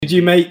Did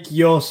you make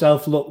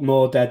yourself look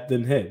more dead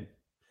than him?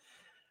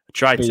 I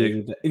tried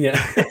to. Yeah.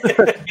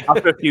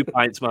 After a few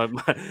pints, my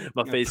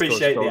face goes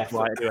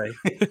white anyway.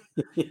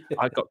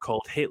 I got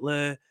called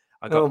Hitler.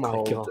 I got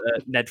called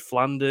Ned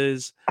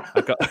Flanders. I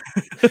got.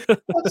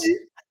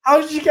 How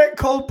did you get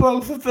called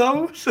both of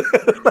those?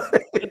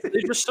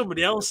 It's just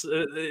somebody else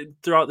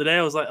throughout the day.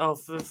 I was like, oh,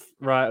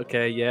 right,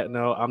 okay, yeah,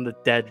 no, I'm the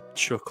dead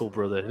Chuckle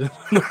brother.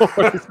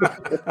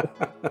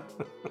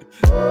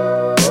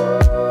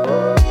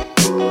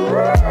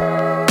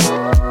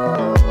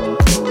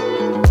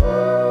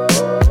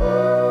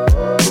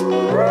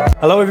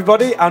 Hello,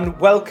 everybody, and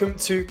welcome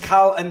to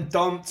Cal and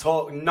Dom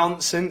Talk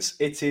Nonsense.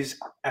 It is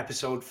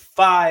episode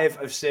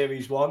 5 of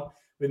Series 1.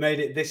 We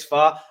made it this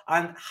far,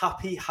 and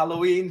happy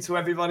Halloween to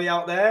everybody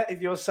out there.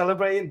 If you're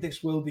celebrating,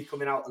 this will be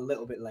coming out a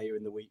little bit later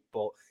in the week,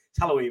 but it's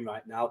Halloween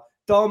right now.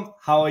 Dom,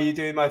 how are you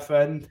doing, my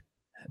friend?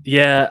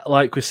 Yeah,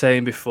 like we were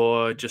saying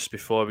before, just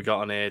before we got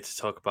on here to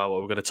talk about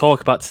what we're going to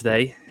talk about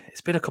today,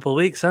 it's been a couple of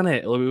weeks, hasn't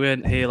it? We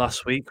weren't here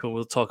last week, and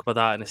we'll talk about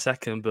that in a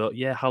second, but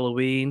yeah,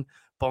 Halloween,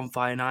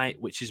 bonfire night,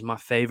 which is my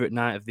favourite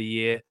night of the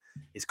year,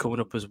 is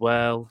coming up as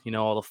well. You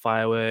know, all the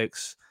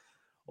fireworks,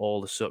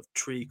 all the sort of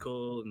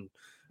treacle and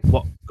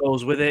what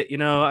goes with it. You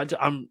know,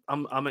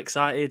 I'm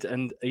excited,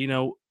 and you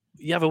know,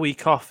 you have a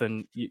week off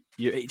and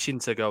you're itching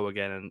to go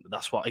again, and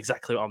that's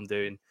exactly what I'm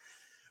doing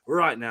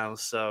right now.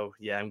 So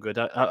yeah, I'm good.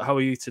 How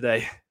are you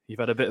today? You've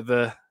had a bit of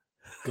a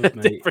good,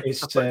 mate.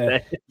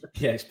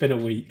 It's been a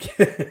week.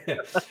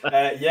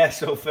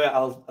 So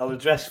I'll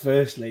address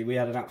firstly, we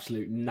had an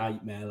absolute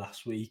nightmare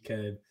last week.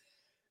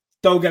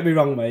 Don't get me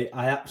wrong, mate.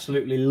 I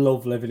absolutely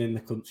love living in the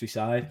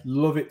countryside.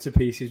 Love it to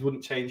pieces.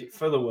 Wouldn't change it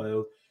for the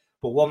world.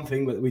 But one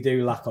thing that we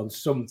do lack on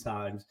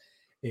sometimes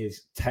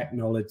is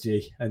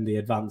technology and the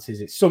advances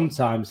it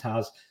sometimes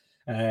has.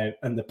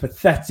 And the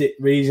pathetic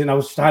reason, I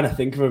was trying to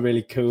think of a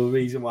really cool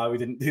reason why we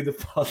didn't do the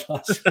pod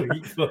last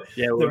week. But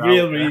the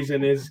real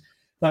reason is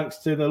thanks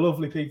to the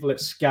lovely people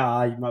at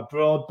Sky, my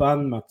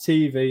broadband, my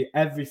TV,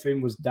 everything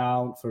was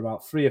down for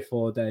about 3 or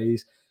 4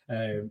 days.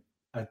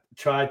 I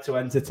tried to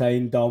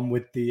entertain Dom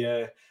with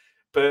the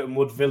Burton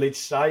Wood Village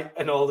site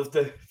and all of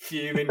the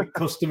fuming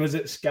customers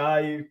at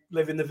Sky who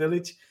live in the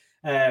village.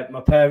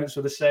 My parents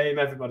were the same.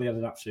 Everybody had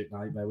an absolute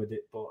nightmare with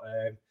it. But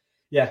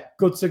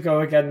good to go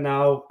again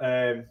now.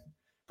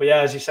 But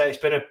yeah, as you say, it's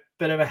been a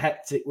bit of a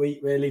hectic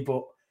week, really.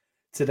 But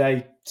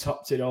today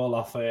topped it all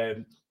off.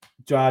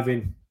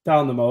 Driving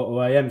down the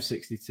motorway,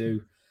 M62,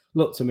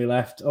 look to my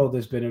left. Oh,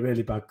 there's been a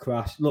really bad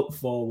crash. Look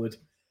forward,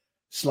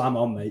 slam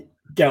on, mate.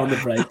 Get on the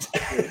brakes.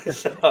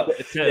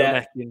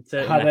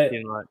 Had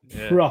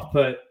a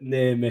proper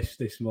near miss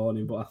this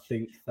morning, but I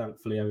think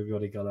thankfully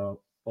everybody got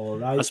out all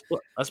right.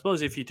 I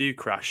suppose if you do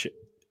crash,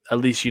 at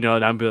least you know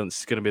an ambulance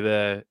is going to be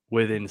there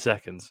within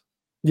seconds.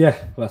 Yeah,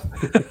 well,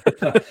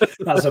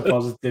 that's a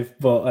positive,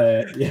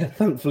 but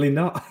thankfully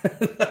not.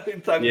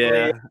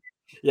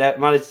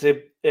 Managed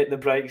to hit the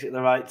brakes at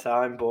the right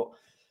time, but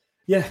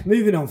yeah,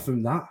 moving on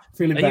from that,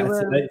 feeling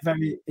better today.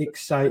 Very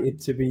excited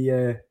to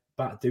be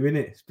back doing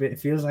it. It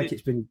feels like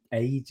it's been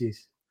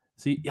ages.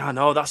 See, yeah,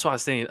 no, that's what I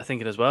was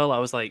thinking as well. I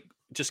was like,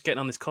 just getting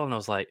on this call, and I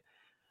was like,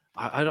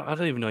 I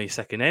don't even know your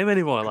second name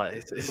anymore.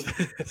 Like,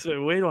 it's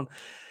a weird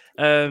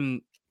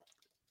one.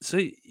 So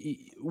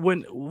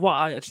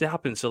what actually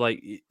happened? So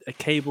like a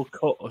cable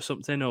cut or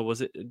something, or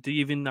was it? Do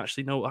you even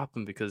actually know what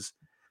happened? Because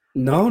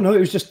no, it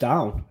was just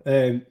down.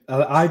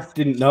 I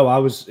didn't know. I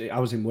was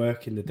in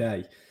work in the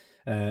day,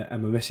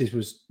 and my missus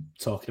was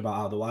talking about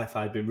how the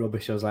Wi-Fi had been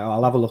rubbish. I was like,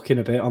 I'll have a look in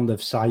a bit on the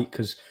site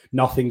because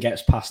nothing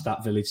gets past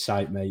that village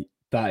site, mate.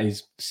 That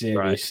is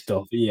serious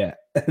stuff. Yeah,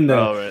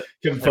 and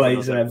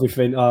complaints and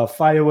everything. Oh,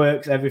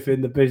 fireworks,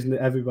 everything. The business,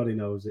 everybody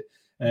knows it.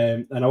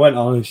 And I went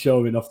on, and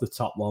sure enough, the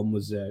top one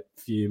was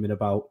fuming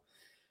about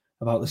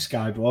the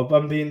Sky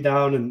broadband being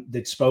down, and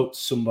they'd spoke to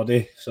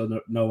somebody, so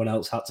no one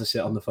else had to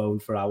sit on the phone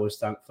for hours,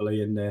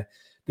 thankfully. And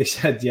they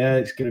said, yeah,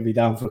 it's going to be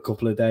down for a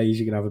couple of days.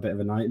 You're going to have a bit of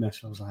a nightmare.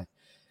 So I was like,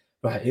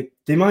 right,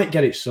 they might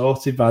get it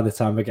sorted by the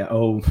time I get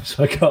home.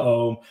 So I got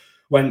home.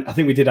 When I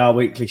think we did our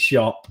weekly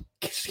shop,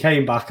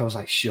 came back, I was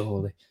like,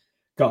 surely.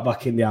 Got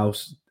back in the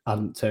house,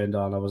 hadn't turned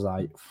on. I was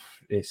like,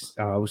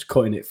 I was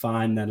cutting it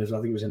fine then, as I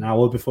think it was an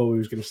hour before we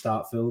was going to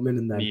start filming,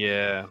 and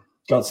then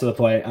got to the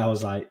point I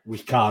was like, we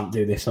can't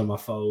do this on my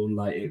phone.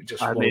 Like it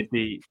just.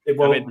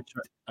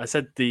 I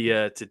said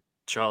to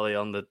Charlie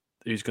on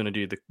who's going to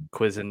do the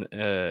quiz and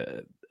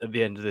at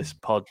the end of this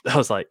pod. I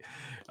was like,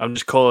 I'm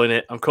just calling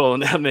it.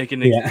 I'm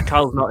making it.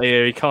 Cal's not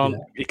here. He can't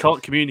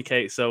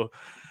communicate. So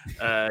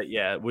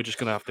we're just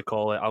going to have to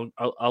call it.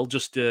 I'll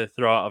just throw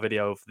out a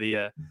video of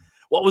the.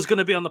 What was going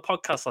to be on the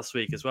podcast last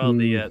week as well,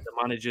 the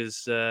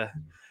managers, the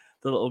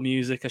little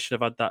music. I should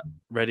have had that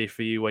ready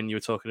for you when you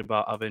were talking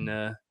about having.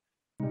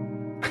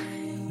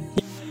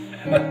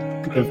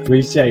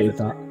 Appreciated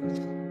that.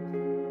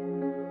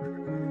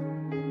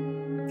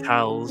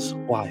 Cal's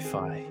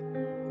Wi-Fi.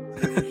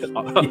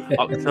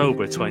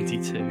 October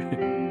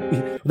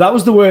 22. That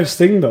was the worst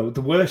thing, though.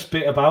 The worst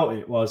bit about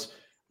it was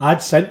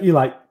I'd sent you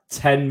like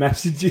 10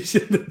 messages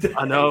in the day.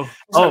 I know.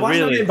 Why Really? is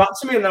it not getting back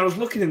to me? And I was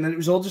looking, and then it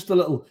was all just a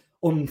little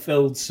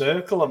unfilled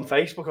circle on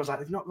Facebook. I was like,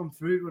 they've not gone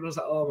through. And I was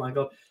like, oh my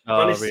God.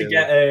 To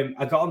get,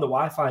 I got on the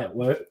Wi-Fi at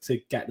work to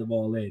get them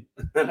all in.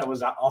 And I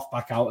was off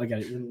back out again.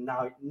 It was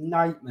a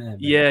nightmare. Mate.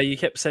 Yeah, you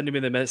kept sending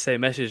me the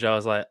same message. I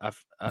was like,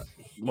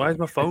 why is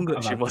my phone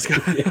glitching? What's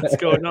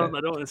going on?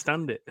 I don't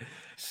understand it.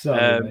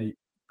 Sorry, mate.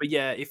 But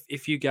yeah,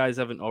 if you guys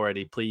haven't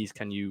already, please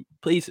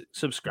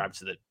subscribe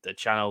to the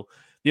channel.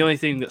 The only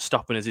thing that's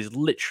stopping us is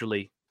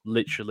literally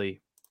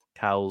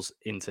Cal's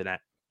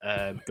internet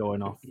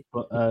going off.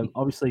 But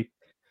obviously,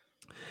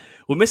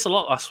 we missed a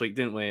lot last week,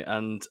 didn't we?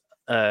 And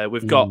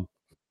we've got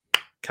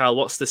Cal.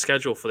 What's the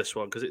schedule for this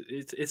one? Because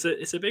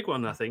it's a big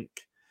one, I think.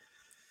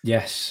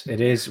 Yes,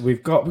 it is.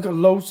 We've got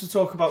loads to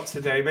talk about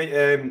today,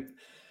 mate.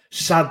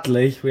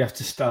 Sadly, we have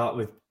to start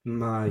with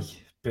my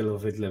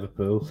beloved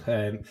Liverpool.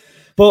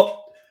 But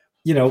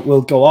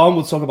we'll go on.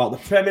 We'll talk about the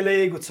Premier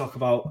League. We'll talk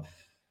about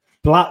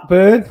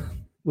Blackburn.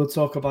 We'll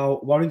talk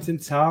about Warrington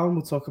Town.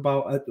 We'll talk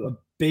about a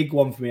big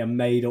one for me. I'm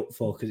made up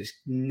for because it's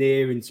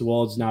nearing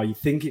towards now. You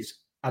think it's?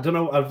 I don't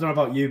know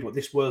about you, but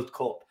this World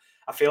Cup,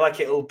 I feel like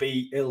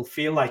it'll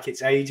feel like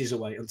it's ages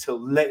away until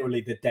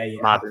literally the day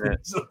it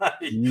happens.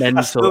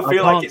 I still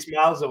feel like it's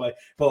miles away.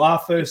 But our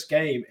first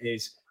game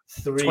is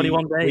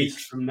 21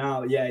 weeks from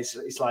now. Yeah,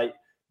 it's like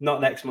not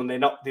next Monday,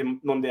 not the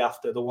Monday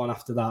after. The one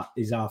after that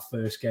is our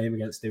first game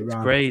against Iran. It's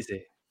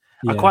crazy.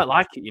 Yeah. I quite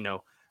like it.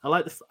 I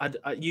like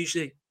I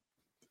usually.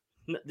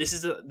 This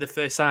is the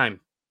first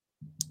time,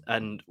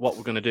 and what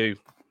we're going to do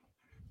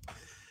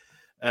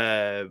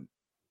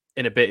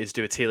in a bit is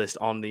do a tier list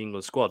on the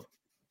England squad.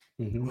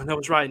 Mm-hmm. When I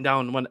was writing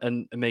down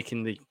and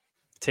making the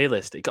tier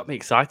list, it got me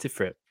excited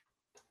for it.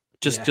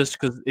 Just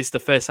because it's the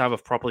first time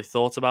I've properly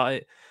thought about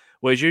it.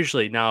 Whereas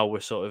usually now we're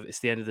it's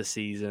the end of the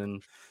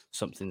season,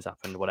 something's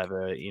happened,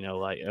 whatever,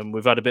 and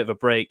we've had a bit of a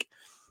break.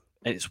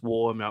 And it's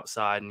warm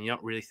outside, and you're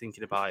not really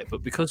thinking about it.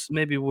 But because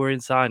maybe we're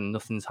inside and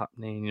nothing's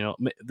happening,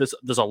 there's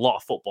a lot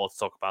of football to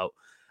talk about,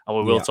 and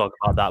we will talk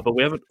about that. But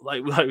we haven't,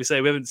 like we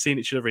say, we haven't seen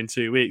each other in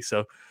 2 weeks.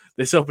 So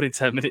this opening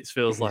 10 minutes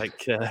feels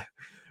like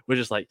we're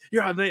just like,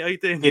 "You're right, mate. How you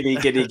doing?"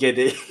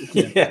 Giddy.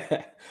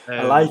 Yeah,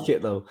 I like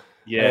it though.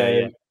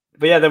 Yeah.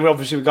 But yeah, then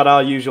we've got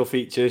our usual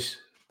features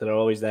that are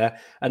always there,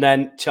 and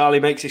then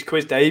Charlie makes his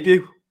quiz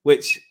debut,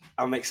 which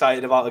I'm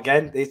excited about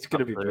again. It's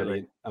going to be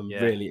brilliant. I'm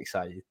really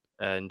excited.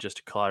 And just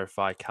to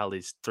clarify, Cal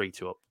is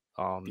 3-2 up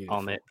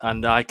on it.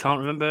 And I can't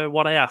remember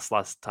what I asked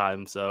last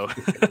time. So,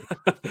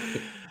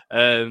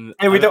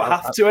 hey, we don't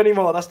have to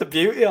anymore. That's the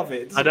beauty of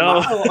it. I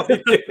know.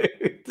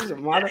 It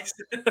doesn't matter.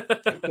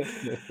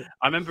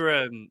 I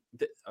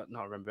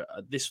remember.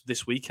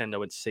 This weekend I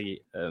went to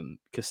see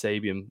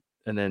Kasabian,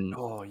 and then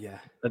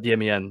at the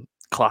MEN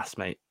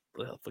classmate.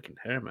 Fucking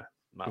hair in my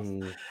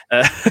mouth.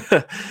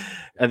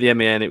 At the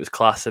MEN, it was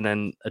class, and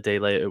then a day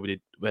later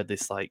we had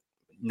this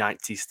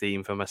 90s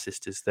theme for my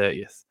sister's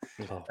 30th,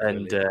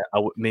 and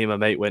me and my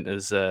mate went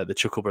as the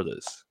Chuckle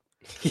Brothers.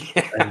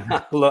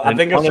 Yeah, look, I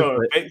think I saw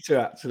a picture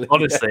actually.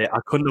 Honestly, I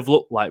couldn't have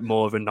looked like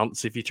more of a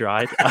nonce if you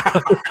tried.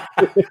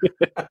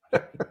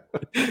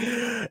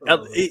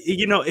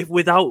 If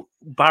without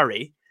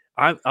Barry,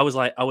 I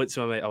went to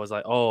my mate. I was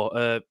like,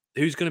 "Oh,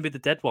 who's going to be the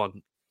dead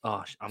one?"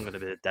 Oh, I'm going to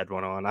be the dead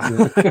one, aren't I?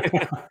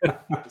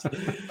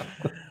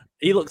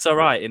 He looks all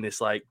right in this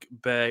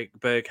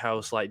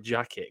Berghaus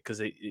jacket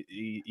because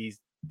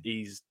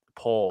he's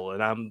Paul,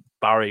 and I'm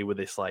Barry with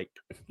this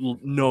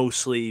no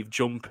sleeve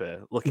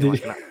jumper, looking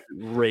like an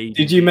rage.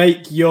 Did you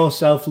make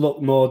yourself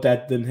look more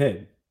dead than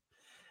him?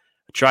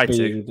 I tried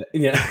to.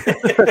 Yeah.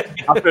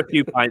 After a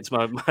few pints,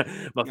 my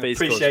face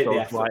goes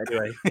white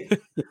anyway.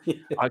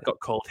 I got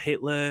called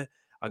Hitler.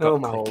 I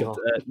got called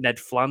Ned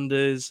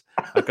Flanders.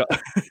 I got.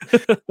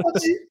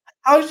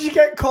 How did you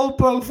get called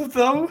both of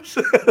those?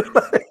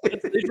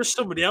 It's just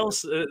somebody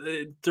else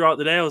throughout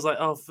the day. I was like,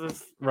 "Oh,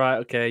 right,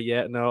 okay,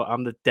 yeah, no,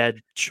 I'm the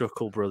dead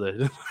Chuckle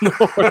brother."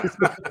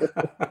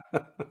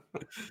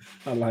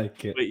 I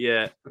like it. But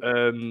yeah,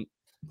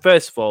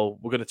 first of all,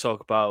 we're going to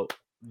talk about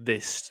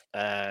this.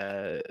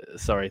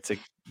 Sorry to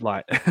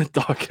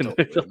darken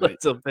it a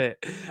little bit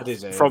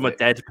from a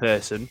dead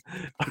person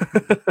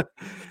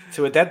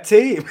to a dead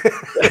team.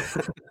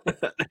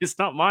 It's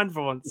not mine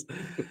for once.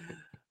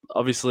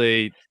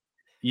 Obviously,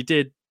 you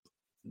did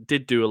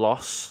do a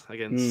loss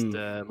against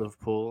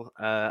Liverpool.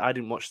 I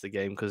didn't watch the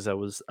game because I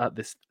was at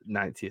this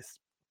 90th.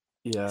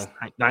 Yeah,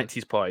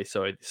 90s party.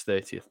 Sorry, this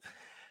 30th.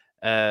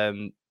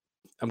 I'm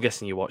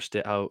guessing you watched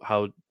it. How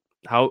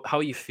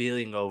are you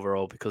feeling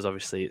overall? Because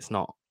obviously it's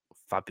not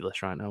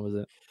fabulous right now, is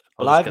it?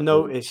 Well, I've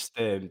noticed.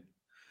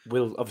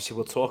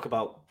 We'll talk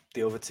about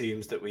the other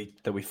teams that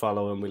we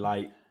follow and we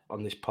like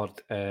on this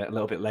pod a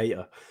little bit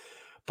later.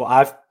 But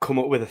I've come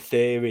up with a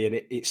theory, and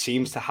it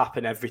seems to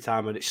happen every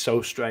time, and it's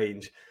so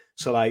strange.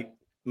 So,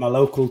 my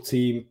local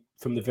team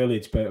from the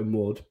village, Burton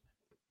Wood,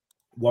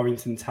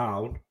 Warrington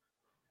Town,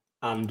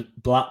 and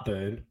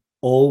Blackburn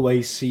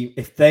always seem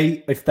if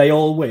they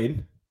all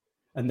win,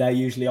 and they're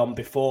usually on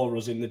before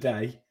us in the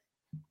day,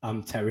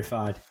 I'm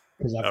terrified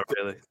because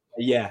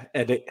Yeah,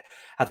 and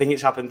I think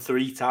it's happened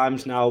 3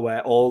 times now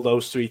where all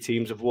those 3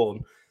 teams have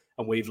won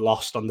and we've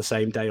lost on the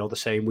same day or the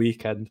same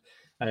weekend.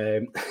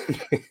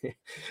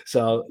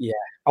 So, yeah,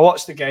 I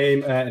watched the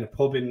game in a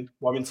pub in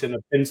Warrington.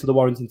 I've been to the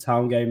Warrington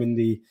Town game in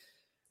the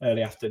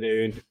early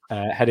afternoon,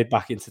 headed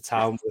back into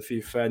town with a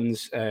few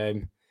friends.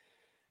 And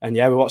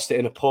yeah, we watched it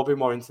in a pub in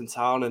Warrington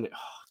Town, and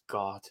oh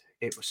God,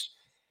 it was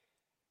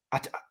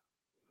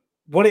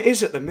what it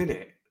is at the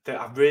minute that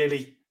I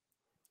really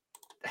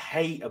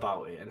hate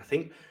about it. And I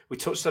think we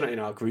touched on it in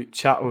our group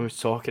chat when we were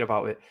talking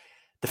about it.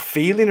 The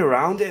feeling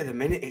around it at the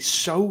minute is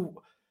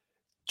so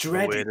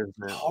dreaded,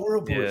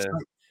 horrible. Yeah. It's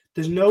like,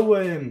 there's no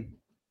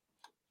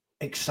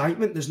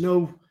excitement. There's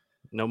no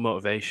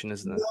motivation,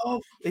 isn't there?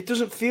 No, it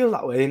doesn't feel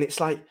that way. And it's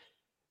like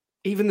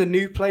even the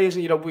new players,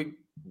 you know, we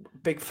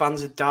big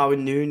fans of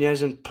Darwin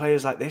Núñez and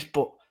players like this,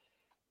 but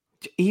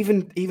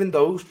even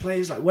those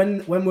players, like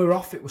when we're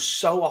off it, we're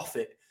so off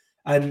it.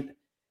 And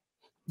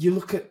you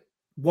look at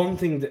one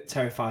thing that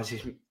terrifies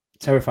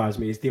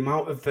me is the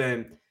amount of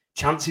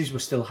chances we're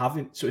still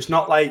having. So it's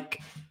not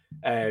like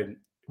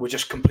we're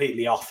just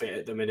completely off it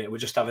at the minute. We're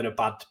just having a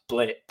bad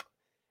blip.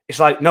 It's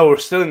like, no, we're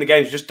still in the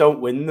games, just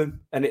don't win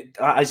them. And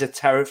that is a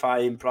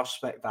terrifying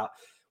prospect, that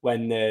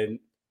when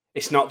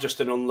it's not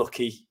just an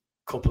unlucky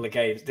couple of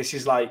games. This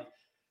is like,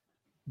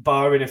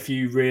 barring a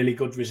few really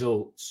good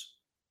results,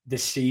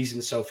 this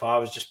season so far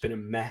has just been a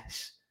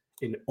mess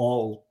in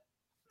all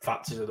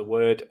factors of the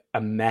word,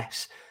 a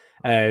mess.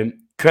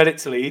 Credit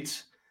to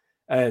Leeds.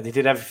 They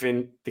did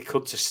everything they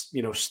could to,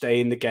 you know,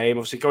 stay in the game.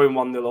 Obviously, going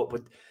 1-0 up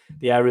with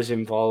the errors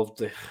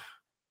involved,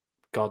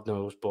 God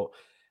knows. But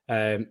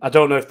I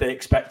don't know if they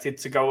expected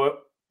to go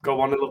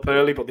 1-0 up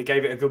early, but they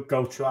gave it a good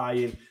go try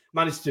and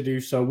managed to do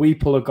so. We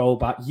pull a goal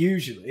back.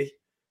 Usually,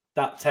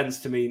 that tends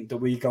to mean that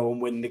we go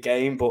and win the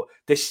game. But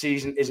this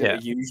season isn't a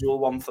usual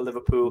one for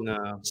Liverpool,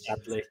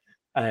 sadly.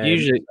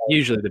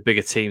 Usually the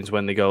bigger teams,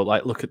 when they go,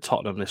 like, look at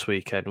Tottenham this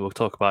weekend. We'll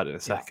talk about it in a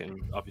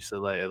second, obviously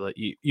later. Like,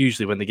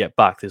 usually when they get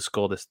back, they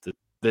score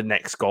the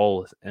next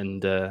goal,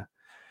 and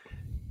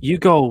you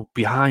go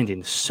behind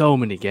in so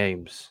many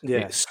games. Yeah,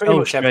 it's pretty so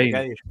much every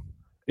game.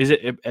 Is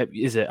it?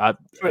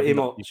 Pretty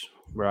much.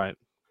 Right.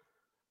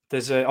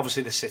 There's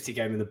obviously the City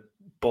game and the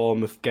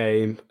Bournemouth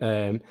game,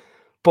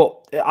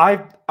 but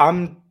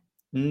I'm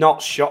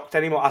not shocked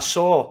anymore. I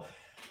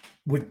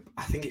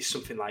think it's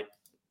something like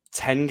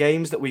 10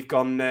 games that we've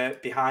gone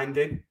behind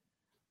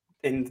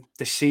in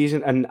this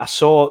season, and I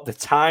saw the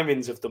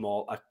timings of them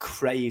all are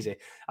crazy.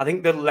 I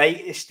think the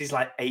latest is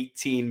like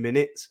 18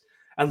 minutes,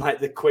 and like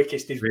the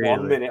quickest is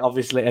 1 minute,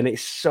 obviously, and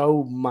it's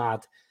so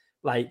mad.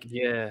 Like,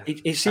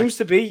 it seems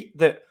to be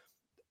that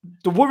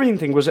the worrying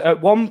thing was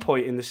at one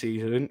point in the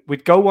season,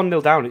 we'd go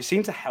 1-0 down. It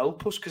seemed to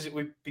help us because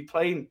we'd be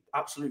playing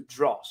absolute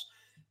dross.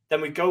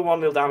 Then we'd go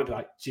 1-0 down and be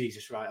like,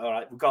 Jesus, right, all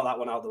right, we've got that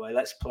one out of the way.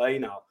 Let's play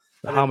now.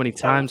 How many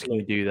times can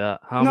you do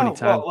that? How many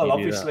times? Well,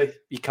 obviously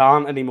you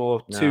can't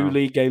anymore. No. 2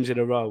 league games in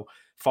a row,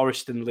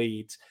 Forest and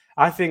Leeds.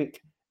 I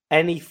think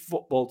any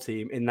football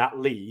team in that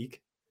league,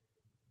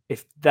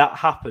 if that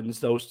happens,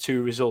 those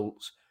 2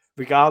 results,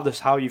 regardless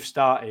how you've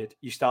started,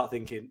 you start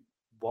thinking,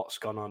 what's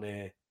gone on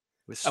here?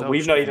 And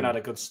we've not even had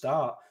a good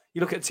start.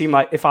 You look at a team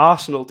like, if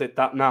Arsenal did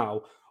that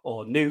now,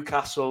 or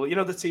Newcastle, you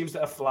know, the teams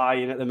that are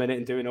flying at the minute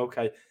and doing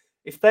okay,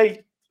 if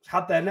they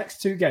had their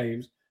next 2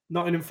 games,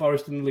 Nottingham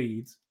Forest and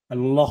Leeds,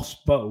 and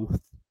lost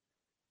both,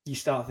 you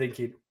start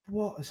thinking,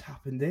 what has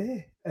happened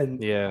here?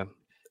 And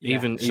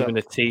even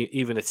a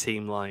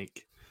team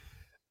like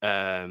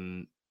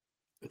I'm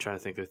trying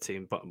to think of a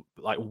team, but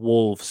like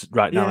Wolves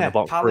right now in the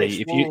bottom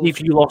 3.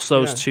 If you lost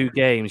those 2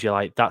 games, you're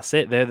like, that's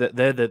it. They're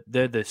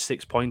the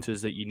 6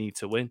 pointers that you need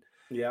to win.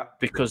 Yeah,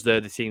 because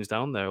they're the teams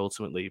down there.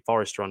 Ultimately,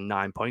 Forest are on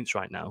 9 points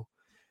right now.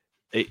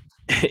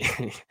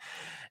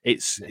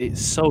 It's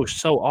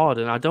so odd,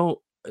 and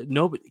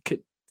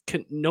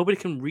nobody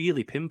can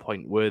really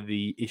pinpoint where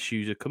the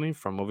issues are coming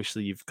from.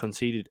 Obviously, you've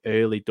conceded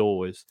early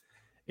doors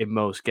in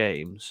most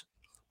games,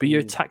 but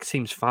your attack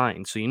team's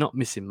fine, so you're not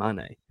missing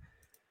Mane.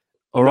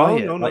 Or are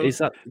you? No. Is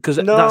that because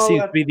that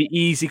seems to be the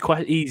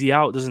easy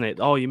out, doesn't it?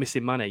 Oh, you're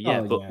missing Mane,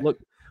 Look.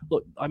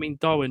 I mean,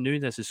 Darwin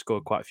Núñez has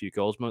scored quite a few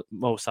goals.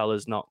 Mo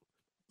Salah's not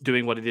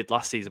doing what he did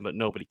last season, but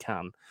nobody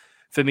can.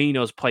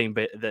 Firmino's playing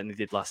better than he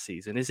did last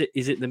season. Is it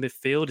the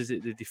midfield? Is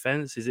it the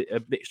defense? Is it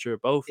a mixture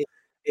of both?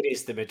 It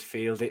is the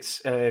midfield.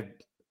 It's I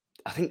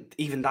think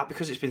even that,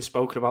 because it's been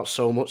spoken about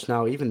so much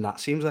now, even that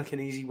seems like an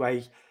easy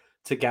way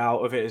to get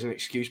out of it as an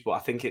excuse. But I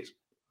think the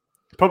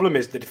problem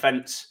is the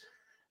defense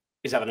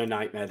is having a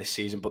nightmare this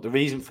season. But the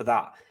reason for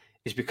that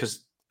is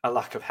because a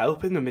lack of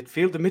help in the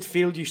midfield. The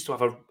midfield used to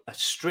have a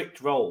strict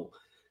role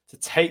to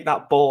take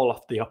that ball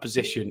off the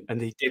opposition,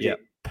 and they did it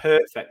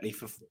perfectly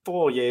for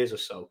 4 years or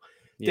so.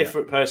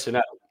 Different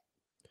personnel.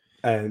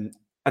 And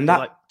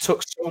that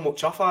took so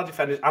much off our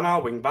defenders and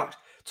our wing backs,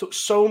 took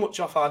so much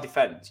off our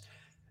defence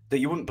that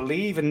you wouldn't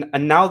believe. And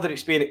now that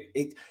it's been...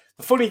 the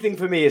funny thing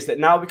for me is that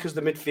now, because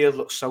the midfield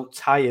looks so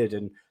tired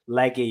and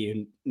leggy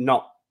and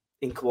not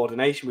in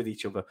coordination with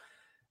each other,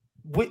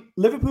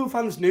 Liverpool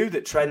fans knew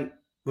that Trent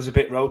was a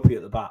bit ropey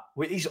at the back.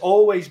 He's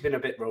always been a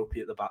bit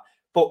ropey at the back.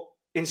 But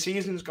in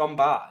seasons gone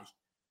by,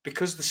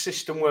 because the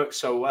system works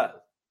so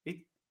well,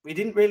 we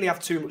didn't really have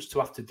too much to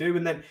have to do.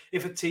 And then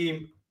if a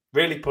team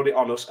really put it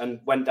on us and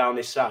went down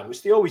his side,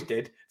 which they always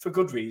did for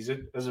good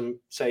reason, as I'm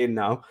saying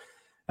now,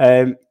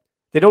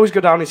 they'd always go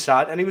down his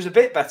side. And he was a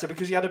bit better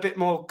because he had a bit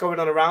more going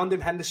on around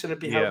him. Henderson would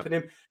be helping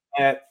him.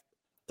 And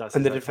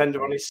the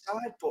defender on his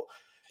side. But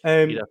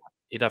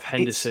you'd have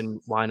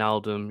Henderson,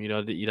 Wijnaldum,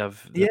 you'd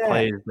have the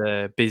players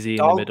there busy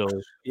in the middle.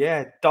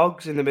 Yeah,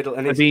 dogs in the middle.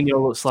 And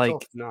Fabinho looks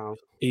like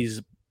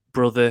his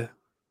brother.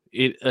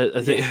 It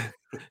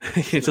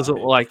doesn't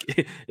look like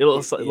it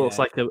looks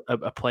like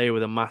a player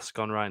with a mask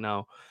on right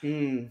now.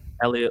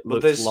 Elliot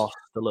looks lost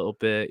a little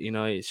bit.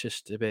 It's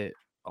just a bit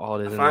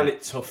odd. I find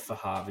it tough for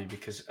Harvey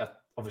because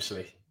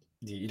obviously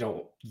you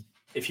don't.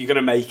 If you're going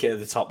to make it at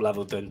the top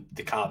level, then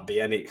there can't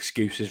be any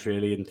excuses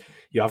really, and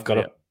you have got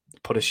to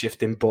put a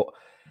shift in. But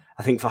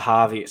I think for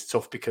Harvey, it's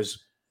tough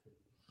because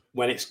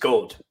when it's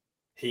good,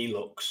 he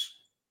looks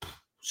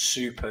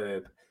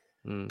superb.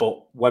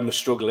 But when we're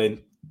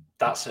struggling,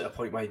 that's at a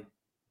point where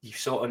you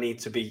sort of need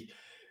to be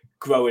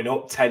growing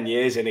up 10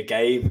 years in a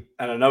game.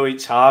 And I know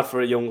it's hard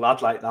for a young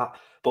lad like that,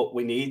 but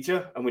we need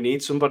you and we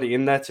need somebody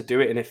in there to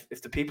do it. And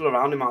if the people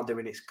around him aren't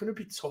doing it, it's going to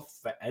be tough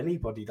for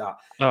anybody that.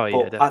 Oh,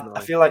 yeah, definitely.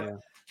 I feel like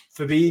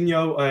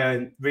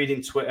Fabinho,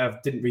 reading Twitter, I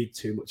didn't read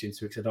too much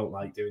into it because I don't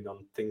like doing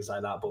on things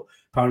like that. But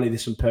apparently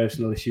there's some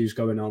personal issues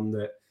going on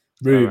that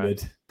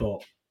rumoured,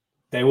 but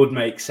they would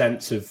make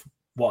sense of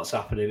what's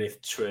happening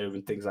if true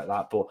and things like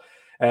that. But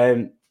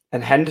and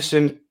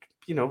Henderson,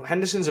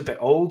 Henderson's a bit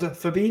older.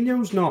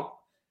 Fabinho's not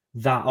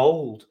that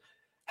old.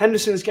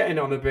 Henderson's getting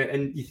on a bit,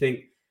 and you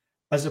think,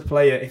 as a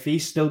player, if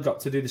he's still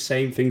got to do the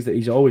same things that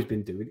he's always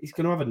been doing, he's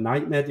going to have a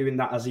nightmare doing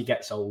that as he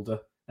gets older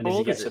and as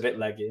he gets a bit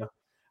leggier.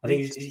 I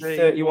think he's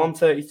 31,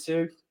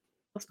 32.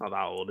 That's not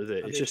that old, is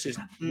it? It's just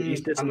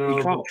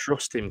you can't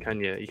trust him, can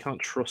you? You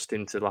can't trust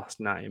him to last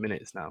 90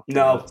 minutes now.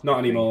 No, not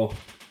anymore.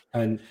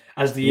 And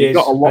as the years,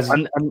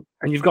 and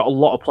you've got a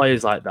lot of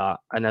players like that,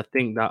 and I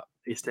think that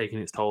it's taking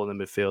its toll in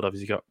the midfield.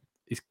 Obviously,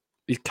 is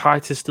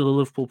Qatar still a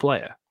Liverpool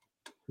player?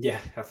 Yeah,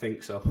 I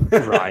think so.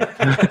 Right.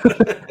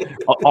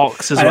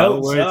 Ox as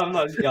well.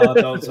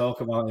 Don't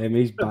talk about him.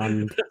 He's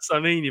banned. So, I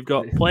mean, you've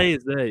got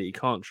players there you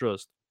can't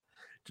trust,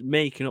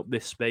 making up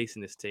this space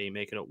in this team,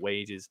 making up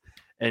wages,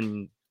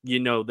 and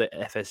that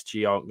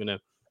FSG aren't going to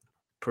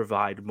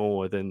provide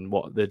more than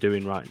what they're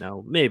doing right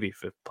now. Maybe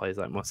for players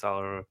like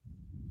Marcelo or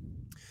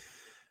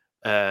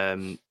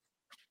Van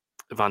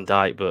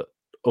Dijk, but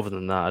other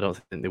than that, I don't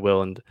think they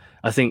will. And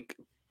I think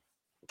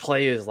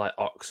players like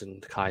Ox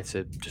and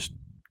Keita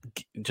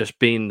just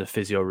being in the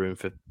physio room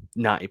for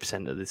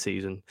 90% of the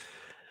season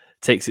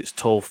takes its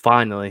toll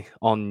finally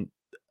on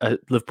a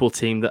Liverpool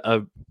team that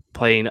are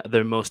playing at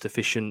their most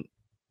efficient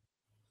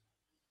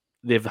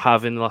they've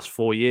have in the last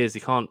 4 years. They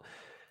can't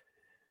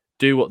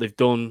do what they've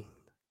done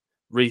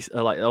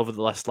over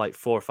the last 4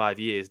 or 5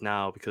 years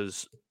now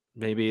because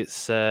maybe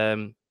it's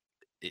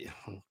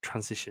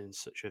transition is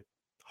such a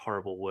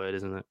horrible word,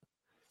 isn't it?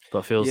 But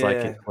it feels like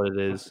it's what it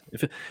is.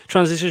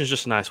 Transition is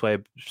just a nice way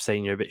of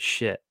saying you're a bit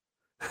shit.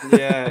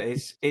 Yeah,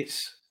 it's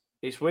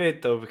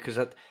weird though because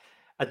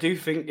I do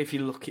think if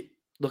you look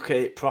at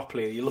it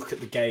properly, you look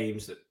at the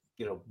games that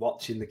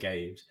watching the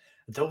games,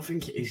 I don't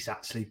think it is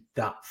actually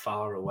that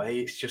far away.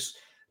 It's just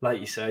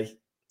like you say,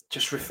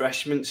 just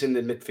refreshments in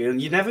the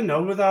midfield. You never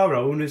know with our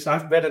owners.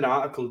 I've read an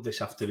article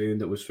this afternoon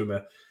that was from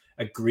a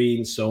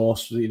green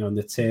source, in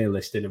the tier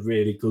list, in a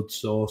really good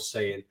source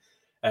saying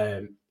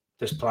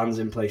there's plans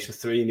in place for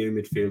 3 new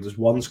midfielders.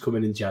 1's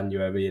coming in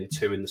January and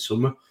 2 in the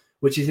summer,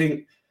 which you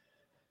think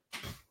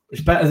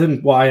it's better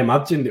than what I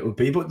imagined it would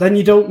be. But then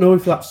you don't know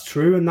if that's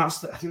true, and I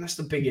think that's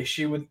the big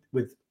issue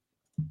with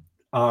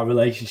our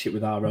relationship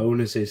with our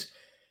owners is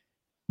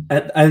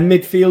a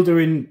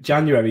midfielder in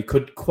January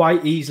could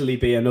quite easily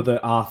be another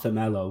Arthur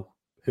Melo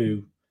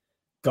who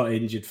got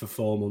injured for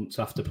 4 months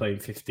after playing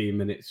 15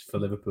 minutes for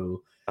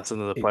Liverpool. That's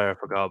another player I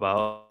forgot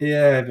about.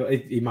 Yeah, but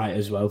he might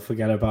as well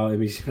forget about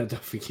him. I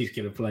don't think he's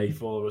going to play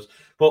for us.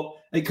 But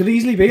it could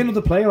easily be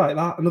another player like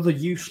that, another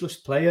useless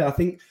player. I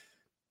think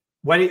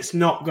when it's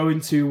not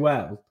going too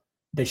well,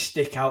 they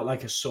stick out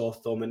like a sore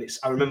thumb. And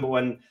I remember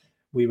when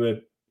we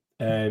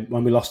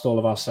lost all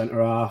of our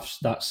centre halves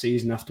that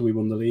season after we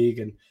won the league,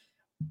 and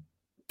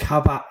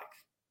Kabak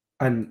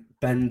and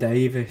Ben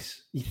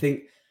Davis, you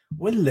think,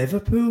 we're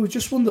Liverpool. We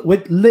just won.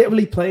 We're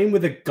literally playing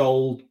with a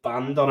gold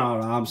band on our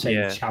arm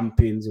saying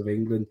champions of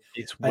England.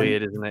 It's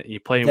weird, isn't it?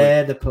 You're playing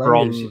with the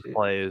bronze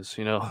players,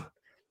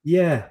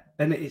 Yeah,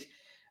 and it's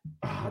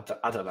I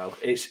don't know.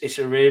 It's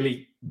a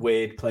really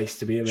weird place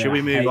to be in. Should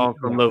we move on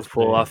from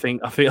Liverpool? I feel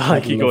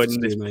like you're going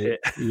in this pit.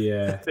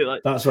 Yeah,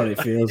 that's what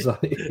it feels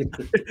like.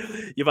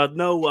 You've had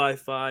no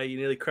Wi-Fi. You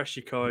nearly crashed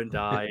your car and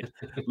died.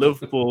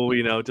 Liverpool,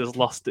 just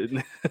lost it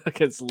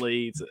against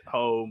Leeds at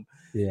home.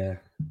 Yeah.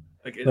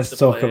 Let's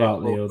talk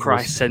about Leo.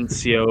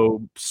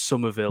 Crescencio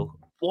Somerville.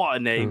 What a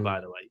name, by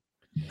the way.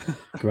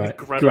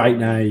 Great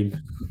name.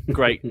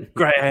 Great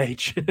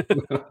age.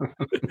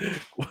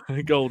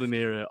 Golden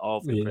era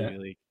of the Premier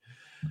League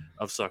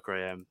of soccer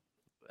AM.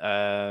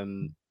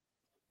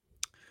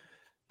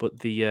 But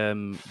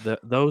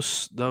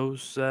those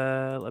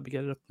let me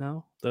get it up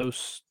now.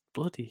 Those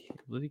bloody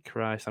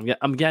Christ!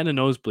 I'm getting a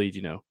nosebleed.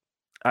 You know,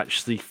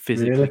 actually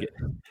physically Really?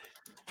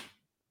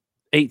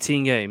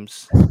 18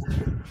 games.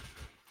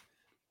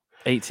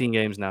 18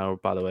 games now.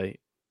 By the way,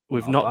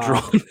 we've not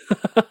drawn.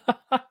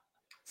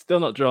 Still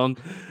not drawn.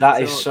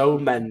 That is so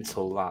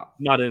mental. That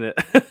not in it.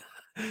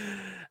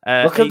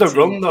 Look at the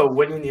run though,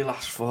 winning your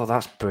last 4.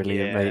 That's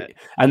brilliant, mate.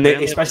 And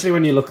especially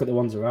when you look at the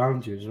ones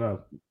around you as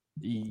well.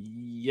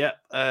 Yep.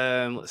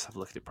 Let's have a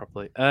look at it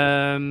properly.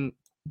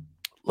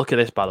 Look at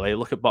this, by the way.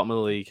 Look at bottom of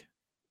the league.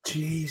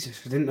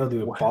 Jesus, I didn't know they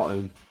were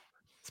bottom.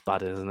 It's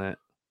bad, isn't it?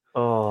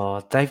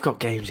 Oh, they've got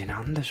games in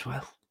hand as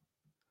well.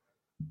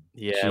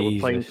 Yeah,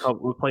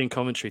 we're playing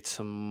commentary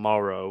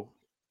tomorrow.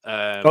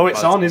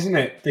 It's on, isn't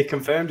it? They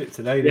confirmed it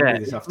today. Yeah,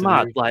 this it's afternoon.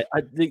 mad. Like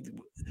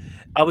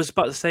I was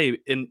about to say,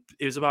 it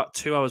was about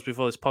 2 hours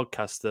before this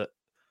podcast that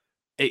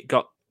it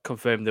got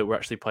confirmed that we're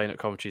actually playing at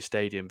Coventry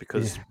Stadium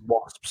because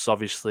Wasps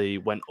obviously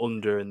went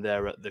under and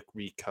they're at the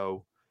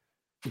Rico.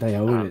 They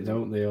own it,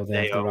 don't they? Or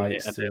they have the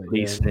rights and to they're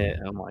leasing it.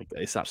 Oh my god,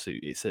 it's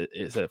absolutely it's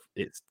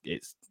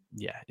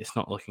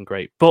not looking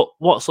great. But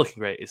what's looking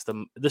great is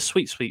the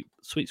sweet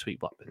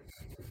Blackburn.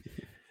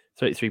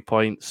 33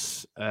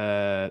 points.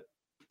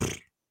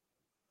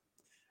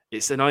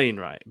 It's annoying,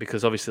 right?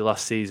 Because obviously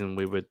last season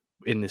we were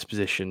in this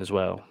position as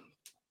well.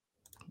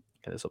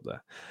 Get this up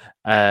there.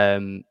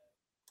 And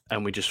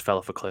we just fell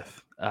off a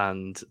cliff.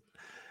 And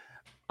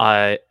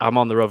I'm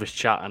on the Rovers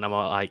chat and I'm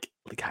like,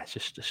 guys,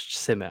 just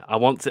simmer. I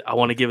want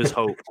to give us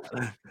hope.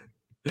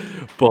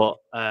 But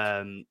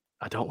I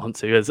don't want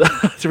to.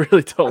 I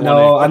really don't want to.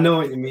 No, I know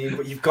what you mean,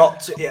 but you've got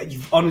to. Yeah,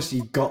 you've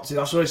honestly got to.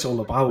 That's what it's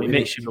all about. It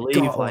makes you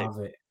believe. Like,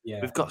 it. Yeah.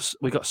 We've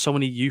got so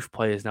many youth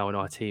players now in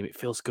our team. It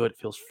feels good. It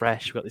feels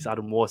fresh. We've got this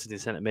Adam Waters in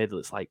centre middle.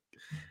 It's like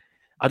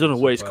I don't know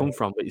where it's come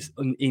from, but it's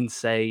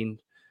insane.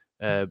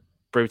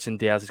 Bruton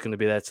Diaz is going to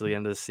be there till the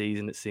end of the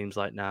season. It seems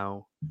like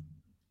now.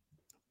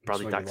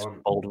 Bradley Dack's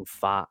old and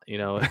fat, you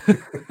know.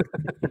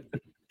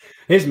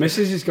 His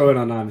missus is going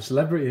on I'm a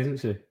Celebrity, isn't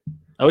she?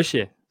 Oh, is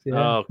she? Yeah.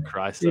 Oh,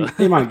 Christ.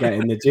 He might get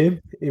in the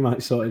gym. He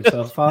might sort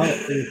himself out.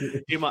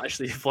 He might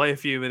actually play a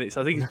few minutes.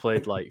 I think he's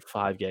played like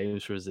 5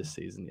 games for us this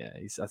season. Yeah,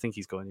 I think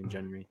he's going in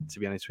January, to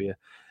be honest with you.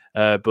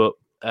 But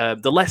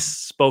the less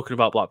spoken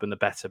about Blackburn, the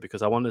better,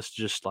 because I want us to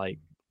just like,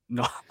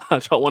 no, I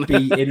don't want to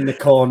be in the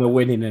corner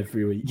winning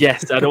every week.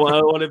 Yes, I don't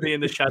want to be in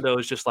the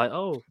shadows, just like,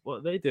 oh, what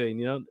are they doing?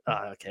 You know,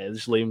 okay,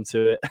 just leave them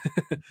to it.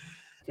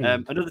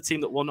 Another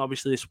team that won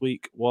obviously this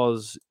week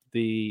was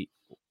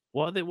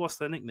what's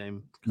their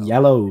nickname?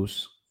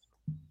 Yellows.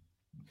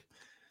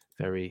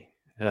 Very.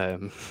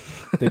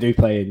 They do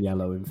play in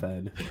yellow, in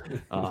fairness.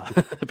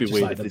 It'd be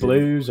weird. Like the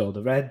Blues or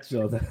the Reds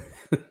or the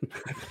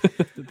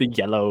the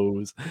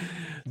Yellows.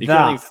 They're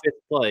currently 5th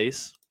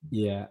place.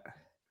 Yeah.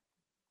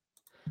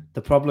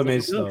 The problem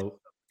is though,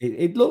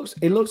 it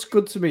looks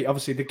good to me.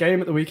 Obviously, the game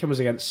at the weekend was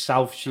against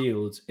South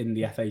Shields in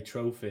the FA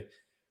Trophy,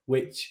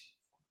 which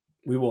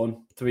we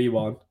won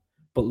 3-1.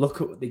 But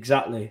look at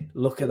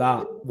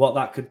that, what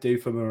that could do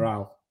for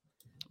morale.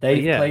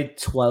 They've played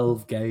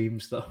 12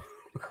 games though.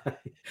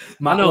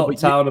 Matlock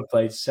Town have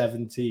played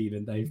 17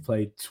 and they've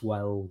played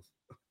 12.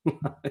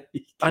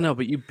 I know,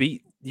 but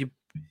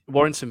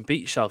Warrington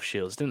beat South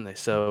Shields, didn't they?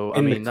 So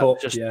in I mean, cup,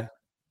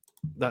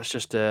 that's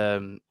just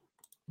a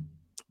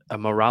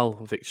morale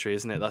victory,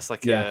 isn't it? That's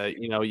like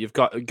you've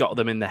got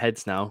them in the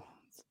heads now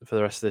for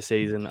the rest of the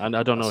season, and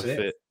I don't know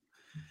if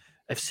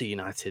FC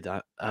United,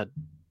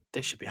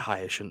 they should be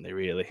higher, shouldn't they?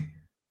 Really?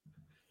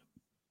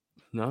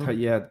 No.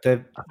 Yeah, I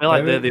feel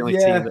like they're the only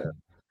team that.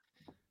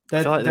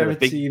 I feel like they're a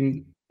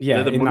team. Yeah,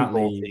 they're the in money that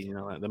ball league. team, you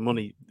know, like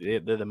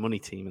they're the money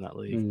team in that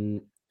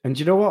league. And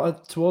you know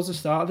what? Towards the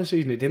start of the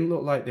season, it didn't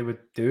look like they were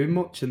doing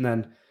much, and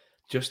then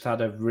just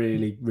had a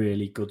really,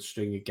 really good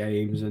string of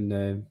games. And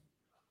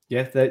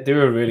they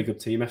were a really good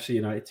team, FC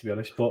United, to be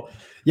honest. But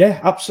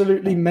yeah,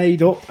 absolutely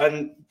made up.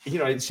 And you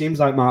know, it seems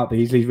like Mark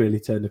Beasley's really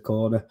turned the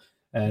corner.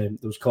 There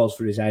was calls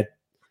for his head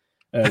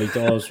early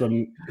doors when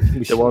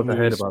we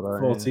heard about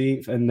that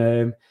 14th,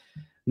 and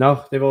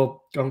no, they've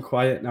all gone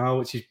quiet now,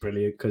 which is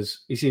brilliant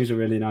because he seems a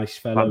really nice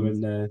fellow,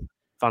 and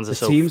fans are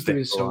the team's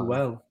doing so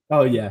well.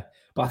 Oh yeah,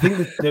 but I think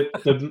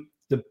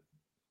the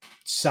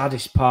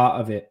saddest part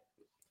of it,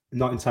 I'm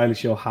not entirely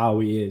sure how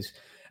he is,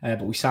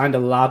 but we signed a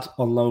lad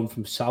on loan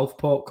from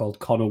Southport called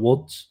Connor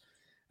Woods,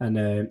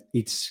 and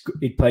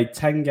he'd played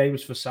 10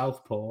 games for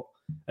Southport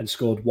and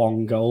scored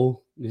 1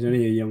 goal. He's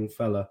only a young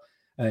fella.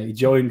 He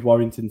joined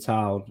Warrington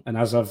Town, and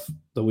as of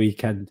the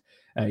weekend,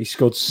 he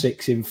scored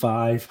 6 in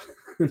 5.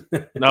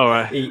 No,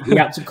 right. he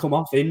had to come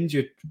off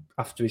injured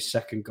after his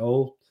 2nd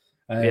goal.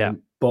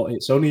 But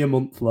it's only a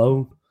month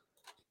loan.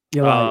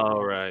 You're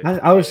like,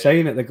 I was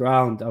saying at the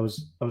ground, I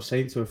was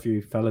saying to a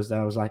few fellas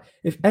there, I was like,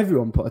 if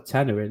everyone put a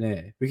tenner in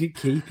here, we could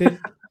keep him.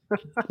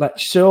 Like,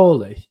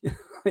 surely.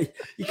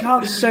 You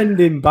can't send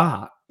him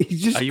back. He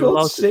just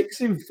got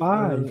 6 in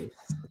 5.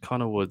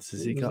 Connor Woods.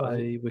 Has he was got like-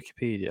 a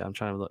Wikipedia? I'm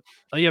trying to look.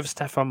 Oh, you have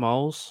Stefan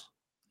Moles.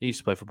 He used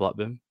to play for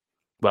Blackburn.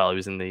 Well, he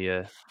was in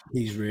the.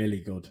 He's really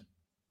good.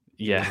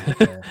 Yeah.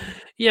 Yeah.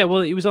 Yeah,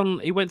 well, he was on.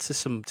 He went to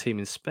some team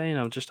in Spain.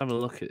 I'm just having a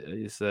look at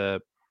his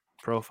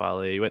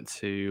profile here. He went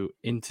to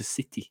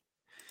Intercity,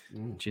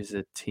 which is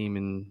a team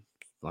in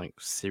like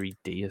Serie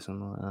D or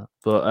something like that.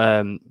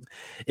 But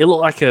it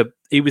looked like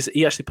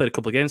he actually played a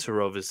couple of games for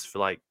Rovers for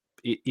like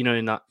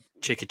in that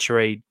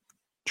Chickatrade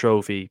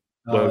trophy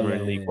where we were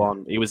in League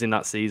One. He was in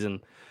that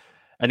season,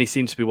 and he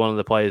seemed to be one of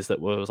the players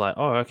that was like,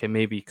 oh, okay,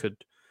 maybe he could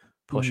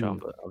push on,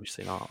 but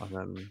obviously not. And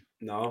then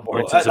no,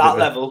 but at that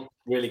level,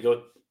 really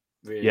good.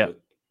 Really good.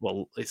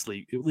 Well, it's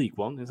League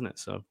One, isn't it?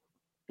 So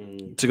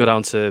to go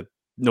down to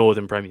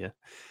Northern Premier,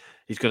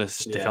 he's going to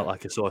stick out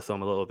like a sore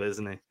thumb a little bit,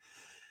 isn't he?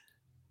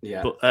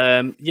 Yeah. But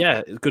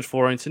good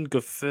for Orrington,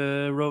 good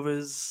for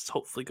Rovers,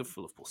 hopefully good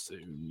for Liverpool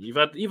soon. You've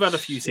had a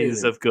few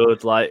seasons of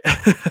good, like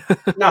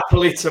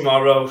Napoli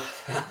tomorrow.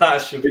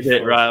 That should be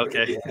it, right?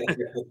 Okay.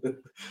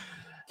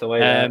 The way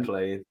they're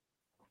playing.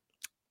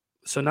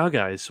 So now,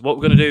 guys, what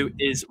we're going to do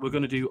is we're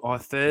going to do our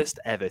first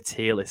ever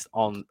tier list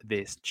on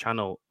this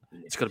channel.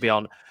 It's going to be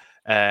on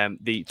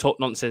the Talk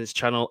Nonsense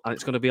channel, and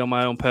it's going to be on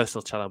my own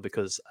personal channel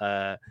because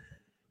I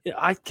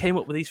came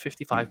up with these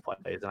 55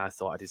 players, and I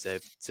thought I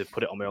deserved to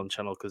put it on my own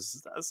channel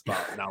because that's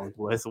about an hour's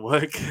worth of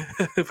work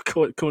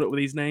coming up with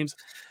these names.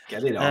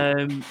 Get it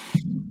on.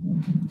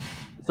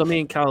 So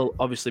me and Cal,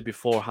 obviously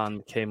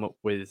beforehand, came up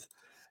with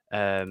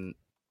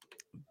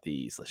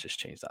these. Let's just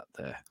change that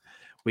there.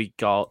 We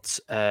got.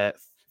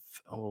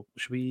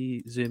 Should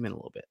we zoom in a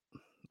little bit,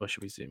 or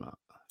should we zoom out?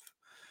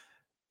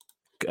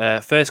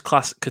 First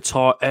class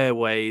Qatar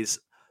Airways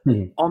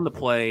on the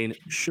plane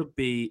should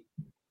be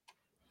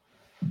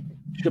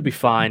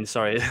fine.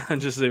 Sorry, I'm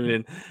just zooming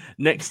in.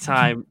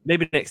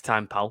 Maybe next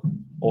time, pal,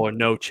 or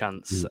no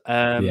chance.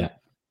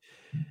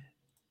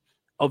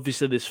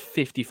 Obviously, there's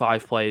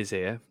 55 players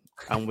here,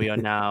 and we are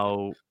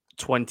now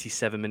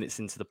 27 minutes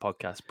into the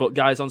podcast. But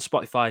guys on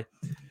Spotify,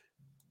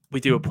 we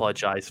do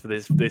apologise for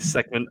this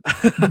segment.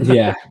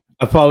 Yeah,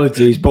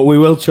 apologies, but we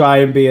will try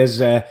and be as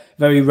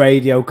very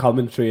radio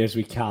commentary as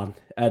we can,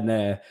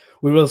 and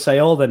we will say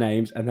all the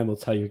names, and then we'll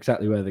tell you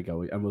exactly where they're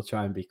going, and we'll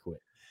try and be quick.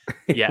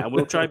 Yeah, and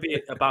we'll try and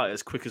be about it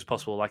as quick as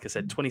possible. Like I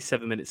said,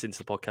 27 minutes into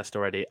the podcast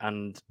already,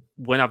 and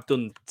when I've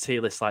done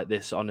tier lists like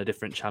this on a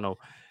different channel,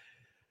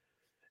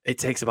 it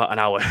takes about an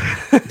hour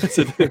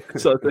to do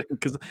sort of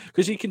thing,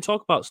 because you can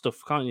talk about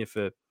stuff, can't you?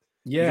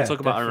 You can talk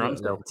about Aaron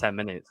Ramsdale for 10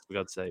 minutes, for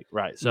God's sake.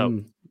 Right, so do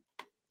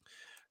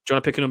you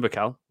want to pick a number,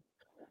 Cal?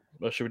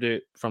 Or should we do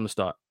it from the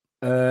start?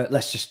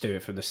 Let's just do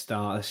it from the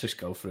start. Let's just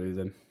go through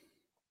them.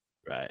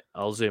 Right,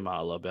 I'll zoom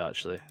out a little bit,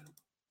 actually.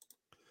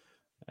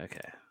 Okay.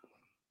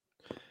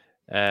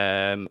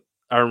 Aaron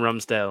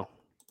Ramsdale.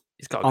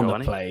 He's got to on go,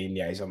 the plane.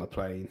 Yeah, he's on the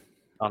plane.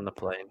 On the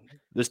plane.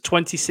 There's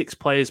 26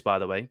 players, by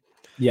the way.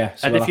 Yeah.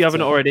 So and if you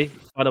haven't already,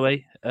 by the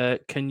way,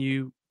 can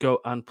you go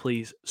and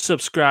please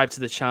subscribe to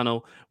the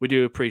channel? We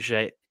do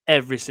appreciate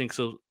every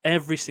single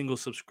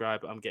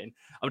subscriber I'm getting.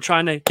 I'm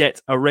trying to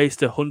get a race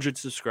to 100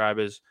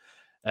 subscribers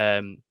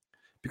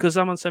because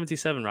I'm on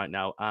 77 right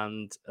now,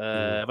 and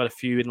I've had a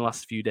few in the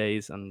last few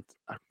days, and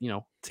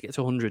to get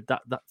to 100,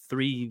 that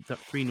three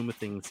number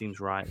thing seems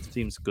right. It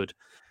seems good,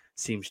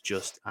 seems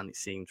just, and it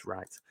seems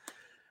right.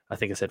 I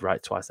think I said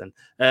right twice then.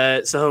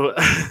 So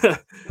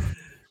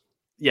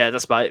yeah,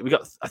 that's about it.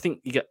 I think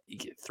you get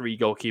 3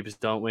 goalkeepers,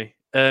 don't we?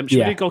 Should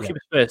we do goalkeepers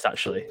first,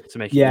 actually, to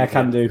make it easier? I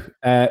can do.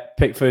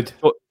 Pickford.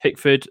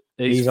 Pickford.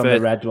 He's on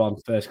the red one,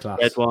 first class.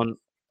 Red one.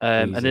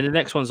 And then the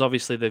next one's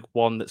obviously the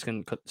one that's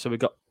going to. So we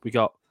got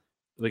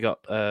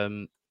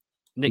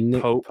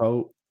Nick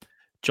Pope,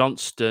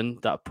 Johnston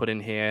that I put in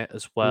here,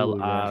 as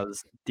well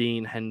as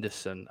Dean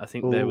Henderson. I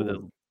think they were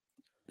the.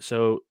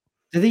 So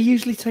do they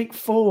usually take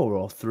 4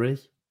 or 3?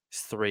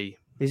 It's 3.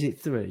 Is it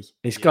 3?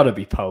 It's got to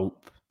be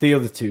Pope. The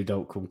other 2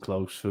 don't come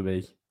close for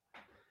me.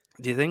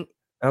 Do you think?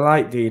 I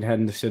like Dean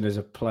Henderson as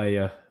a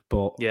player,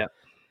 but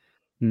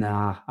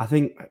I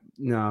think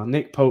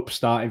Nick Pope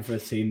starting for a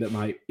team that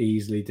might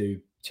easily do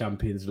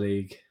Champions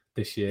League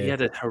this year. He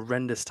had a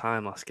horrendous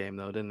time last game,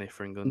 though, didn't he,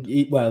 for England?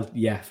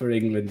 For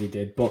England he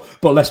did. But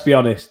let's be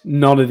honest,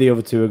 none of the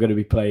other 2 are going to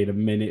be playing a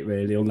minute,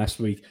 really, unless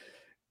we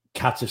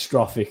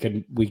catastrophic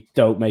and we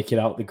don't make it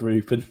out the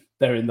group and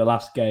they're in the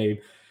last game.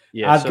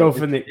 Yeah, I'd go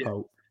for Nick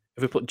Pope.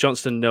 If we put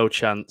Johnston, no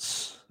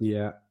chance.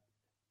 Yeah.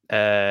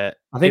 I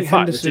think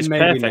Henderson is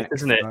perfect,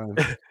 isn't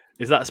it?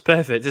 That's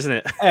perfect, isn't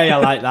it? Hey, I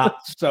like that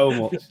so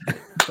much.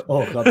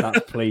 Oh, God,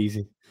 that's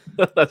pleasing.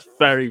 That's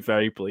very,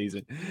 very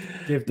pleasing.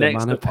 Give the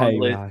man a pay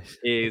rise.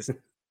 Is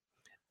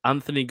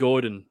Anthony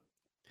Gordon.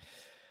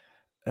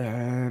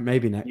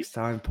 Maybe next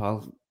time, pal.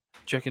 Do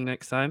you reckon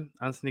next time,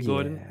 Anthony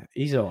Gordon? Yeah,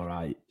 he's all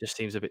right. Just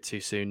seems a bit too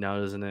soon now,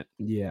 doesn't it?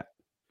 Yeah.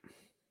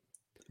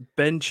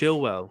 Ben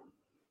Chilwell.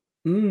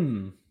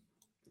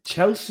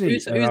 Chelsea.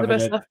 Who's the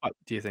best left back,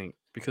 do you think?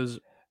 Because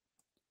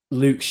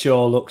Luke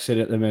Shaw looks it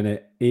at the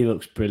minute. He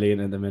looks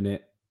brilliant at the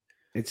minute.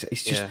 It's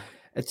just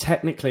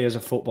technically as a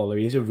footballer,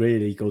 he's a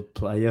really good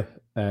player.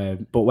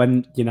 But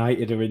when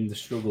United are in the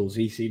struggles,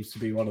 he seems to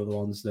be one of the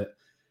ones that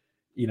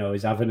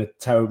is having a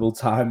terrible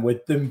time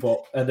with them.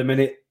 But at the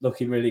minute,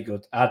 looking really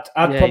good. I'd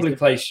probably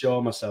play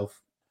Shaw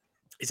myself.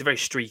 He's a very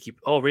streaky.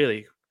 Oh,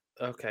 really?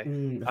 Okay.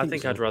 I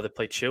think so. I'd rather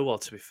play Chilwell,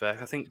 to be fair.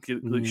 I think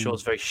Luke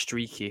Shaw's very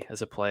streaky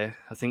as a player.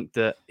 I think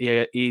that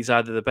he's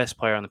either the best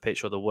player on the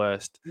pitch or the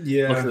worst.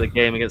 Yeah. Look at the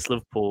game against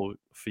Liverpool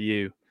for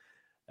you.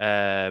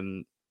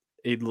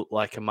 He looked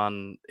like a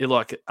man. He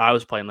looked like I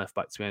was playing left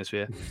back, to be honest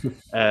with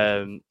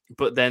you.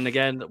 But then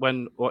again,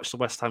 when watch the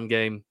West Ham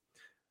game,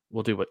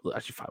 we'll do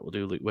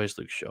Luke. Where's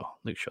Luke Shaw?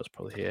 Luke Shaw's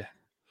probably here.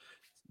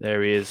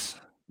 There he is.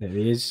 There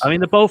he is. I mean,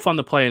 they're both on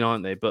the plane,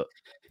 aren't they? But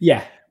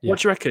yeah. What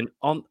do you reckon?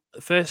 On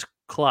first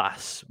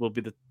class will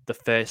be the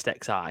first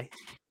XI.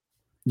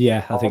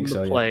 Yeah, I think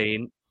so. On the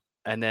plane,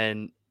 and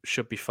then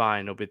should be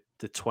fine. It'll be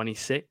the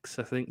 26,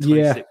 I think.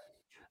 26. Yeah.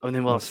 And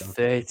then we'll have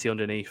 30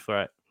 underneath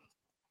for it.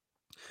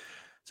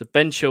 So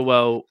Ben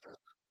Chilwell.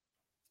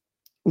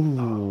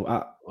 Ooh,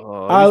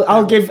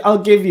 I'll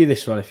give you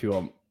this one if you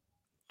want.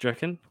 Do you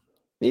reckon?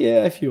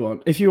 Yeah, if you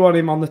want. If you want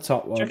him on the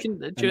top one. Do you think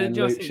Ben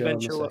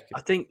Chilwell?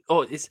 I think.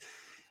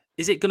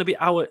 Is it going to be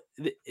our?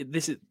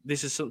 This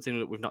is something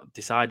that we've not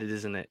decided,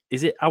 isn't it?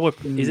 Is it our?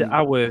 Is it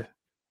our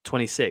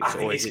 26? I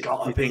think it's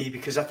got to be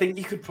because I think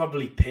you could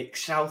probably pick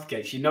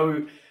Southgate.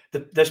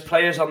 There's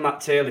players on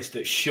that tier list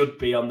that should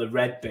be on the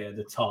red bit at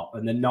the top,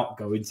 and they're not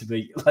going to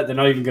be. Like they're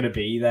not even going to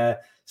be there.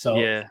 So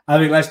yeah. I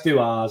think let's do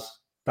ours.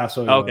 That's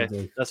what we want to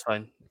do. That's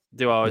fine.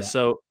 Do ours. Yeah.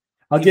 So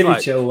I'll give you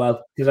Chilwell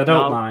because I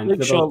don't mind.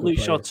 Luke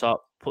Shaw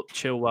top. Put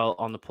Chilwell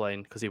on the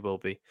plane because he will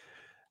be.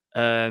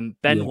 Ben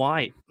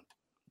White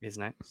is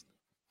next.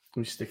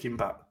 I'm sticking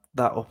that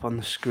up on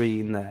the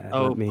screen there.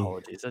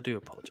 Apologies. I do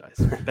apologise.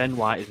 Ben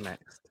White is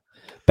next.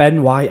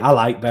 Ben White. I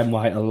like Ben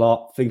White a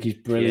lot. I think he's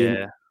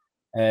brilliant.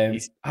 Yeah.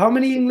 How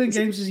many England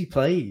games has he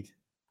played?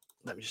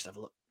 Let me just have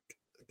a look.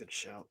 Good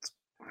shout.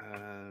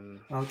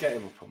 I'll get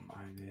him up on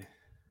mine.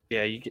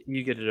 Yeah,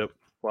 you get it up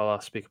while I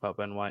speak about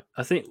Ben White.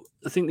 I think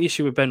the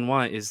issue with Ben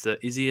White is that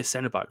is he a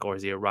centre back or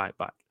is he a right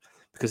back?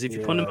 Because if you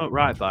put him at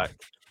right back,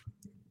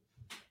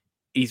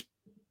 he's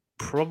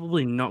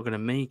probably not going to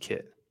make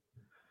it.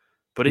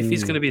 But if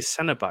he's going to be a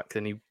centre back,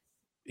 then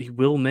he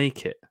will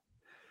make it.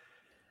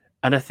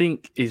 And I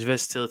think his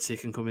versatility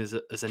can come as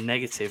a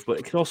negative, but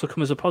it can also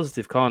come as a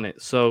positive, can't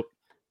it? So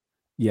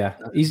yeah,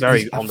 he's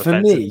very on the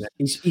fence. For me,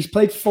 he's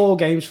played 4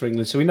 games for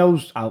England, so he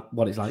knows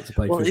what it's like to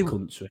play for his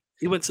country.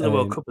 He went to the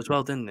World Cup as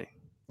well, didn't he?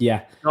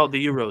 Yeah. Not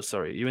the Euros,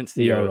 sorry. He went to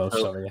the Euros.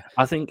 So yeah.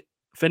 I think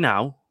for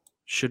now,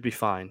 should be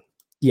fine.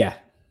 Yeah.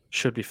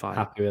 Should be fine.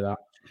 Happy with that.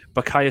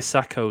 Bukayo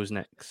Saka's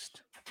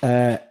next.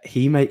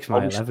 He makes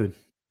my 11.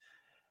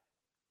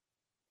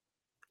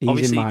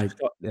 Obviously, he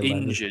got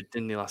injured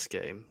in the last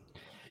game.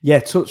 Yeah,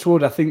 touch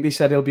wood. I think they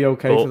said he'll be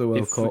okay for the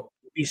World Cup.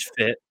 If he's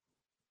fit.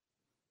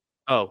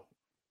 Oh.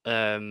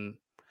 Are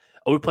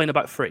we playing a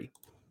back three?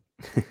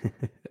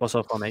 What's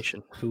our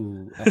formation?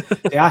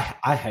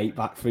 I hate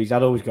back threes.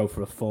 I'd always go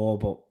for a 4,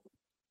 but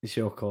it's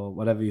your call.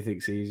 Whatever you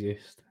think's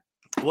easiest.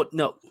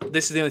 No,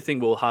 this is the only thing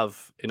we'll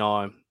have in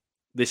our...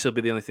 This will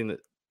be the only thing that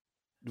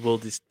will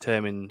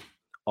determine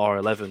our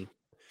 11.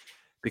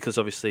 Because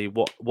obviously,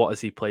 what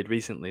has he played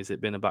recently? Has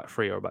it been a back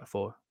 3 or a back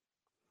 4?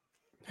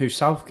 Who's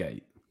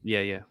Southgate?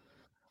 Yeah.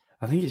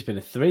 I think it's been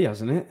a 3,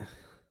 hasn't it?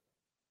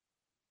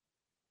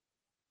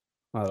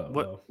 I don't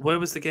know. Where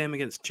was the game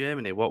against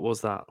Germany? What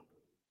was that?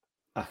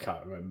 I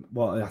can't remember.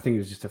 Well, I think it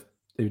was just a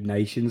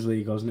Nations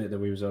League, wasn't it, that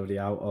we was already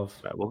out of?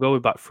 Right, we'll go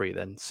with back 3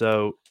 then.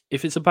 So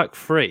if it's a back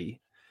 3,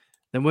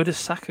 then where does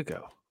Saka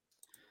go?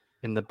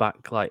 In the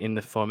back, like in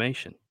the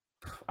formation?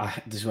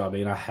 This is what I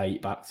mean. I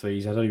hate back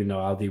 3s. I don't even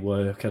know how they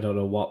work. I don't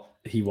know what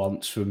he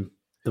wants from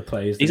the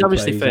players. He's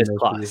obviously first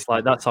class.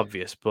 Like, that's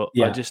obvious. But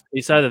yeah,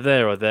 it's either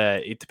there or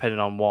there, depending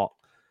on what.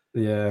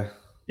 Yeah.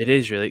 It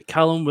is really.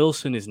 Callum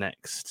Wilson is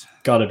next.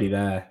 Got to be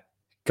there.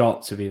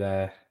 Got to be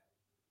there.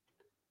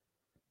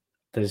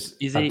 I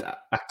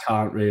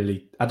can't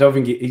really. I don't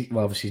think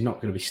well, obviously he's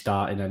not going to be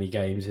starting any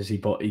games, is he?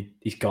 But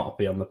he's got to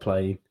be on the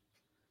plane.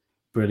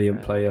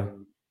 Brilliant player.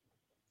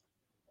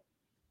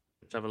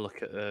 Let's have a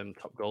look at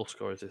top goal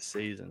scorers this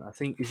season. I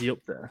think, is he up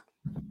there?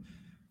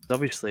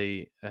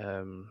 Obviously,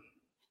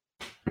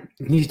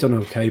 he's done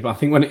okay, but I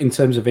think in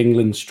terms of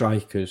England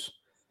strikers,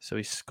 so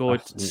he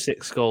scored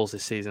 6 goals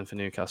this season for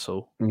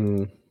Newcastle.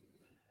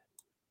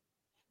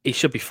 He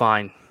should be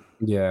fine.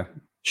 Yeah,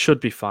 should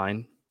be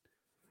fine.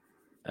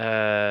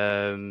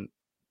 Obviously,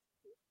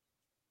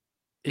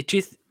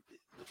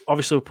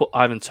 we'll put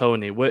Ivan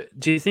Toney.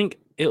 Do you think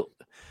it'll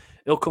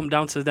come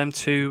down to them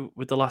two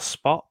with the last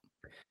spot?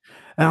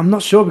 I'm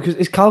not sure because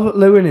is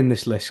Calvert-Lewin in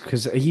this list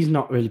because he's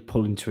not really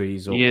pulling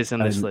trees up. He is on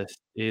this list.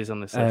 He is on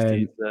this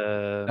list.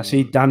 I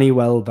see Danny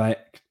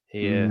Welbeck.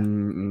 Yeah.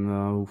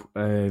 No.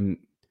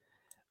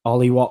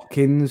 Ollie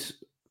Watkins.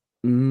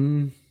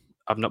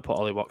 I've not put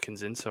Ollie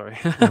Watkins in. Sorry.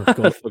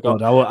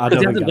 God, I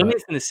don't think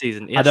anything this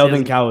season. I don't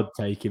think I would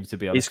take him, to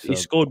be honest. He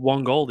scored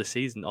 1 goal this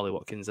season. Ollie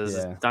Watkins.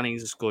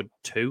 Danny's scored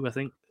 2, I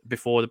think,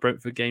 before the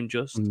Brentford game.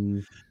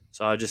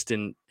 So I just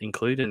didn't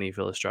include any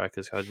Villa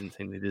strikers. I didn't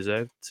think they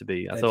deserved to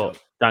be. I They thought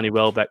don't. Danny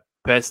Welbeck,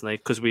 personally,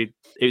 because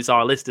it's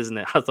our list, isn't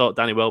it? I thought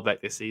Danny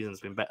Welbeck this season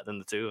has been better than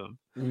the two of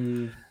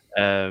them.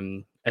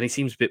 And he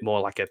seems a bit more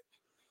like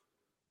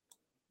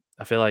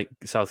I feel like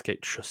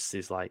Southgate trusts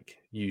his like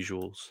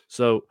usuals.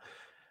 So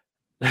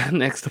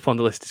next up on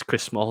the list is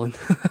Chris Smalling.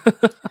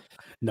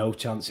 No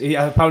chance.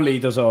 Apparently he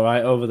does all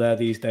right over there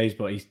these days,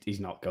 but he's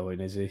not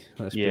going, is he?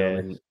 Let's be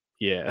honest.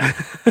 Yeah.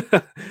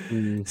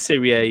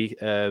 Serie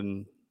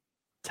A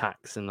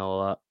tax and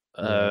all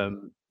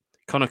that.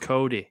 Connor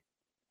Cody.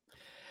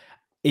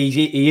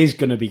 He is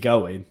going to be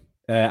going.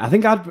 I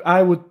think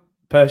I would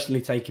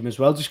personally take him as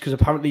well, just because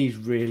apparently he's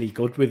really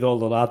good with all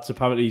the lads.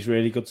 Apparently he's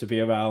really good to be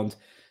around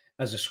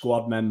as a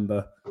squad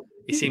member.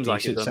 He seems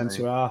like a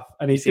centre half,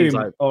 and he's doing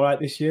like all right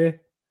this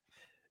year.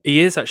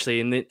 He is actually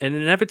in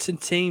an Everton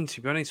team.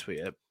 To be honest with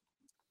you,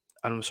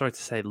 and I'm sorry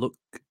to say, look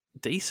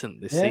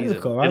decent this season.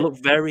 They look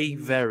very,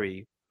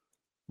 very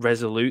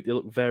resolute. They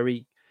look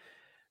very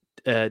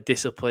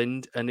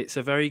disciplined, and it's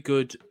a very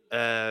good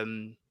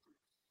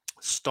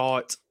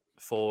start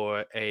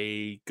for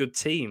a good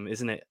team,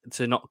 isn't it?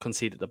 To not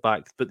concede at the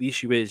back. But the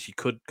issue is you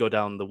could go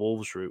down the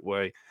Wolves route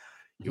where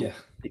you're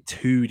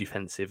too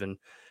defensive. And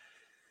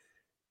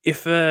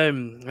if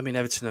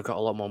Everton have got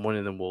a lot more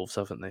money than Wolves,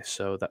 haven't they?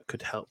 So that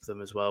could help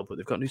them as well. But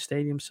they've got a new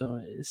stadium,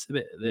 so it's a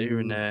bit there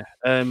and there.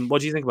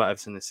 What do you think about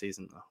Everton this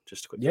season, though?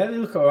 Just a quick. Yeah, they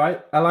look all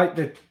right. I like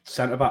the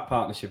centre back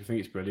partnership. I think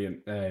it's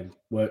brilliant.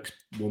 Works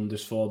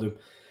wonders for them.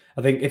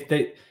 I think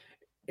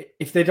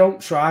if they don't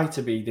try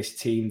to be this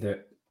team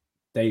that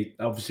they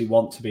obviously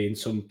want to be in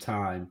some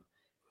time,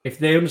 if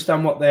they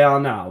understand what they are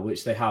now,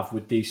 which they have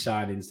with these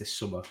signings this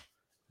summer,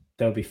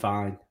 they'll be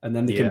fine, and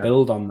then they can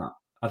build on that.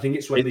 I think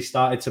it's when they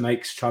started to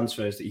make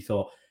transfers that you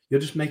thought,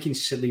 you're just making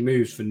silly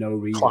moves for no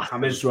reason.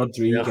 James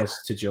Rodriguez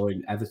to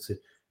join Everton.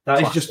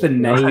 That is just a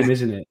name,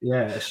 isn't it?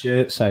 Yeah, a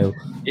shirt sale.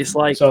 It's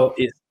like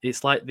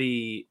it's like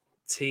the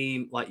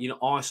team, like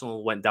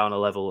Arsenal went down a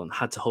level and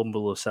had to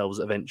humble themselves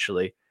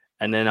eventually,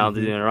 and then now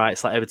they're doing all right.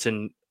 It's like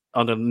Everton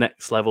on the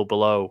next level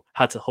below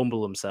had to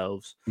humble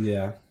themselves.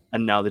 Yeah.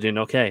 And now they're doing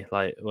okay.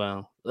 Like,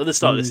 well, at the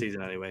start of the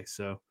season anyway.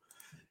 So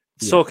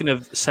talking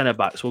of centre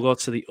backs, we'll go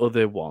to the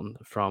other one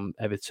from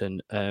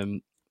Everton. Are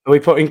we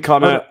putting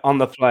Connor on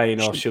the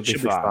plane or should be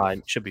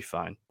fine? Should be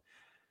fine.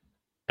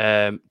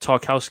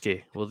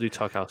 Tarkowski. We'll do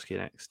Tarkowski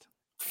next.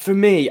 For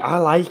me, I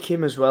like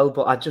him as well,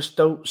 but I just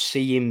don't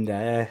see him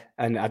there.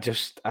 And I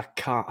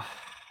can't.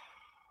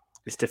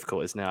 It's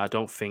difficult, isn't it? I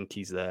don't think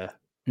he's there.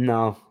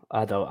 No,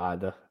 I don't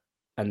either.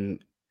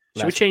 And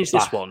should we change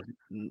this one?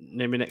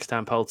 Maybe next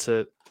time, Paul,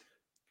 to...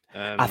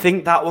 I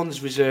think that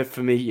one's reserved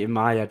for me in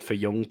my head for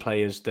young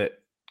players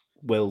that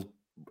will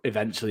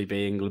eventually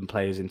be England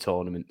players in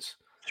tournaments.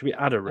 Should we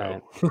add a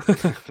row? We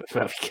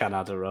can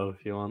add a row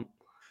if you want.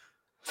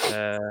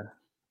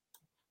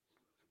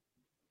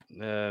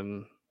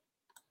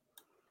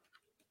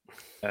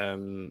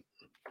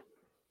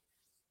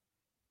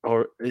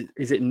 Or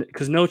is it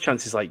because no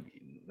chance is like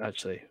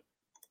actually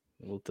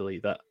we'll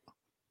delete that.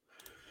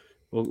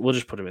 We'll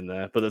just put him in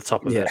there, but at the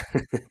top of it.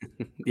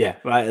 Yeah,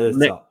 right at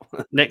the top.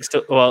 Next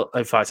up, well,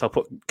 in fact, I'll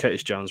put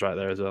Curtis Jones right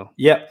there as well.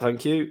 Yeah,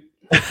 thank you.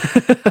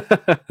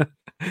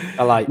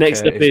 I like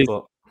next Curtis,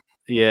 up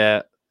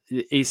is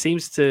he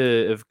seems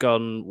to have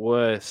gone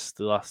worse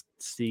the last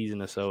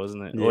season or so,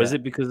 hasn't it? Yeah. Or is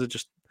it because of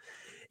just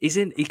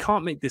he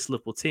can't make this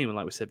Liverpool team, and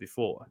like we said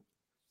before,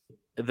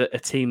 a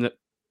team that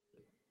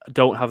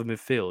don't have a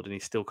midfield and he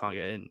still can't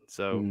get in.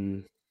 So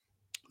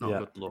not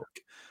good luck.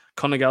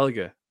 Conor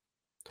Gallagher.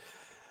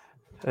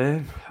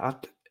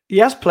 He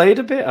has played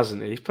a bit,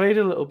 hasn't he? He's played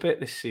a little bit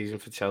this season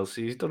for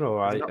Chelsea. He's done all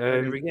right. He's not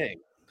played every game.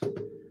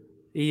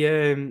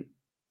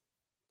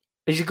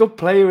 He's a good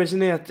player, isn't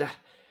he?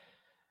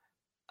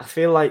 I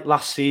feel like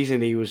last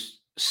season he was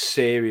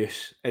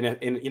serious, in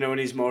when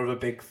he's more of a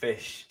big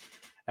fish.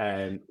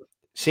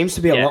 Seems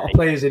to be a lot of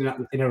players in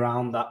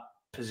around that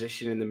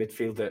position in the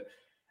midfield that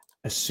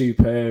are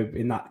superb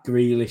in that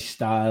Grealish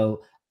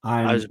style.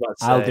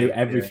 I'll do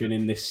everything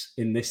in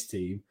this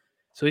team.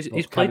 So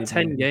he's played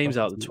 10 games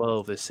out of the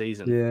 12 this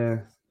season. Yeah.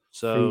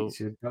 So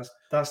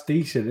that's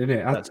decent, isn't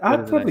it?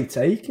 I'd probably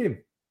take him.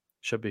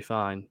 Should be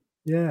fine.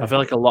 Yeah. I feel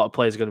like a lot of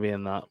players are going to be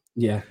in that.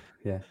 Yeah.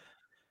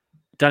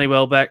 Danny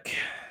Welbeck.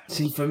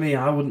 See, for me,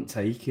 I wouldn't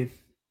take him.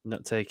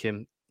 Not take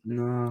him.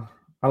 No.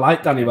 I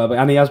like Danny Welbeck,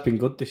 and he has been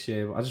good this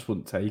year, but I just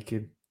wouldn't take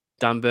him.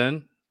 Dan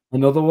Burn.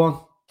 Another one.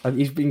 And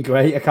he's been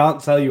great. I can't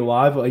tell you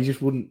why, but he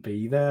just wouldn't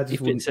be there. He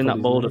fits in that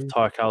mould of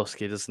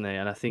Tarkowski, doesn't he?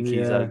 And I think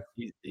he's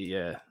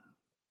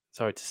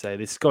sorry to say,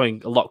 this is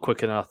going a lot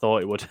quicker than I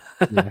thought it would.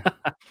 Yeah.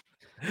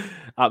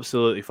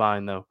 Absolutely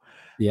fine, though.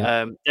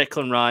 Yeah.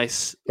 Declan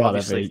Rice,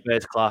 obviously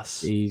first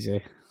class.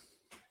 Easy.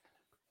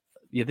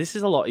 Yeah, this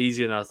is a lot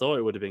easier than I thought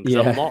it would have been,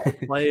 because a lot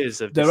of players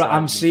have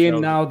I'm seeing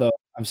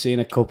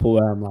a couple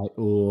where I'm like,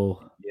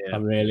 I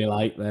really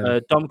like them.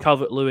 Dom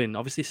Calvert-Lewin,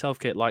 obviously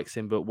Southgate likes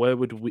him, but where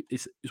would we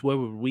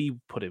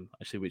put him,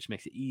 actually, which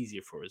makes it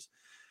easier for us?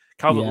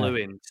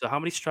 Calvert-Lewin. So how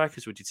many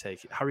strikers would you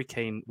take? Harry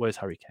Kane, where's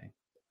Harry Kane?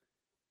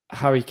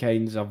 Harry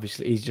Kane's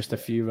obviously he's just a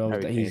few rows.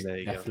 Harry He's Kane, there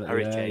you go. definitely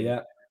Harry there, Kane.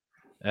 yeah.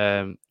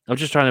 I'm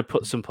just trying to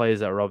put some players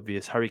that are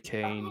obvious. Harry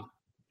Kane.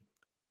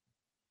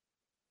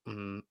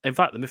 In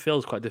fact, the midfield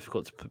is quite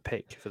difficult to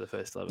pick for the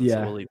first 11. Yeah.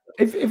 So we'll leave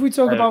that. If we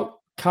talk about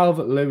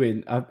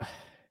Calvert-Lewin,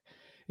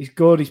 he's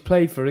good. He's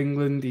played for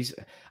England.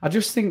 I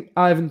just think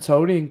Ivan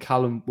Toney and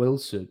Callum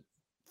Wilson,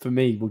 for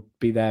me, would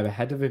be there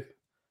ahead of him.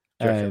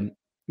 Do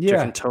you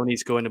reckon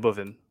Tony's going above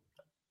him?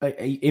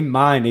 In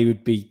mine,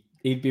 he'd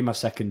be my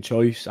second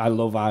choice. I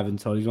love Ivan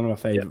Toney. He's one of my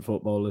favourite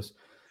footballers.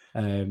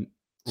 We'll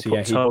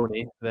put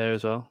Tony there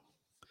as well.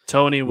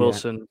 Tony,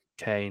 Wilson,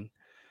 Kane.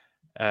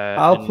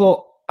 I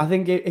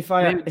think if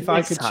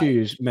I could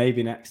choose,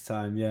 maybe next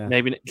time, yeah.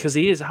 Maybe because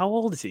he is. How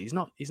old is he? He's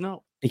not.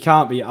 He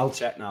can't be. I'll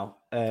check now.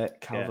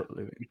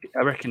 Calvert-Lewin.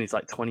 I reckon he's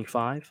like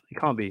 25. He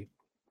can't be.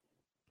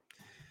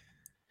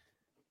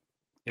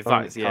 In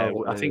fact, yeah.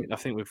 I think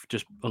we've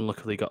just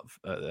unluckily got.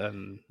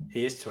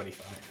 He is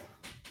 25.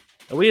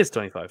 Oh, he is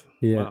 25.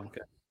 Yeah. Wow,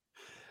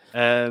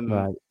 okay.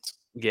 Right.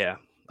 Yeah.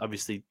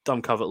 Obviously,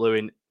 Dom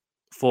Calvert-Lewin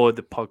for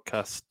the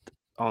podcast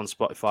on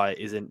Spotify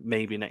is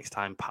maybe next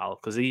time, pal,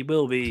 because he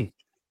will be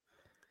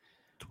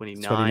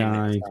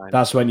 29.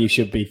 That's when you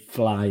should be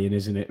flying,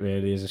 isn't it,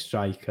 really, as a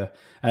striker?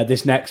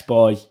 This next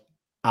boy,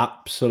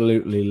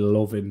 absolutely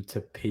love him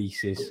to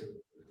pieces.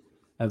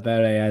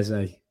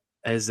 Ebere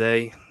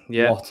Eze,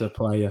 yeah. What a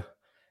player.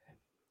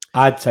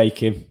 I'd take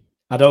him.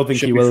 I don't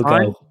think he will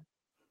go.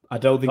 I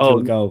don't think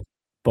he'll go,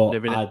 but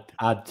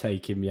I'd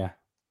take him, yeah.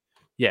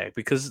 Yeah,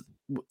 because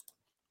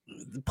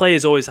the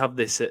players always have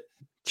this at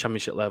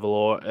championship level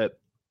or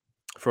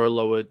for a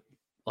lower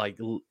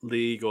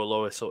league or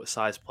lower sort of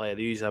size player.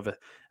 They usually have a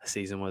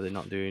season where they're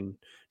not doing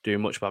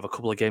much, but have a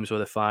couple of games where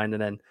they're fine,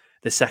 and then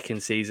the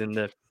second season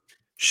they're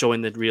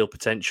showing the real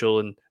potential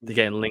and they're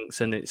getting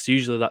links, and it's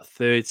usually that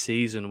third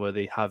season where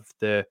they have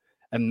the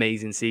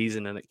amazing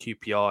season. And at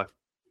QPR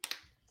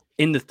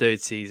in the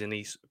third season,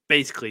 he's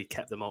basically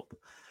kept them up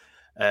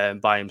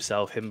by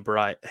himself. Him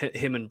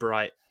and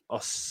Bright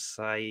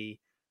Osai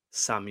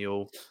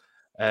Samuel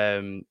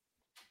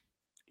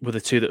were the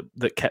two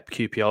that kept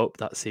QPR up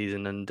that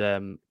season, and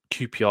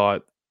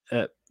QPR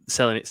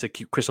selling it to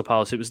Crystal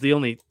Palace. It was the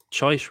only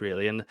choice,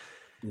 really. And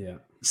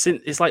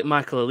since it's like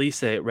Michael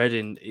Elise at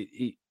Reading,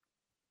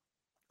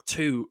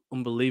 two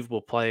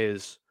unbelievable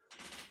players,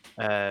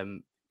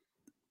 and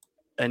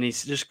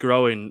he's just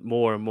growing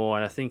more and more.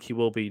 And I think he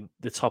will be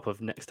the top of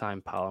next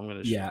time, pal. I'm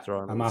going to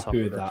throw him. I'm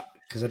happy with that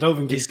because I don't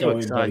think he's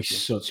going, but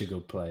he's such a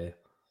good player.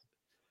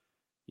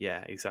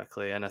 Yeah,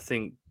 exactly. And I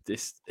think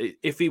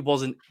if he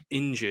wasn't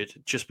injured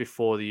just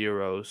before the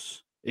Euros,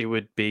 it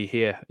would be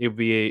here. It would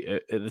be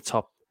at the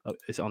top.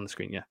 It's on the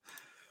screen, yeah.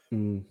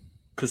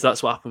 Because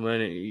that's what happened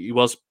when he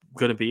was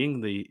going to be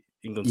in the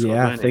England squad.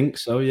 Yeah, I think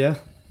so, yeah.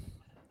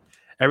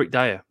 Eric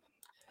Dyer.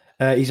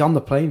 He's on the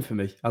plane for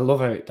me. I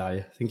love Eric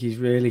Dyer. I think he's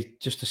really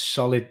just a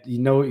solid, you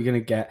know what you're going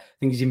to get. I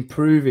think he's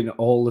improving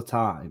all the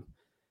time.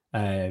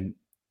 And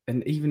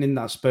even in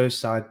that Spurs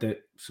side that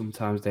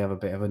sometimes they have a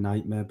bit of a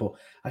nightmare, but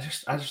I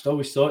just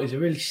always thought he's a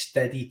really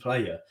steady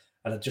player,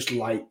 and I just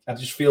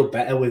feel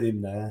better with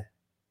him there.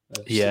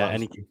 Yeah,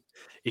 and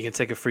he can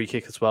take a free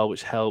kick as well,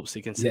 which helps.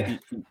 He can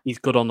he's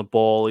good on the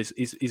ball.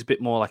 He's a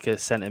bit more like a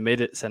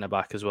centre centre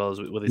back as well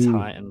as with his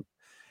height, and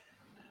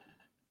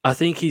I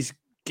think he's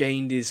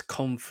gained his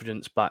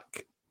confidence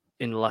back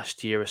in the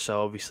last year or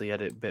so. Obviously, he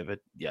had a bit of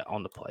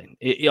on the plane.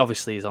 He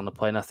obviously is on the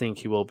plane. I think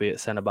he will be at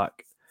centre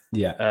back.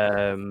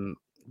 Yeah.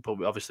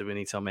 But obviously we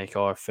need to make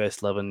our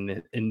first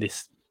 11 in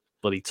this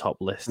bloody top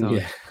list.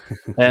 Yeah.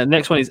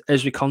 Next one is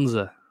Ezri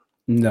Konsa.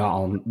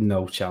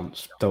 No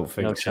chance. Don't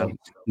think no so. Chance.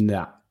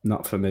 Nah,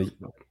 not for me.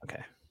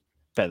 Okay.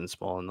 Better than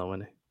Smalling though,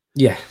 isn't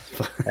he? Yeah.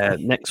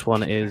 Next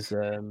one is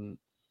Fikayo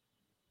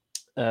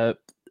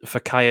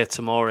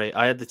Tomori.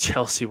 I had the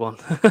Chelsea one.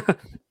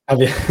 Have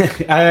you?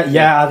 I'd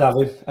have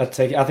him. I'd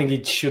take it. I think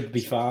he should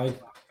be fine.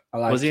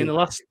 Was he in the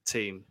last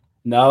team?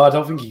 No, I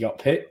don't think he got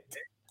picked.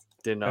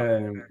 Did not.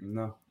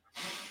 No.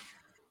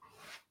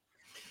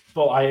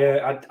 But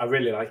I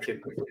really like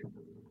him.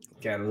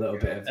 Getting a little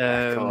bit of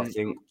echo, I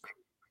think.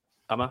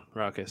 Am I?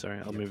 Right, okay, sorry.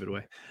 I'll move it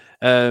away.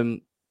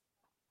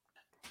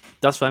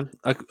 That's fine.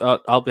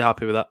 I'll be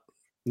happy with that.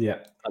 Yeah.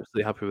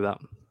 Absolutely happy with that.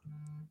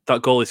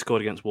 That goal he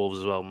scored against Wolves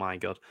as well, my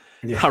God.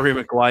 Yeah. Harry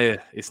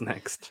Maguire is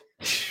next.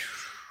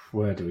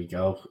 Where do we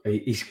go?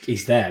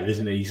 He's there,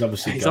 isn't he? He's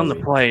obviously on the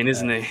plane,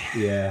 isn't he?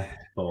 Yeah,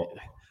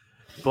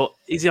 but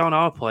is he on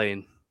our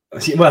plane?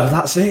 Well,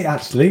 that's it,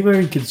 actually. We're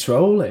in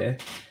control here.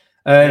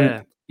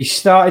 He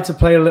started to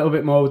play a little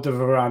bit more with the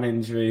Varane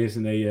injury,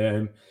 isn't he?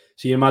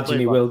 So you imagine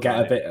he will get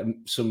a bit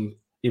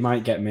he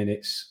might get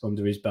minutes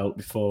under his belt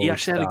before. He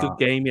actually had a good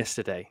game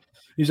yesterday.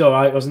 He was all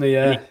right, wasn't he?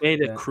 Yeah. He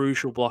made a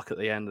crucial block at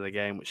the end of the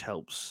game, which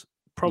helps.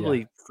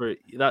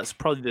 That's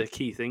probably the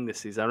key thing this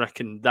season. I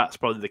reckon that's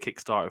probably the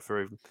Kickstarter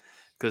for him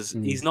because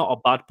he's not a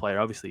bad player.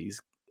 Obviously,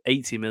 he's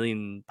 £80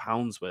 million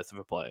worth of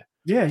a player.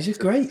 Yeah, he's a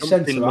great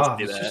centre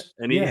half. It's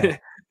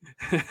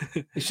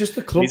just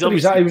the club that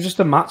he's at. It was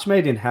just a match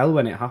made in hell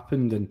when it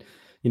happened, and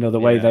the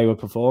way they were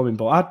performing.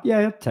 But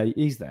I'd take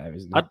he's there,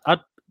 isn't he?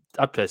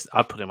 I'd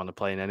put him on the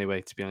plane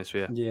anyway. To be honest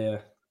with you,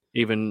 Yeah.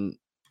 even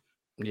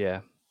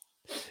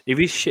if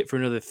he's shit for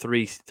another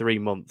 3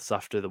 months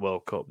after the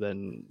World Cup,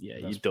 then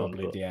That's you're done.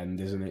 probably But the end,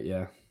 isn't it?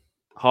 Yeah.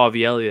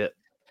 Harvey Elliott,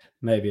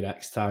 Maybe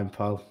next time,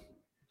 pal.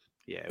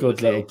 it Good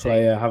was little 18.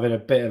 player, having a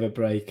bit of a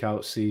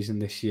breakout season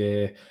this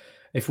year.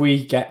 If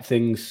we get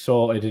things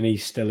sorted and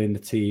he's still in the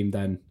team,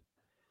 then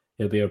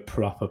he'll be a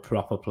proper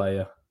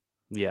player.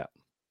 Yeah.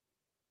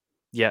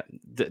 Yeah,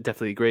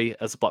 definitely agree.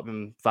 As a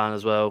Blackburn fan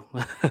as well,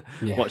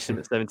 watched him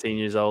at 17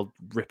 years old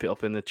rip it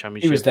up in the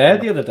Championship. He was there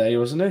the other day,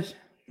 wasn't he?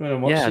 Yeah,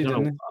 I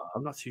don't know.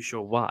 I'm not too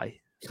sure why.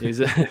 It was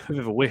a bit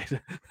of a weird.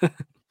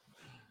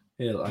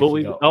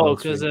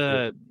 Because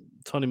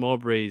Tony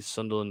Mowbray's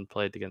Sunderland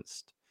played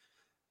against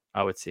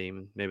our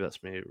team. Maybe that's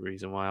the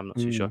reason why. I'm not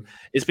too sure.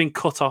 It's been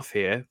cut off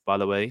here, by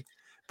the way.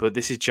 But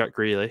this is Jack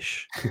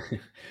Grealish.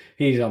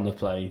 He's on the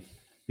plane.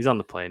 He's on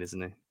the plane,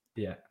 isn't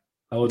he? Yeah.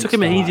 It took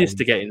him ages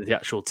to get into the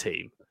actual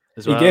team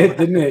as well. He did,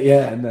 didn't it?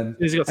 Yeah, and then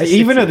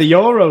even at the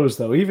Euros,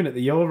 though,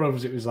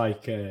 it was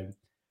like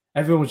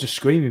everyone was just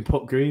screaming,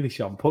 "Put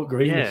Grealish on! Put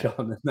Grealish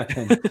on!"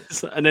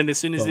 And then as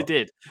soon as they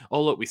did,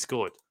 oh look, we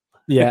scored.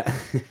 Yeah.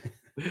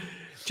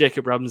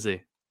 Jacob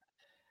Ramsey.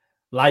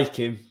 Like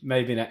him,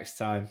 maybe next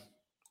time.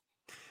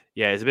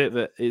 Yeah, it's a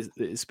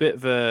bit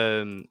of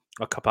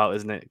a cop out,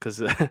 isn't it?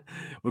 Because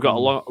we've got a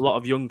lot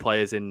of young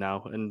players in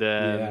now, and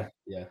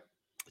yeah,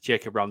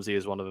 Jacob Ramsey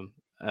is one of them.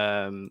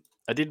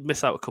 I did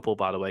miss out a couple,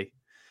 by the way.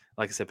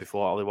 Like I said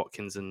before, Ollie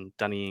Watkins and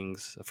Danny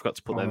Ings. I forgot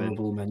to put them in.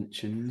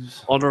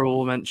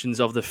 Honourable mentions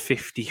of the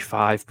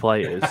 55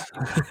 players.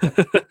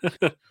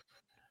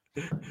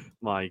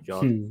 My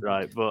God,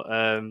 right? But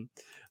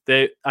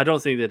I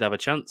don't think they'd have a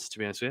chance, to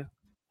be honest with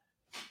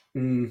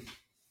you.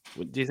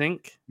 Do you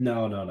think?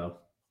 No.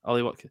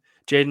 Ollie Watkins,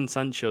 Jadon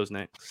Sancho's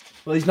next.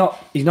 Well,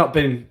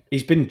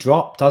 he's been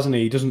dropped, hasn't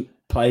he? He doesn't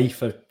play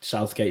for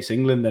Southgate's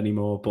England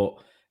anymore, but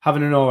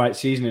having an all right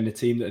season in a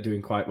team that are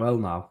doing quite well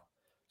now.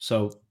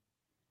 So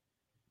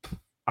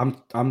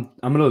I'm going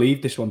to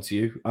leave this one to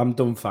you. I'm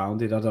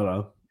dumbfounded. I don't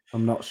know.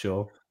 I'm not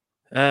sure.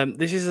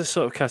 This is a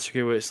sort of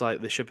category where it's like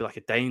there should be like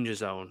a danger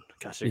zone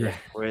category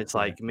where it's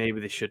like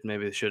maybe they should,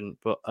 maybe they shouldn't.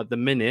 But at the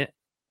minute,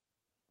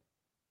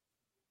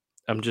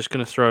 I'm just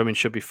going to throw him in.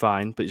 Should be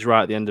fine, but he's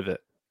right at the end of it.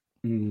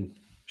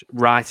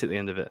 Right at the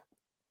end of it,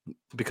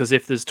 because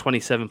if there's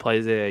 27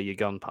 players here, you're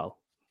gone, pal.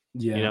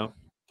 Yeah,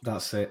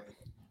 that's it.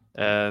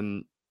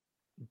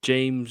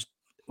 James,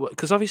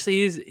 because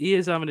obviously he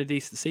is having a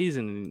decent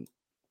season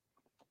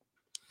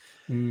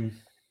in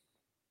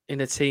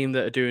a team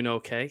that are doing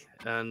okay,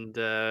 and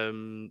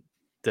the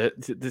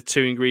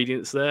two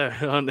ingredients there,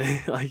 aren't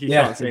they? Like you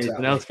can't say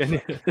anything else, can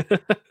you?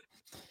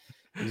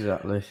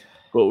 Exactly.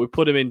 But we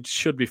put him in.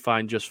 Should be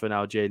fine just for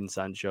now. Jadon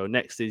Sancho.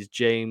 Next is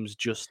James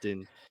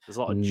Justin. There's a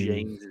lot of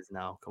Jameses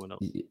now coming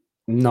up.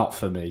 Not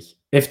for me.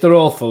 If they're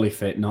all fully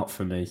fit, not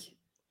for me.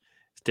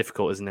 It's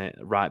difficult, isn't it?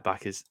 Right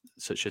back is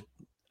such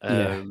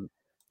a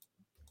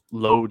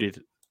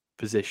loaded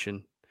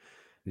position.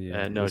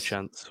 Yeah, no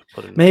chance.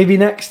 Maybe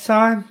next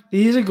time.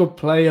 He's a good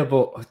player,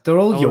 but they're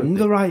all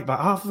younger, right? But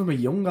half of them are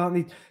young, aren't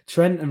they?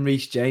 Trent and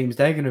Reece James,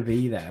 they're going to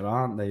be there,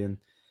 aren't they? And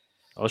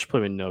I'll just put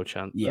him in no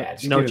chance. Yeah,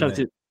 no chance.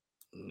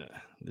 No,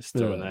 just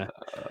throw him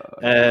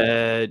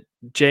there.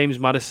 James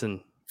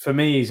Maddison. For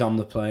me, he's on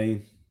the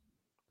plane.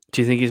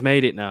 Do you think he's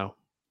made it now?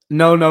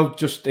 No.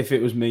 Just if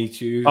it was me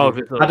choosing.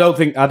 I don't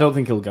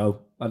think he'll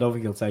go. I don't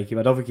think he'll take him.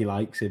 I don't think he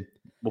likes him.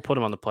 We'll put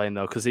him on the plane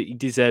though, because he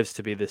deserves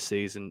to be this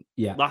season.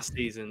 Yeah. Last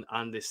season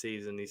and this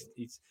season,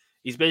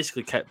 he's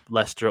basically kept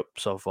Leicester up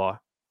so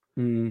far,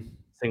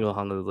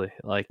 single-handedly.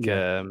 Like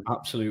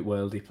absolute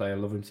worldie player.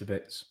 Love him to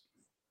bits.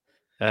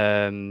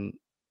 And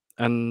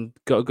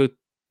got a good.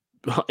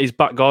 His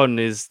back garden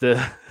is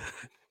the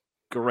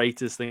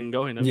greatest thing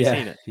going. Have you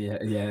seen it? Yeah.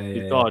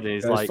 His garden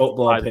is like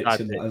football pitch,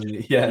 hasn't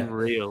he? Yeah,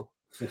 unreal.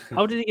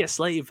 How did he get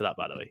slated for that,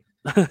 by the way?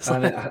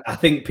 I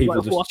think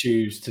people just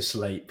choose to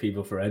slate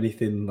people for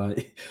anything.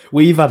 Like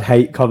we've had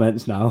hate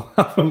comments now,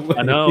 haven't we?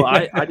 I know.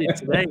 I did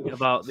today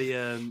about the.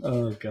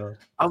 Oh God!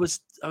 I was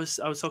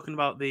talking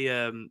about the.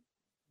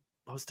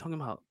 I was talking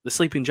about the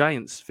Sleeping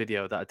Giants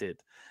video that I did.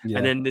 Yeah.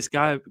 And then this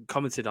guy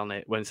commented on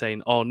it when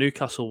saying, "Oh,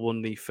 Newcastle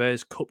won the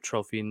first cup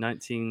trophy in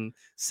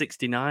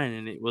 1969,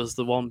 and it was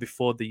the one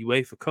before the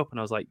UEFA Cup." And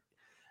I was like,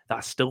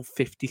 "That's still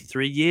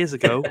 53 years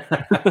ago.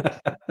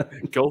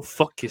 Go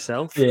fuck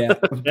yourself." Yeah.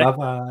 Bye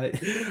bye.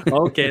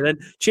 Okay, then.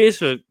 Cheers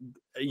for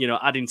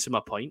adding to my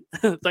point.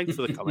 Thanks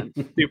for the comment.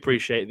 Do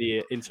appreciate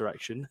the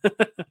interaction.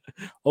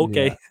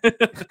 Okay.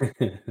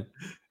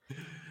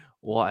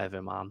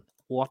 Whatever, man.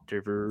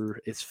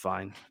 Whatever. It's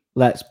fine.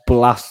 Let's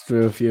blast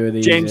through a few of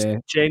these.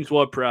 James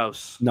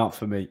Ward-Prowse. Not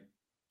for me.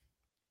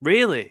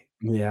 Really?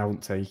 Yeah, I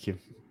won't take him.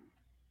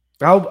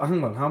 Hang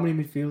on. How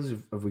many midfielders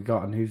have we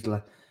got and who's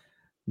left?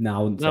 No, I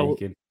wouldn't take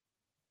him.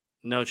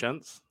 No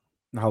chance?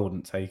 I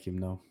wouldn't take him,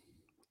 no.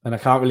 And I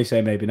can't really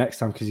say maybe next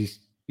time because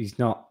he's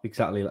not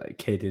exactly like a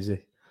kid, is he?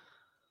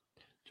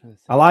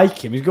 I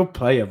like him. He's a good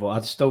player, but I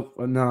just don't...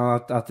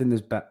 No, I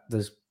think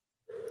there's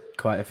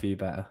quite a few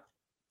better.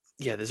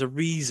 Yeah, there's a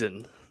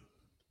reason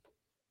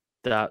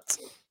that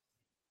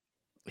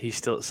he's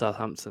still at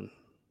Southampton.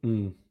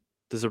 Mm.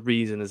 There's a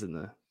reason, isn't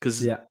there?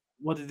 Because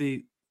what did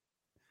he?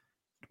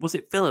 Was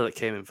it Villa that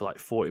came in for like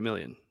 40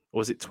 million, or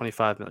was it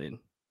 25 million?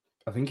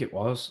 I think it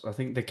was. I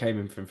think they came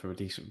in for a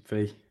decent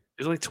fee. It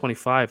was like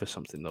 25 or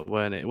something, though,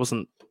 weren't it? It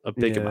wasn't a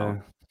big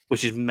amount,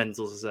 which is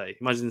mental to say.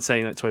 Imagine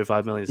saying that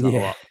 25 million is not a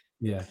lot.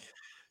 Yeah.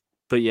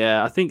 But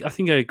yeah, I think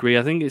I agree.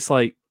 I think it's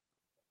like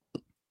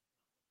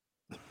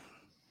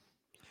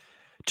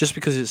just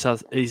because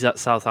he's at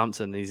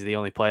Southampton, he's the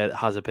only player that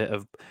has a bit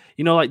of,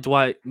 like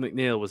Dwight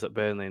McNeil was at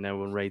Burnley and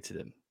everyone rated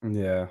him.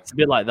 Yeah, it's a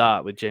bit like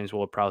that with James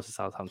Ward-Prowse at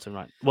Southampton,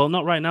 right? Well,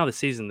 not right now. This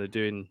season they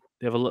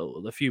have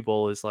a few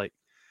ballers like.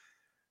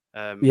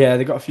 Yeah,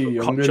 they got a few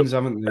young ones,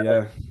 haven't they?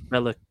 Yeah,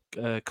 Bella,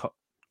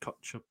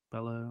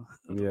 Cochabella.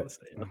 Yeah.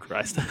 Oh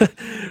Christ,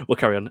 we'll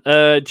carry on.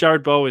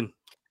 Jared Bowen.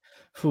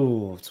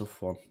 Oh,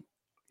 tough one.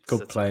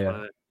 Good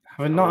player.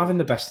 Not having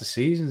the best of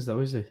seasons though,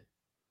 is he?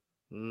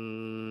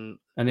 And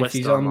if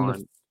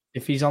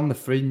he's on the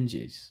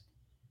fringes,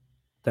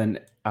 then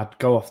I'd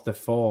go off the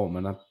form,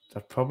 and I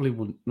probably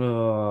wouldn't.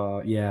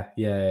 Oh, yeah.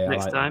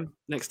 Next time.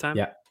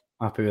 Yeah,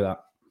 happy with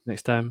that.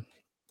 Next time.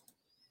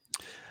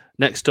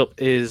 Next up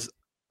is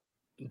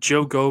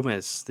Joe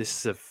Gomez. This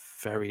is a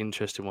very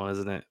interesting one,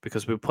 isn't it?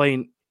 Because we're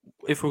playing.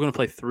 If we're going to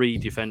play three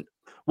defend,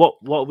 what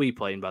are we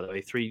playing, by the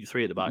way? Three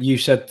at the back. You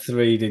said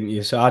three, didn't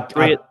you? So I'd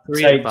take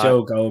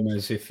Joe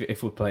Gomez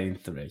if we're playing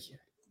three.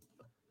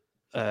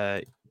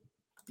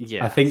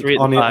 Yeah, I think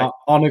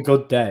on a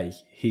good day,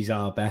 he's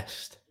our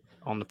best.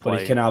 On the plane,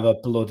 but he can have a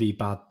bloody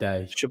bad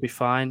day. Should be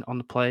fine on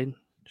the plane.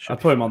 I'd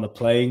put him on the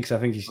plane because I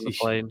think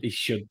he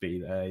should be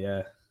there.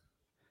 Yeah,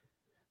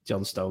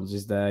 John Stones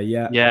is there.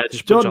 Yeah.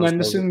 Jordan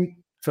Henderson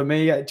for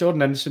me.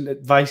 Jordan Henderson,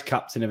 vice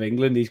captain of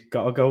England. He's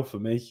got to go for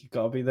me. He's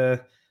got to be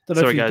there.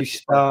 Sorry, guys,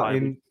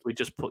 starting. We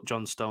just put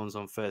John Stones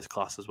on first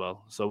class as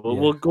well, so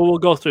we'll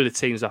go through the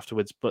teams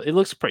afterwards. But it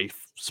looks pretty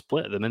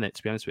split at the minute,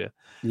 to be honest with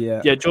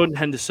you. Yeah. Jordan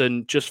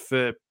Henderson, just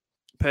for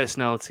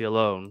personality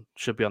alone,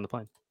 should be on the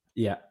plane.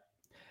 Yeah.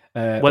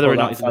 Whether or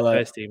not he's in the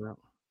first team out.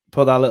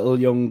 Put that little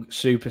young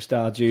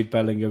superstar Jude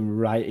Bellingham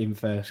right in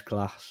first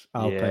class.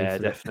 I'll pay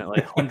for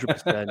definitely,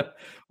 100%.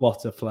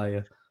 What a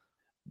player!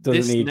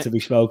 Doesn't need to be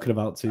spoken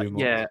about too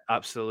much. Yeah,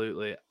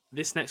 absolutely.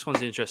 This next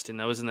one's interesting,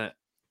 though, isn't it?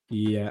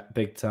 Yeah,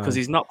 big time. Because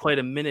he's not played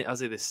a minute,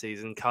 has he, this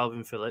season?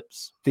 Calvin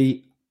Phillips.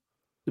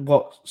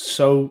 What's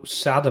so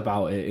sad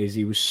about it is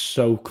he was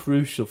so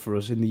crucial for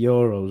us in the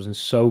Euros and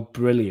so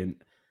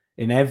brilliant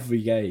in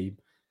every game.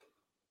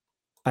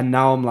 And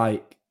now I'm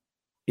like,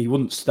 he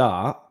wouldn't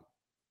start.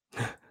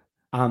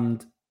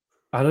 And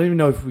I don't even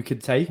know if we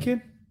could take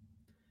him.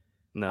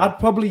 No. I'd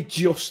probably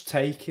just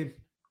take him.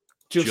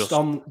 Just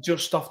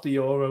off the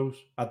Euros,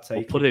 I'd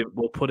take him.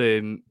 We'll put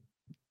him.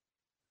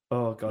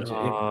 Oh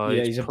God!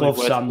 He's above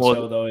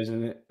Sancho, though,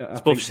 isn't it?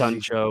 It's above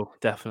Sancho,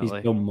 definitely.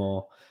 He's done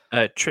more.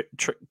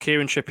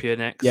 Kieran Trippier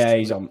next. Yeah,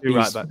 he's on. He's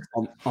right back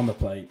on the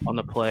plane. On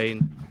the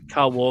plane.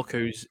 Kyle Walker,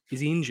 is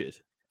he injured?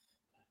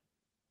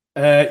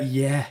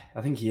 Yeah,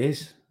 I think he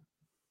is.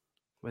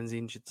 When's he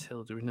injured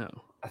till? Do we know?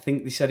 I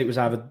think they said it was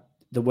either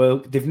the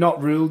world. They've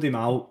not ruled him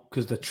out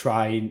because they're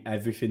trying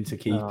everything to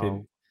keep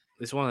him.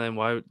 It's one of them.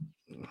 Why?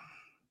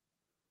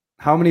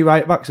 How many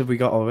right backs have we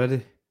got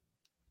already?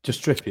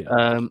 Just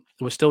Trippier.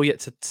 We're still yet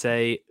to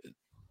say.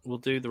 We'll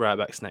do the right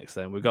backs next.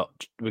 Then we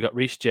got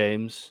Reece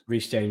James.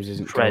 Reece James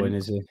isn't going,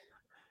 is he?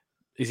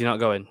 Is he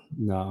not going?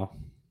 No.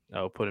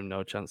 I'll put him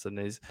no chance. Then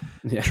he's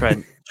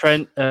Trent.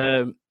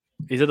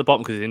 He's at the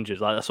bottom because he's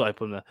injured. Like that's why I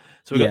put him there.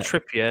 So we got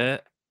Trippier,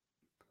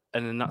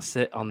 and then that's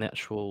it on the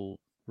actual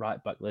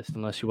right back list.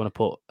 Unless you want to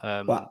put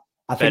Ben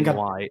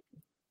White.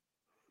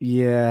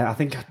 Yeah, I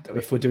think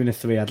if we're doing a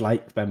three, I'd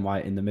like Ben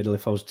White in the middle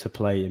if I was to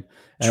play him.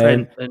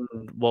 Trent and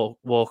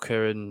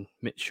Walker and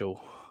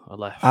Mitchell are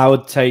left. I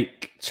would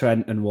take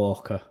Trent and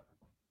Walker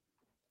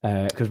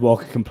because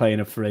Walker can play in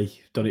a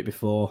free. Done it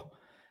before,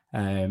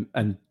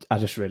 and I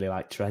just really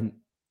like Trent.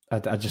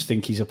 I just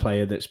think he's a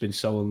player that's been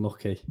so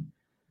unlucky.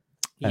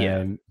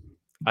 Yeah,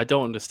 I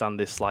don't understand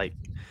this. Like,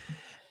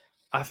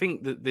 I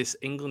think that this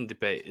England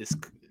debate is,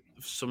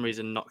 for some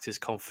reason, knocked his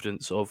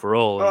confidence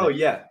overall. Oh,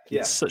 yeah.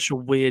 It's such a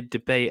weird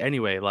debate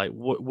anyway. Like,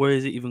 where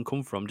does it even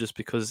come from? Just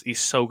because he's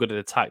so good at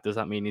attack, does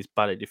that mean he's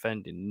bad at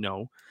defending?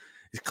 No.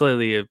 He's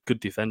clearly a good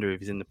defender if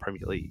he's in the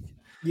Premier League.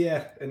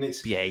 Yeah, and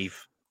it's...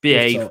 Behave.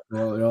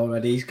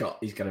 Already, he's got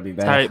to be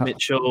there. Tyreek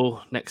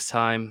Mitchell, next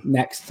time.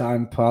 Next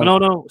time, pal.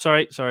 No,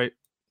 sorry.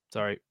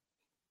 Tyreek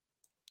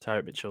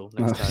Mitchell,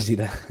 next time. Is he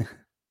there?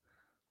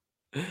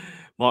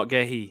 Mark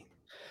Gahey.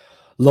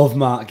 Love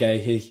Mark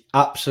Gahey.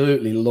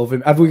 Absolutely love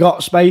him. Have we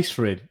got space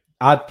for him?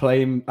 I'd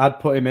play him. I'd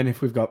put him in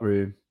if we've got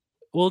room.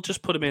 We'll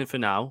just put him in for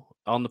now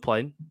on the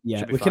plane.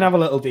 Yeah, we can have a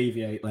little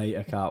deviate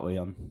later, can't we?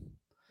 On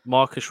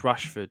Marcus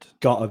Rashford.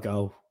 Gotta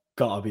go.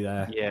 Gotta be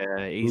there. Yeah,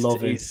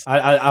 love him.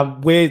 I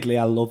weirdly,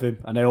 I love him,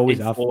 and I always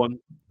have.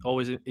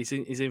 He's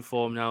in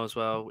form now as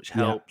well, which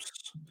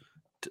helps.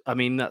 I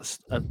mean, that's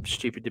a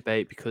stupid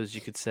debate because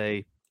you could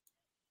say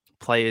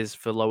players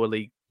for lower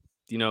league,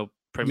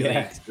 Premier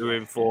League who are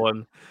in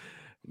form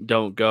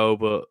don't go,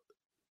 but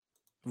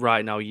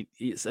right now,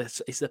 it's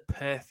a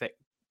perfect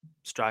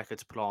striker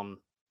to put on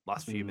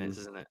last few minutes,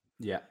 isn't it?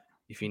 Yeah.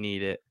 If you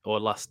need it, or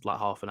last like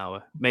half an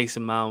hour.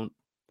 Mason Mount.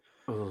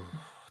 Oh,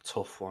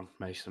 tough one,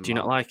 Mason Do you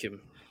not Mount. like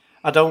him?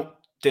 I don't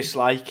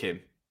dislike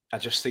him. I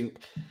just think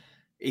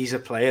he's a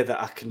player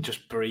that I can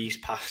just breeze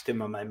past in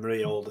my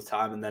memory all the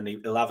time, and then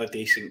he'll have a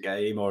decent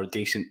game or a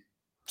decent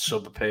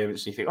sub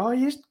appearance, and you think, oh,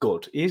 he is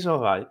good. He's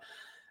all right.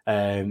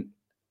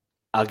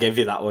 I'll give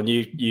you that one.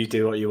 You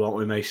do what you want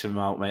with Mason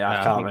Mount, mate.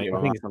 I can't make I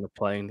think he's on the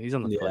plane. He's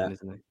on the plane,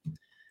 isn't he?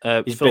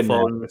 He's Phil been there.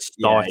 Foden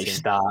starting. He's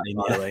starting,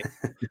 by the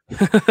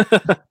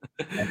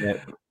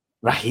way.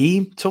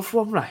 Raheem, tough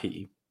one,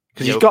 Raheem,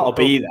 because he's got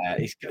to be there.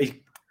 He's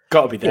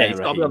got to be there.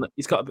 Yeah,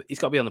 he's got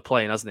to be on the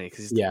plane, hasn't he?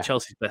 Because he's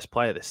Chelsea's best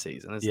player this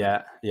season, isn't he?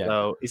 Yeah.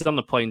 So he's on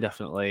the plane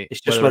definitely.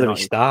 It's just whether he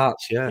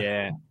starts.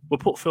 Yeah. We'll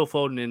put Phil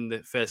Foden in the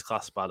first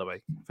class, by the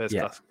way. First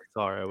class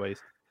Qatar Airways.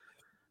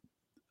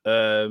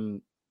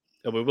 And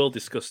we will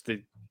discuss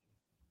the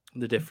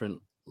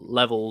different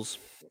levels,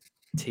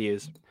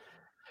 tiers.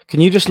 Can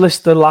you just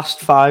list the last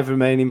 5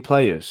 remaining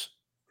players?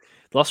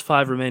 The last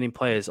 5 remaining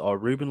players are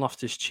Ruben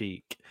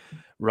Loftus-Cheek,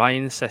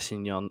 Ryan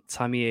Sessegnon,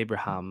 Tammy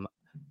Abraham,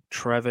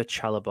 Trevor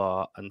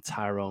Chalobah, and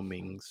Tyrone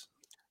Mings.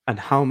 And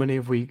how many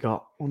have we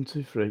got? 1,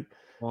 2, 3.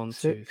 1,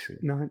 6, 2, 3.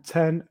 9,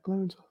 10,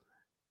 11, 12.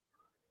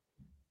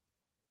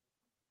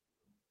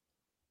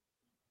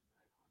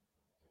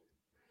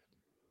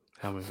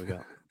 How many have we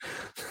got?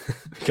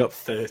 We got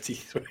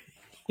 33.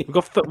 We've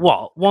got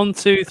what? 1,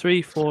 2,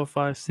 3, 4,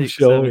 5, 6,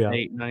 7,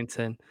 8, 9,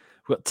 10.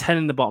 We've got 10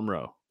 in the bottom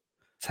row.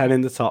 10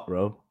 in the top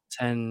row.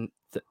 10,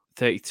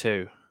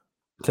 32.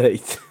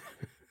 32.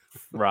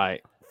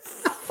 Right.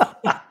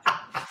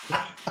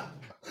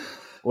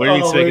 We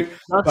need to make it.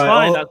 That's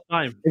fine. That's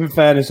fine. In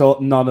fairness,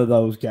 none of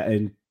those get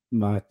in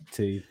my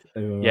team.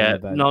 Yeah,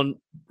 none.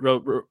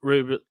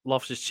 Ruben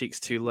Loftus-Cheek's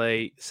too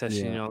late.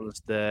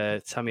 Sessegnon's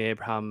there. Tammy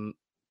Abraham.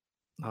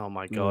 Oh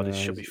my God, it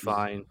should be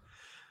fine.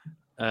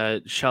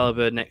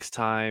 Chalobah next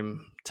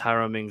time.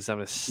 Tyrone Mings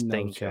having a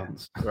stinker.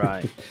 No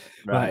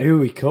right. Who are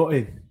we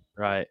cutting?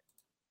 Right.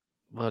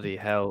 Bloody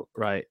hell.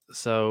 Right.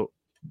 So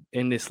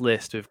in this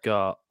list, we've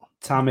got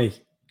Tammy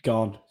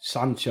gone.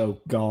 Sancho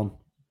gone.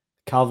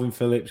 Calvin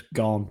Phillips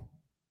gone.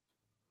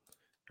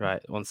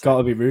 Right. One second. Got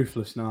to be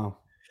ruthless now.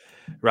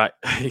 Right.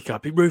 You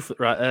got to be ruthless.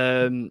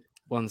 Right.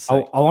 One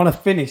second. I want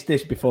to finish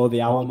this before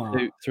the hour mark.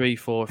 1, 2, 3,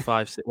 4,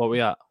 5, 6. What are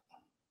we at?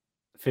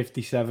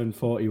 57,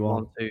 41.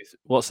 1, 2.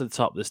 What's at the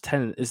top? There's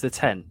 10. Is there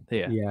 10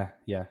 here?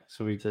 Yeah.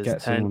 So we get 10,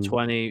 someone...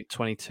 20,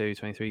 22,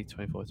 23,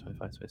 24,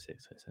 25,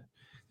 26, 27,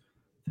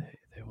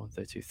 31,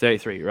 32,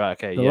 33. Right.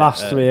 Okay. The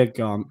last 3 are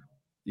gone.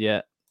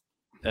 Yeah.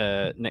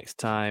 Next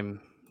time.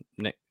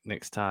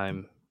 Next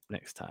time.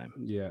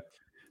 Yeah.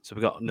 So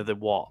we got another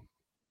what?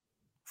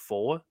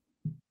 4?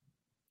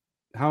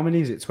 How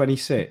many is it?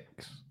 26?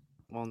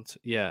 1, 2,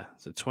 yeah.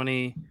 So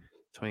 20,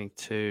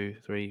 22,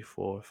 3,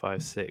 4,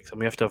 5, 6. And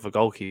we have to have a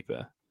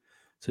goalkeeper.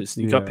 So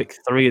you've got to pick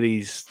 3 of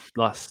these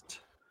last.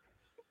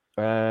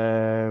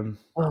 Oh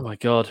my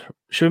God.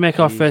 Should we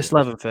make our first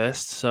 11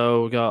 first?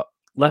 So we got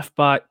left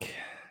back.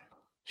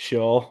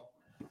 Sure.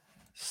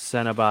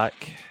 Centre back.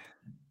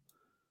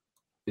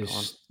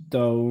 Is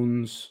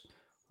Stones,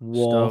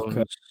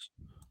 Walker,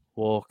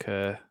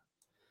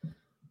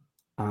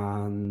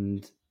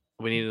 and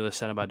we need another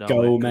centre back.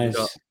 Gomez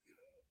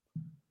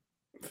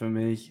for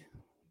me.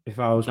 If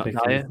I was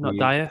picking, not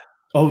Dyer.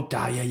 Oh,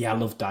 Dyer. Yeah, I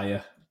love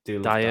Dyer.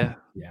 Dyer.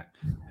 Yeah.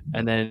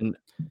 And then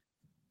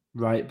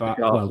right back.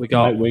 We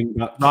got right wing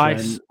back.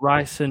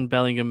 Rice and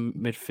Bellingham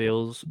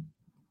midfields.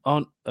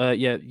 On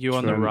you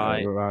on the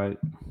right. Right.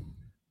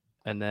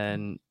 And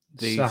then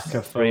these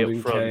Saka, 3 Foden,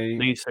 up front. Kane.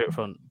 These 3 up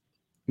front.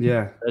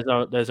 Yeah.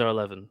 There's our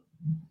 11.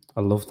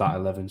 I love that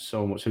 11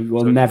 so much.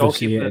 We'll never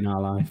see it in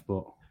our life,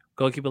 but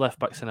goalkeeper, left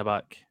back, centre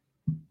back.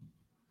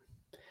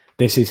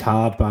 This is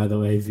hard, by the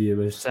way,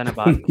 viewers. Centre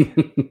back,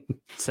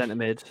 centre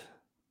mid.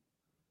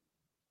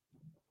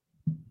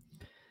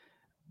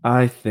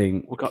 I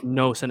think we've got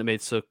no centre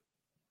mid, so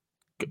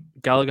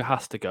Gallagher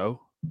has to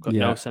go. We've got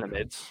no centre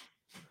mids.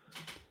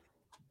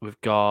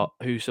 We've got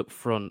who's up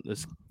front?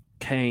 There's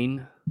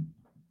Kane.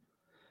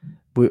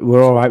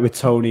 We're all right with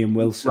Tony and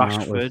Wilson.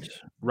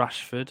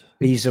 Rashford.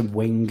 He's a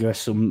winger.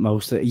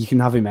 You can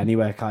have him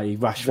anywhere, can't you?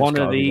 Rashford's one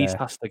of these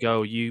has to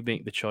go. You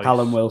make the choice.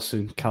 Callum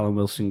Wilson,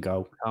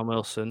 go. Callum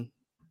Wilson.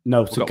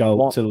 No, to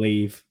go. To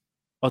leave.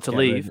 Oh, to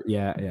leave.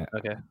 Yeah.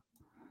 Okay.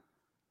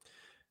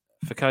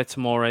 For Kai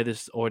Tomori,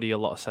 there's already a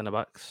lot of centre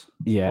backs.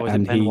 Yeah, or is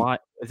it Ben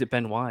White? Is it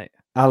Ben White?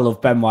 I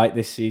love Ben White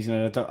this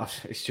season.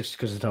 It's just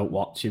because I don't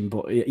watch him,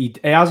 but he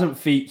hasn't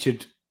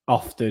featured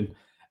often.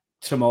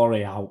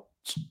 Tomori out.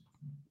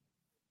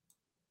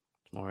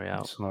 Tomori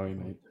out. Sorry,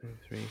 mate. 1,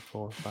 2, 3,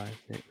 4, 5,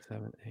 6,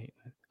 7, 8,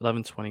 9,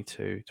 11,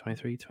 22,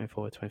 23,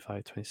 24,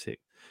 25,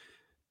 26.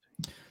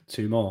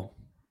 2 more.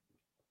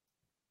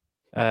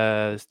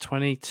 There's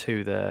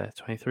 22 there.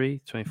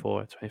 23,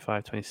 24,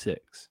 25,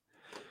 26.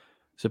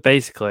 So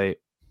basically,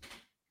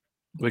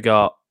 we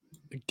got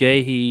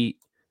Gahey,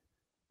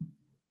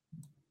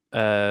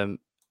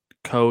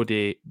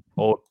 Cody,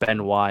 or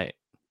Ben White.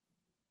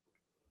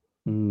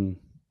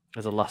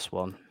 As a last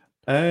one.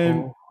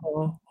 God,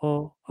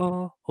 Oh.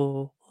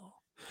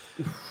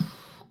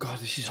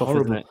 this is Tough,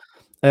 horrible.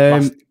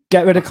 isn't it?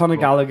 Get rid of Conor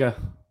one. Gallagher.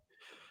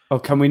 Oh,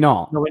 can we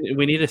not? No,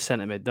 we need a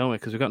centre mid, don't we?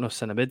 Because we've got no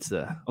centre mids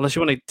there. Unless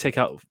you want to take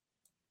out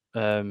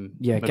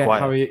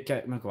Maguire.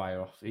 Get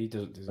Maguire off. He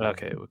doesn't deserve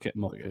Okay, we'll get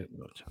no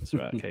chance.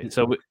 Right, okay. it.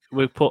 So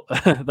we put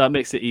that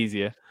makes it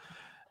easier.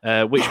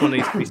 Which one of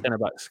these three centre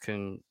backs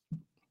can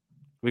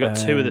we got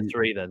two of the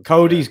three then?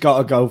 Cody's got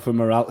to go for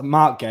morale.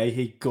 Mark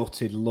Gahey,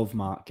 gutted. Love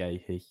Mark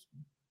Gahey.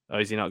 Oh,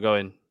 is he not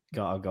going?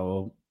 Gotta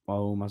go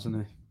home, hasn't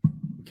he?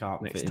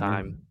 Can't next fit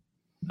time.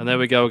 And there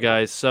we go,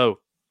 guys. So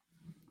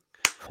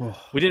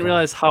we didn't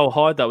realize how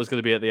hard that was going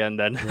to be at the end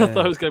then. Yeah. I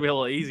thought it was going to be a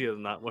lot easier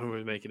than that when we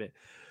were making it.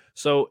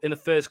 So in the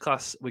first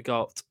class, we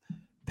got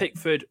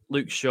Pickford,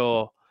 Luke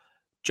Shaw,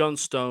 John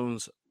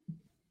Stones.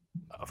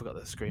 I forgot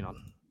the screen on.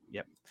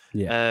 Yep.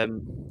 Yeah.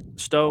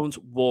 Stones,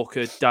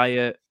 Walker,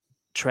 Dyer,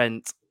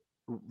 Trent,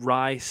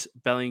 Rice,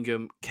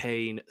 Bellingham,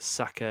 Kane,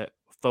 Saka,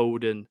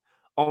 Foden.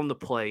 On the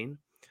plane,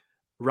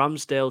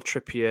 Ramsdale,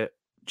 Trippier,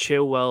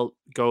 Chilwell,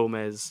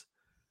 Gomez,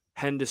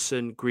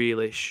 Henderson,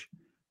 Grealish,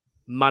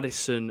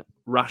 Maddison,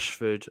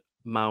 Rashford,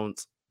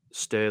 Mount,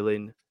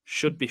 Sterling.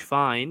 Should be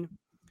fine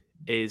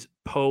is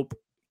Pope,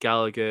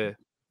 Gallagher,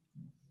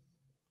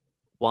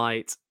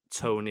 White,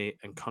 Tony,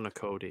 and Connor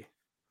Cody.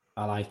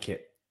 I like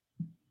it.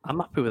 I'm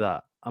happy with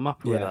that. I'm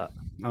happy with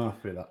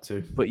that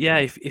too. But yeah,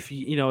 if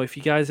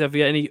you guys have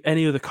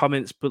any other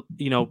comments, but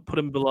put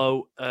them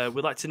below.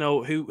 We'd like to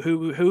know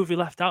who have we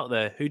left out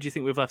there? Who do you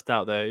think we've left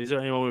out there? Is there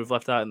anyone we've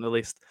left out in the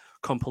list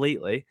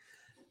completely?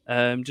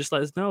 Just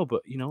let us know.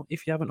 But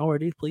if you haven't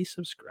already, please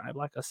subscribe.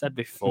 Like I said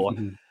before,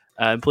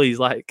 please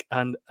like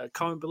and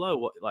comment below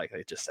what like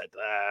I just said.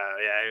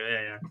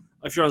 Yeah.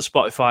 If you're on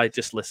Spotify,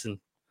 just listen.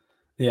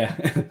 Yeah,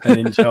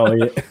 and enjoy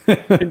it.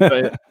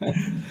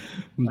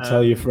 And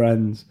tell your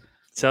friends.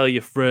 Tell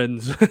your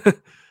friends. I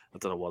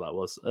don't know what that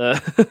was.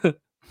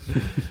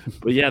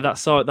 But yeah,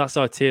 that's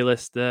our tier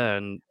list there.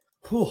 And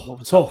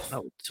tough.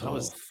 That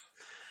was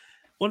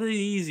one of the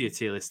easier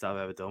tier lists I've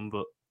ever done,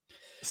 but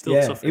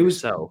still tough for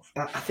myself.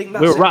 I think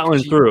that's we were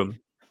rattling through them.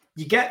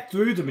 You get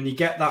through them and you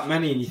get that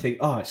many and you think,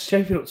 oh, it's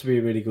shaping up to be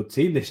a really good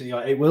team. This, and you're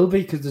like, it will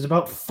be because there's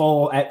about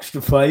 4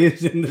 extra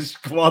players in the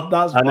squad.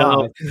 That's I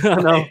know.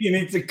 You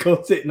need to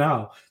cut it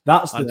now.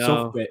 That's the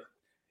tough bit.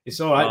 It's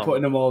all right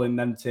putting them all in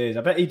them tiers.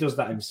 I bet he does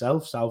that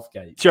himself,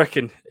 Southgate. Do you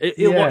reckon?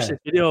 He'll watch this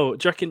video.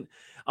 Do you reckon?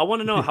 I want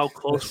to know how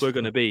close we're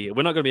going to be.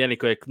 We're not going to be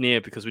anywhere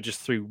near because we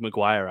just threw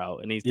Maguire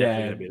out, and he's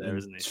definitely going to be there,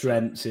 isn't he?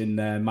 Trent's in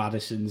there,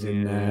 Maddison's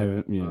in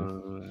there.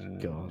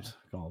 God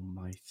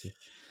almighty.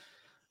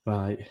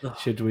 Right.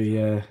 Should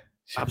we...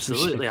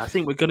 Absolutely. I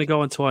think we're going to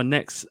go on to our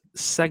next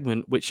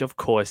segment, which, of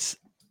course,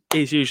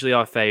 is usually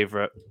our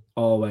favourite.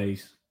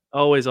 Always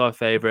our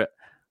favourite.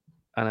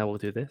 And I will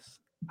do this.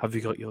 Have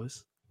you got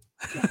yours?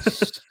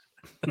 Yes.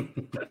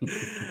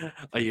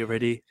 Are you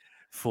ready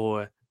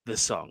for the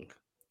song?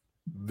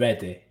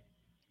 Ready.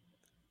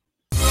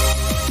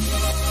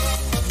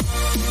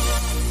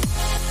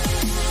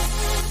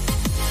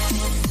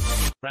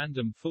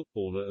 Random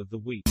Footballer of the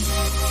Week.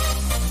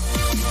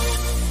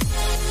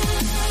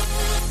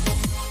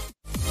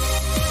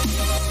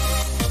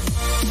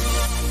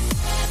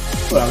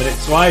 We're having it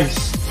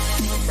twice.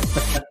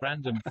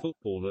 Random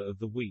Footballer of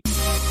the Week.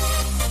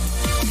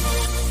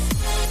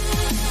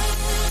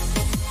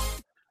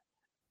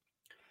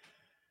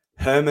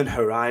 Herman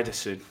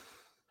Hreiderson.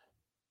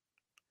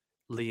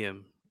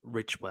 Liam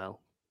Ridgewell.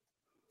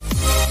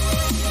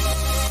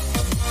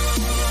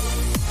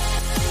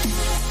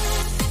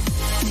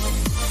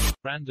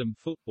 Random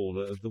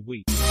Footballer of the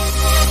Week.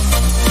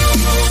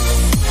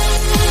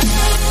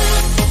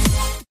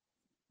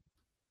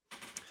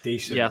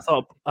 Decent. Yeah, I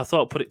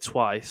thought I'd put it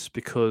twice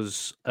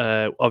because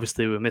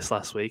obviously we missed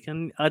last week,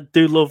 and I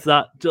do love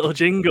that little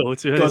jingle.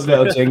 Good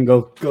little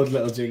jingle.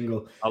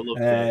 I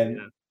love it.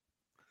 Yeah.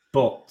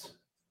 But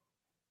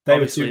they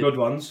obviously, were 2 good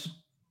ones.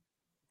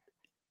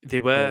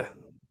 They were.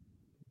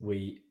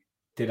 We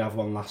did have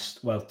one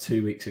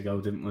 2 weeks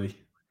ago, didn't we?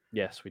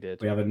 Yes, we did.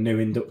 We have a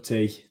new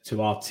inductee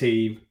to our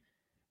team.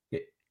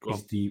 It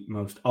is the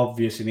most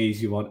obvious and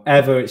easy one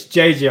ever. It's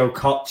JJ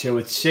Okocha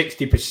with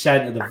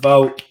 60% of the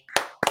vote.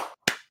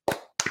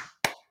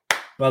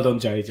 Well done,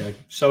 JJ.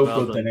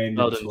 Good they named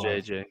it twice. Well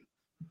done, JJ.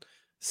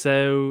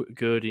 So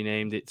good he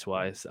named it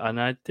twice. And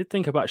I did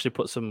think I'd actually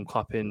put some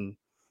clapping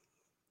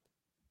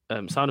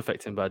sound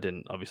effect in, but I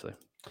didn't, obviously.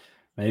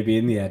 Maybe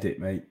in the edit,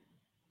 mate.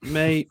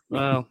 Mate,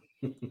 well,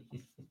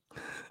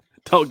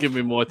 don't give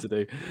me more to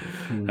do.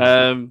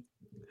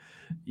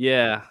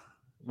 Yeah,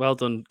 well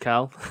done,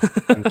 Cal.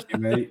 Thank you,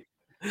 mate.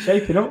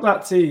 Shaping up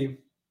that team.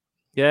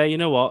 Yeah, you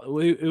know what?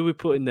 Who we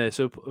put in there?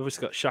 So we've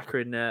got Shaka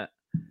in there,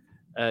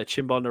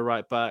 Chimbonda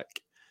right back.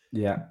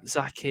 Yeah.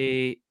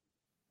 Zaki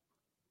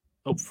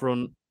up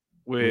front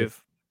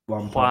with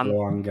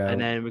Juan,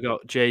 and then we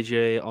got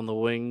JJ on the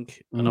wing,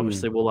 and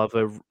obviously we'll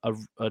have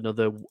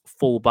another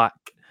full back.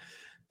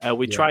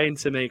 We're trying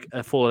to make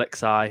a full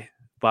XI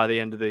by the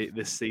end of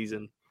this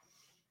season.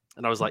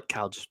 And I was like,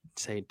 Cal, just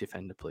say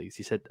defender, please.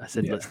 I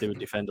said, let's do a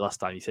defender last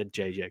time. He said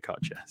JJ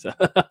Kocher. So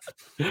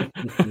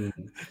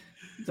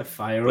To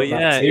fire But up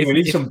yeah, that team. We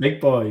need some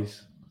big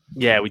boys.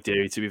 yeah, we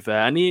do, to be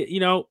fair. And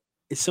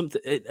it's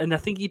something, and I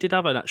think he did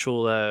have an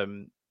actual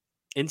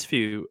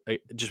interview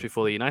just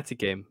before the United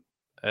game.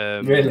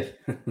 Really?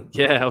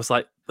 Yeah, I was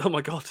like, oh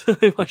my god,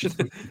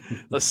 imagine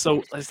that's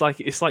so. It's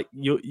like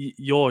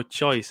your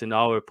choice in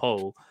our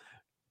poll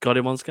got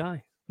him on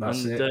Sky.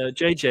 That's and it.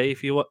 JJ,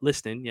 if you're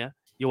listening, yeah,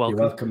 you're welcome.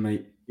 You're welcome,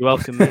 mate. You're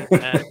welcome, mate.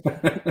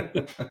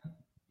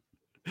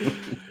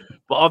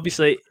 But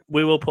obviously,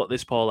 we will put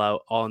this poll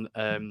out on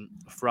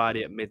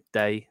Friday at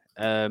midday,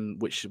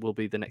 which will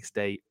be the next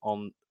day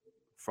on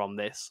from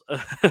this.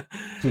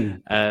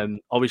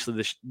 Obviously,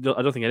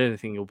 I don't think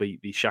anything will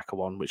beat the Shaka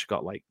one, which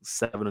got like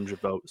 700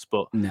 votes.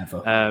 But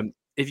never.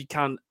 If you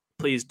can,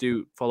 please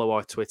do follow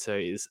our Twitter.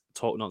 It's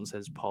Talk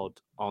Nonsense Pod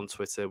on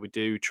Twitter. We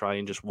do try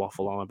and just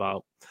waffle on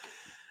about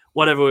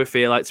whatever we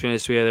feel like, to be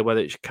honest with you, whether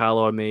it's Cal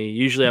or me.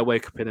 Usually I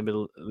wake up in the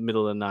middle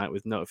of the night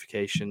with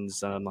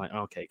notifications and I'm like,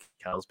 okay,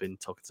 Cal's been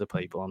talking to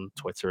people on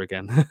Twitter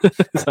again.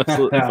 It's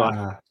absolutely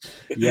fine.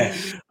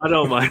 Yes. I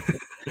don't mind.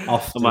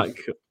 Often. I'm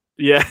like,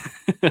 yeah.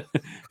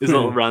 There's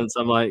little rants.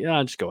 I'm like,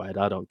 yeah, just go ahead.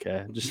 I don't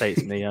care. Just say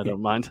it's me. I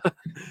don't mind.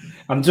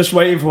 I'm just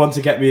waiting for one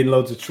to get me in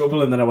loads of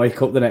trouble, and then I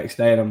wake up the next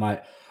day and I'm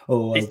like,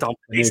 oh, well, it's done.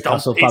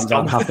 Newcastle fans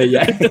aren't happy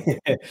yet.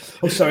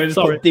 Oh, sorry, just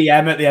put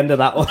DM at the end of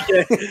that one.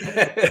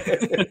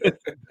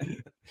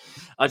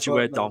 Actually,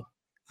 we're done.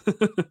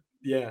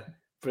 Yeah,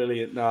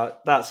 brilliant. No,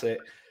 that's it.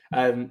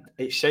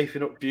 It's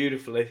shaping up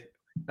beautifully.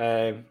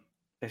 It's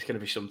going to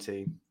be some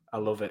team. I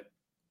love it.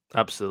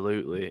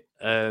 Absolutely.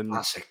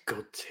 That's a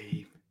good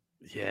team.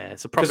 Yeah,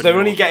 it's a because they're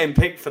only getting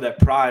picked for their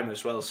prime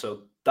as well.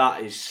 So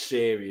that is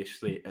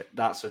seriously,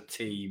 that's a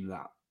team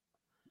that.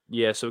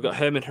 Yeah, so we've got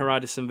Herman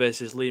Haridason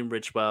versus Liam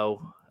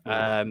Ridgewell.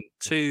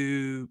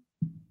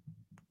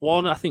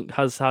 1, I think,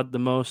 has had the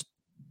most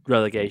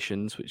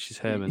relegations, which is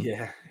Herman.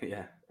 Yeah.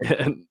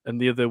 and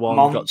the other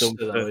one got done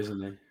though,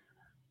 isn't he?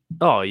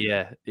 Oh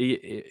yeah,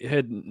 he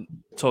heard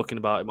talking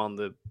about him on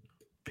the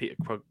Peter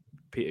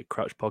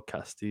Crouch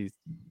podcast. He's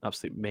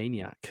absolute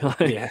maniac.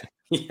 Yeah,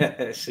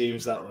 it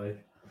seems that way.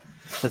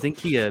 I think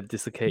he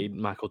dislocated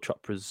Michael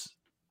Chopra's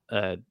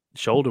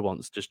shoulder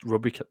once, just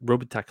rubber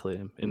tackling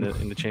him in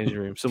the changing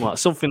room.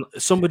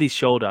 Somebody's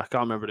shoulder. I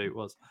can't remember who it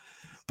was.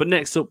 But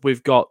next up,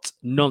 we've got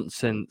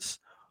Nonsense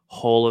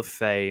Hall of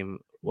Fame.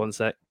 One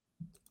sec.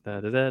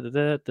 There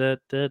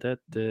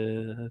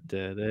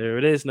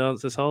it is,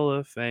 Nonsense Hall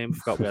of Fame.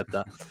 Forgot we had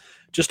that.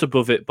 Just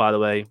above it, by the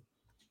way.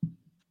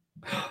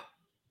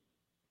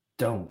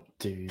 Don't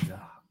do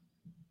that.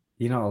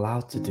 You're not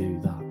allowed to do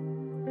that.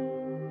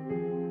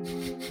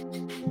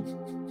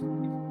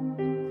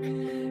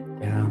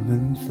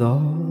 Gammon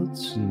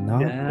thoughts, not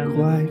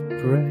quite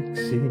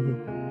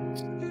Brexit.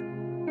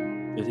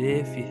 But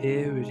if you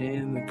hear it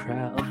in the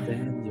crowd,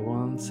 then you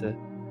want to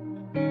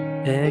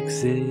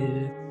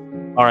exit.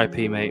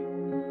 R.I.P., mate.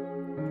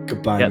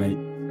 Goodbye, mate.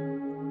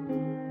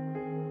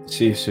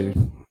 See you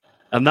soon.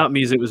 And that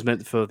music was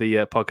meant for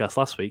the podcast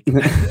last week.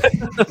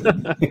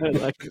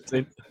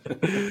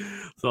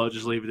 So I'll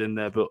just leave it in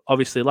there. But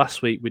obviously,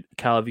 last week,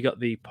 Cal, have you got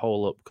the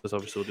poll up? Because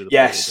obviously, we'll do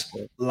the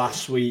poll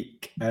last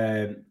week.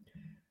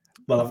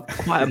 Well,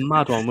 quite a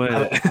mad one,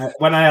 weren't it?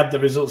 When I had the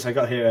results, I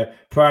got here.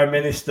 Prime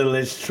Minister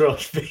Liz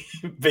Truss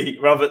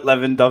beat Robert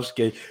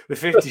Lewandowski with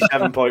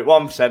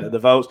 57.1% of the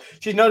votes.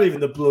 She's not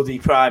even the bloody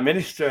Prime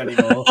Minister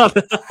anymore.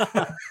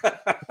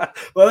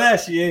 Well, there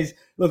she is,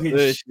 looking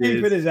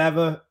stupid as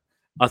ever.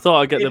 I thought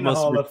I'd get the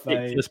most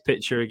ridiculous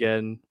picture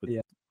again.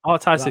 Oh,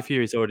 Tyson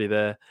Fury's already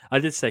there. I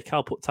did say,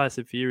 Cal, put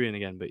Tyson Fury in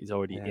again, but he's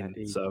already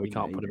in, so we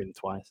can't put him in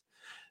twice.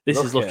 This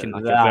is looking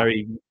like a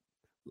very...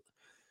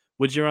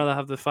 Would you rather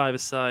have the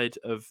five-a-side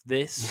of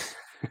this,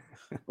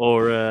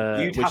 or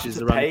you'd have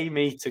to pay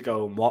me to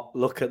go and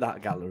look at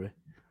that gallery?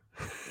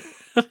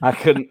 I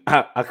couldn't.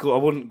 I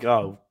wouldn't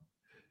go.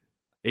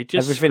 It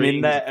just everything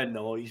in there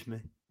annoys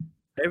me.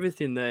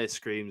 Everything there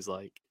screams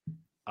like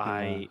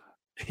oh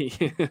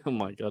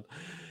my god.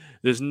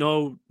 There's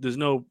no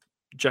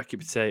jacket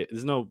potato.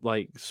 There's no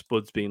like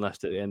spuds being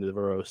left at the end of the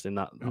roast on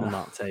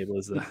that table,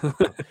 is there?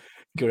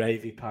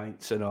 Gravy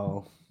pints and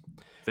all.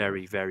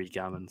 Very, very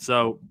gammon.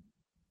 So.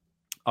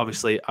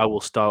 Obviously, I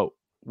will start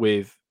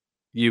with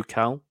you,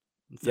 Cal,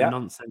 for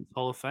Nonsense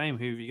Hall of Fame.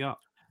 Who have you got?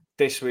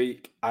 This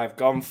week, I've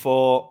gone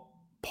for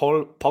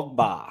Paul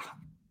Pogba.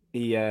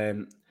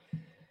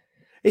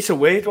 It's a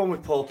weird one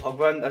with Paul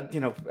Pogba.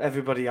 And,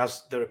 everybody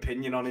has their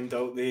opinion on him,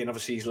 don't they? And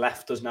obviously, he's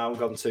left us now and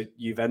gone to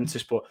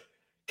Juventus, but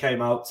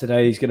came out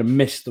today. He's going to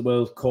miss the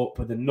World Cup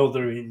with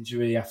another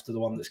injury after the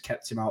one that's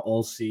kept him out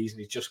all season.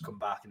 He's just come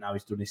back and now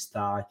he's done his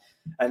thigh.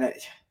 And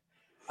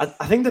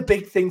I think the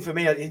big thing for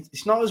me,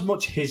 it's not as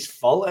much his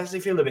fault. I actually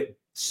feel a bit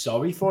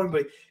sorry for him,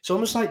 but it's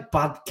almost like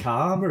bad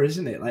karma,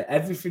 isn't it? Like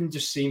everything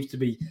just seems to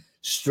be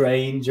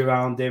strange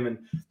around him, and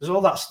there's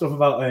all that stuff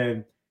about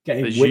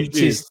getting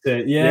witches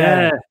to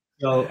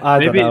So I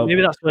don't know.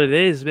 Maybe that's what it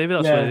is.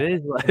 What it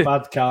is.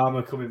 Bad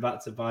karma coming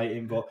back to bite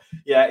him. But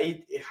yeah,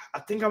 I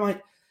think I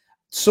might.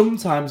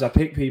 sometimes I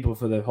pick people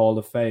for the Hall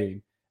of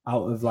Fame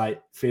out of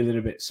like feeling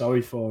a bit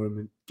sorry for him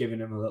and giving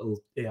him a little,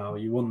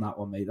 you won that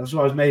one, mate. That's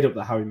why I was made up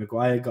that Harry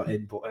Maguire got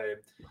in. But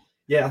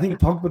I think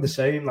Pogba the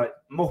same, like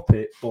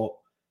Muppet, but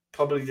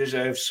probably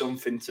deserves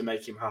something to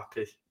make him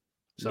happy.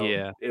 So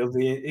Yeah.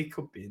 he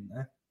could be in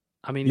there.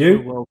 I mean, You?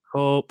 he's World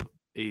Cup.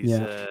 He's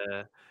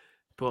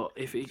but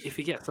if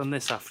he gets on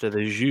this after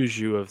the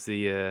juju of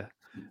the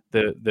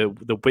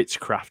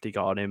witchcraft he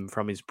got on him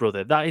from his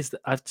brother, that is,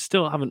 I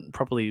still haven't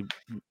properly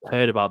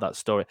heard about that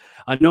story.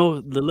 I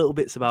know the little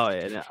bits about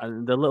it,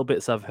 and the little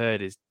bits I've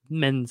heard is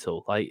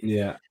mental. Like,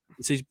 so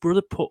his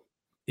brother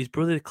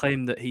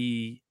claimed that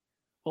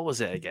what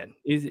was it again?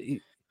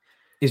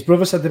 His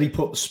brother said that he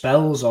put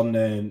spells on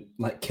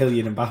like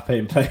Kylian Mbappe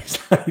in place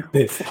like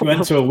this. He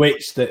went to a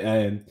witch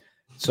that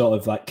sort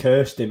of like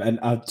cursed him. And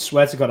I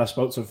swear to God, I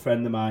spoke to a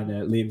friend of mine,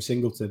 Liam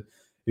Singleton,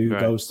 who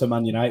goes to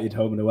Man United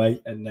home and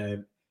away.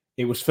 And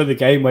it was for the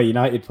game where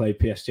United played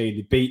PSG and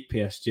they beat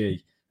PSG. I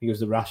think it was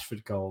the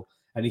Rashford goal.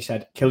 And he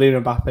said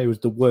Kylian Mbappe was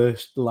the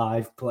worst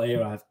live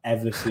player I've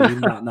ever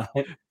seen that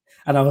night.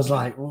 And I was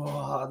like,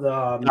 what?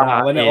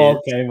 No, when it all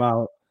came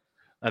out.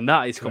 And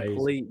that is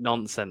complete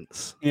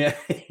nonsense. Yeah.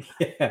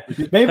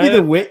 Maybe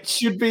the witch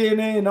should be in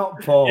here,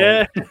 not Paul.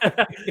 Yeah.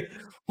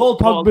 Paul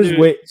Pogba's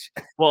witch.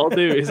 What I'll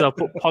do is I'll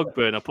put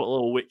Pogba and I'll put a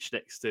little witch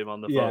next to him on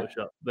the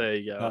Photoshop. There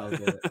you go.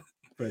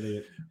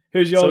 Brilliant.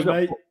 Who's yours,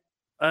 mate?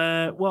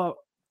 Well,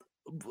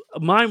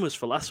 mine was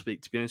for last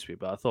week, to be honest with you,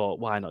 but I thought,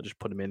 why not just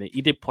put him in it?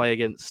 He did play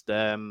against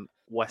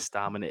West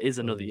Ham, and it is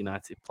another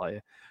United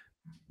player.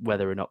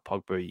 Whether or not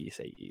Pogba, you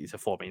say he's a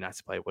former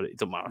United player, but it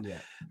doesn't matter.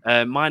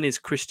 Yeah. Mine is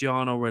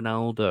Cristiano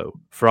Ronaldo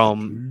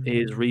from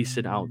his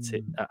recent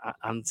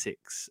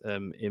antics.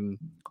 In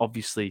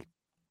obviously,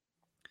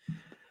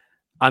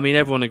 I mean,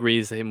 everyone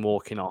agrees that him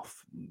walking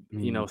off,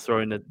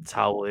 throwing the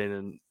towel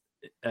in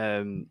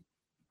and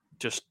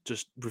just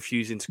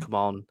refusing to come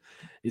on.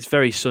 It's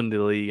very Sunday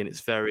League, and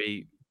it's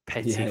very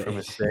petty from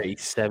a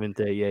 37,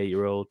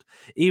 38-year-old.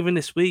 Even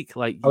this week,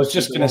 like I was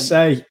just going to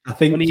say, I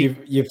think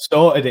you've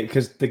sorted it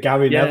because the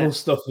Gary Neville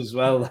stuff as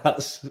well,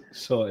 that's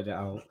sorted it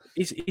out.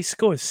 He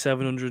scored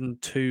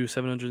 702,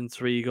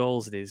 703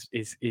 goals in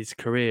his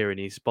career, and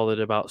he's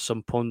bothered about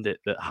some pundit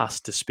that has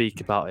to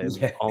speak about him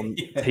on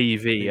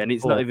TV, and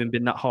it's not even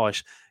been that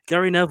harsh.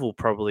 Gary Neville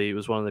probably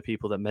was one of the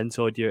people that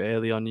mentored you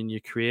early on in your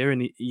career,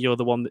 and you're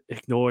the one that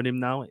ignoring him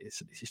now.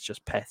 It's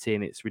just petty,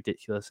 and it's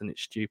ridiculous, and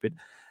it's stupid.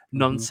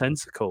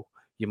 Nonsensical,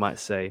 you might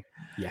say.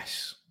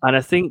 Yes. And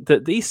I think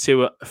that these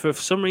two are, for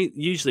some reason,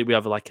 usually we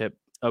have like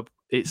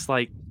it's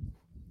like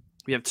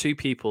we have two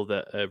people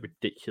that are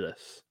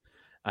ridiculous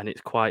and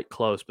it's quite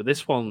close. But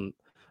this one,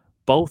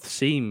 both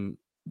seem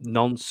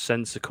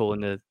nonsensical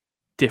in a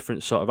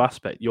different sort of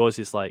aspect. Yours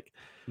is like,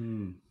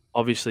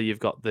 obviously you've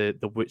got the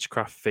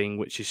witchcraft thing,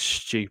 which is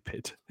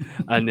stupid.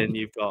 And then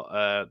you've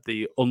got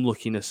the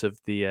unluckiness of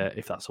the,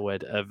 if that's a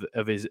word,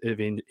 of his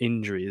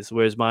injuries.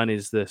 Whereas mine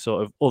is the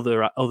sort of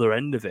other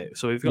end of it.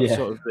 So we've got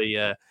sort of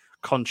the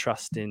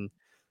contrasting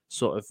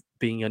sort of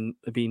being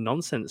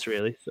nonsense,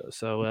 really.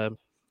 So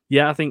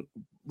I think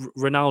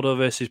Ronaldo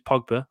versus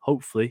Pogba,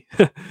 hopefully.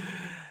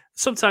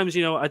 Sometimes,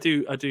 I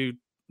do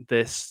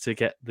this to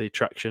get the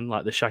traction,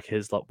 like the Shaq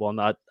Hislop one.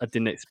 I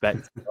didn't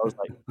expect. I was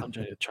like, I'm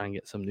trying to try and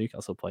get some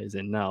Newcastle players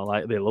in now.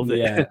 Like they love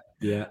it.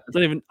 Yeah.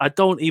 I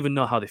don't even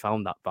know how they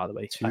found that. By the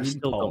way, I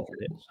still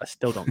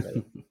don't get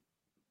it.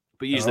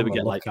 But usually we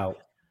get like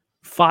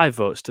 5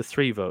 votes to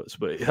 3 votes,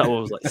 but that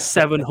was like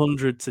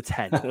 700 to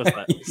 10. I was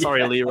like,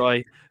 sorry,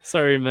 Leroy.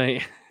 Sorry,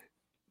 mate.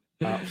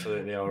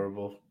 Absolutely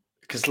horrible.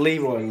 Because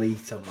Leroy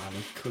Lita,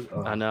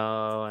 man. I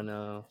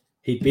know.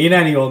 He'd be in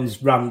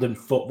anyone's random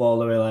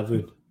footballer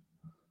 11.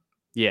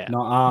 Yeah.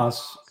 Not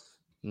ours.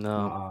 No.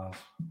 Not ours.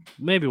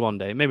 Maybe one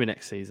day. Maybe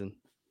next season.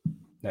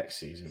 Next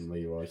season,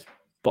 Leroy.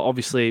 But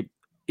obviously,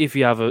 if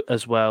you have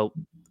as well,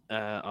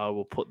 I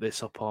will put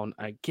this up on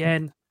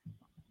again.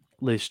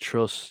 Liz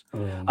Truss.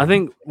 I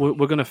think we're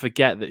going to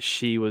forget that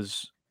she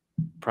was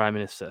Prime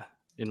Minister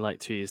in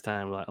like 2 years'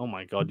 time. Like, oh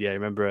my God,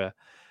 remember her.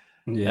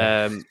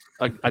 Yeah.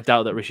 I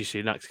doubt that Rishi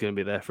Sunak's going to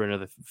be there for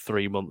another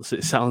 3 months,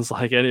 it sounds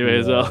like, anyway,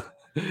 as well.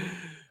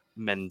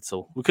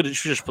 Mental. We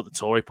should just put the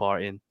Tory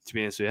party in, to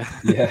be honest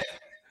with you.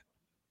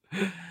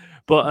 Yeah.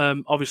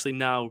 But obviously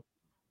now,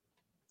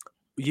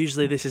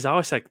 usually this is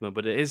our segment,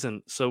 but it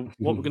isn't. So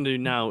what we're going to do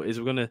now is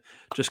we're going to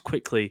just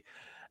quickly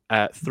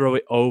throw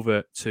it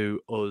over to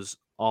us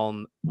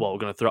on. Well, I'm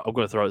going to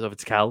throw it over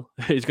to Cal,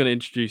 who's going to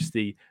introduce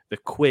the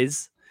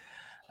quiz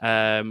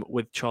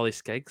with Charlie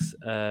Skeggs.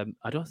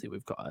 I don't think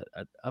we've got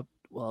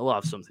we'll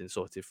have something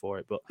sorted for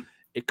it, but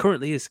it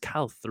currently is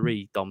Cal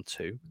 3, Dom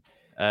 2.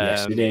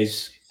 Yes, it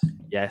is.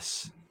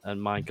 Yes,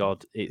 and my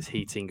God, it's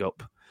heating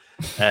up.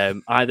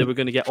 Either we're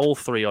going to get all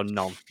 3 or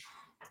none.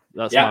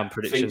 That's my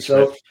prediction.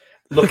 So,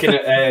 looking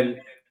at,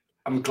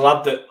 I'm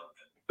glad that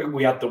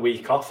we had the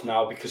week off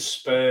now because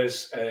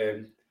Spurs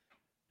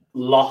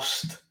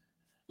lost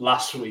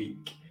last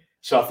week.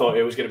 So I thought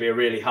it was going to be a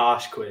really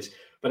harsh quiz.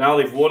 but now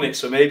they've won it.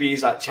 So maybe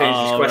he's like changed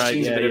his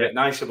questions right, a bit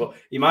nicer. But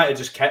he might have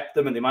just kept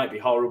them, and they might be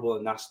horrible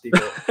and nasty.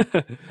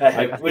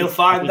 But we'll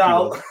find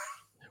out.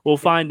 We'll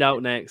find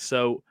out next.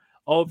 So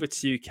over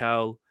to you,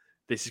 Cal.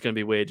 This is going to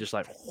be weird, just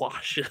like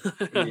whoosh.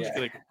 I'm just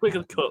going to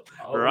quickly cut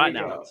right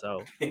now.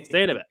 So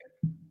stay in a bit.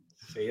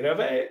 See you in a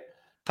bit.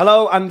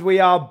 Hello, and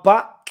we are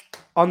back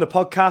on the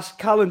podcast.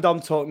 Cal and Dom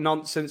talk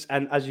nonsense,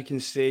 and as you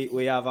can see,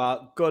 we have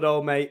our good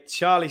old mate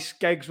Charlie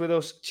Skeggs with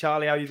us.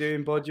 Charlie, how you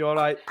doing, bud? You all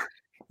right?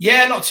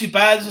 Yeah, not too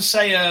bad. As I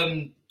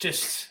say,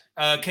 just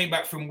came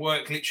back from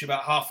work literally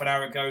about half an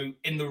hour ago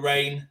in the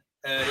rain.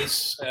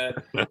 So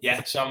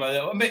I'm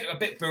a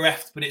bit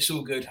bereft, but it's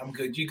all good. I'm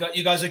good. You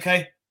guys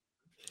okay?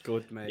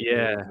 Good, mate.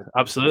 Yeah,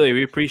 absolutely.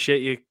 We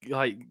appreciate you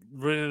like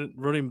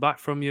running back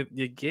from your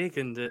gig,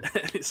 and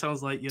it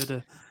sounds like you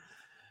had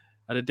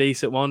a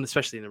decent one,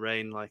 especially in the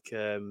rain. Like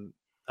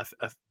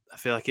I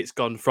feel like it's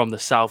gone from the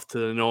south to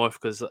the north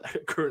because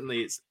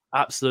currently it's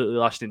absolutely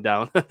lashing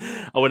down.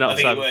 I went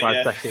outside for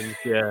 5 seconds.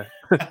 Yeah.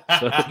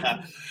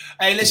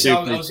 Hey, listen,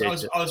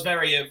 I was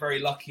very, very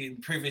lucky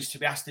and privileged to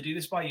be asked to do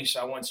this by you.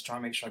 So I wanted to try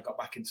and make sure I got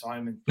back in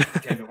time and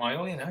gave it my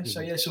all, So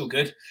yeah, it's all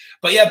good.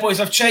 But yeah, boys,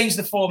 I've changed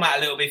the format a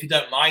little bit, if you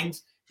don't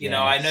mind.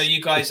 I know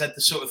you guys had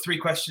the sort of 3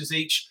 questions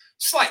each.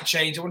 Slight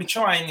change. I want to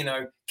try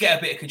and, get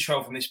a bit of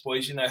control from this,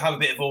 boys. Have a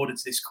bit of order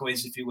to this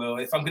quiz, if you will.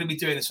 If I'm going to be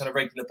doing this on a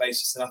regular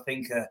basis, then I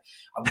think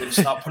I'm going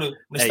to start pulling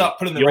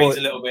the reins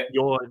a little bit.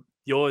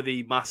 You're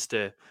the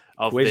master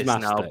of this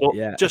now.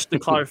 But just to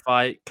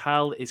clarify,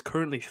 Cal is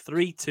currently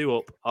 3-2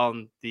 up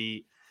on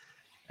the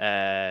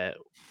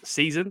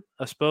season,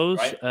 I suppose.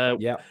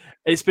 Right.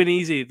 It's been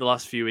easy the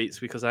last few weeks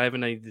because I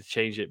haven't needed to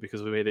change it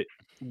because we made it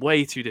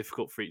way too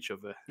difficult for each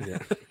other. Yeah.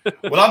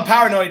 Well, I'm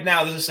paranoid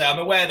now, as I say. I'm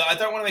aware that I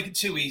don't want to make it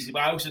too easy,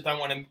 but I also don't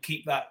want to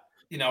keep that.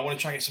 I want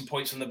to try and get some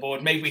points on the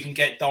board. Maybe we can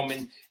get Dom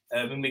in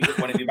when we get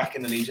one of you back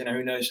in the league.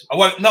 Who knows? I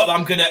won't. Not that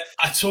I'm gonna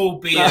at all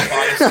be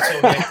biased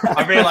at all.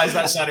 I realise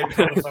that sounded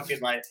kind of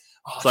fucking like.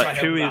 It's like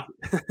who is?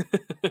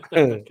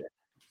 Okay.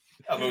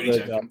 I'm already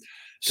joking.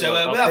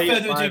 So without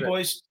further ado,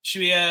 boys,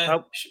 should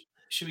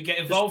we get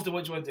involved, or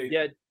what do you want to do?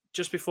 Yeah.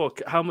 Just before,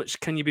 how much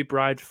can you be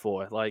bribed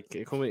for? Like,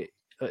 can we?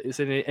 Is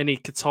there any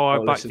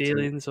Qatar back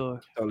dealings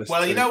or?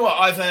 Well, you know what?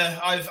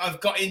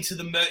 I've got into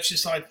the merch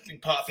side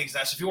part of things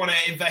now. So if you want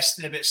to invest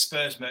in a bit of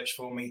Spurs merch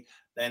for me,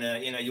 then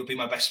you'll be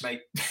my best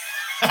mate.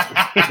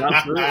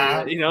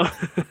 Absolutely,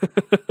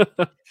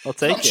 I'll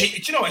take it.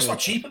 Cheap. Do you know what? It's not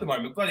cheap at the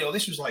moment. Bloody hell,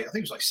 this was like, I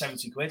think it was like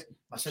 70 quid.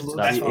 It's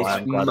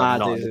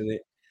mad, isn't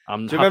it?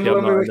 I'm happy I'm not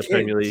in the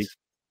Premier League.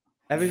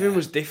 Everything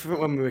was different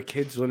when we were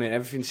kids, wasn't it?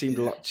 Everything seemed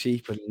a lot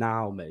cheaper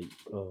now, mate.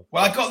 Oh.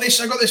 Well, I got this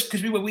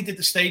because we did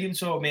the stadium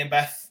tour, me and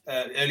Beth,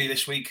 earlier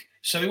this week.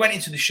 So we went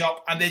into the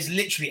shop, and there's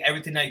literally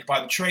everything there. You can buy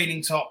the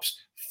training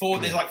tops.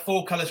 There's like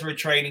 4 colours for a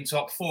training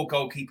top, 4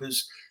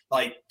 goalkeepers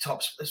like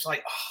tops. It's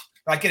like,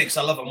 I get it because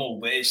I love them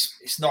all, but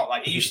it's not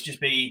like it used to just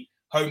be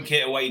home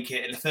kit, away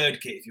kit, and a third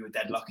kit if you were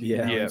dead lucky.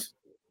 Yeah.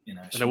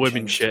 And a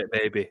women's shirt,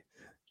 maybe.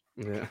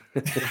 Yeah.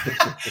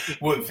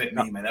 Wouldn't fit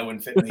me, man. That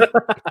wouldn't fit me.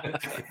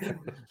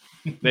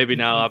 Maybe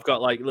now I've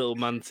got like little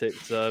man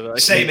tips.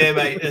 Same here,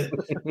 mate.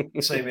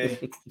 Same here.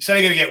 It's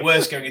only going to get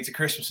worse going into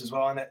Christmas as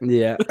well, isn't it?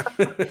 Yeah.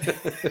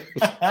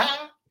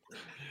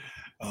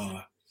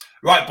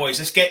 Right, boys.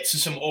 Let's get to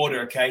some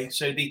order, okay?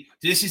 So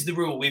this is the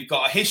rule. We've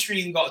got a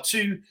history. We've got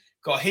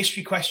a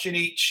history question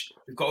each.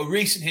 We've got a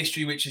recent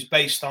history, which is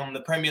based on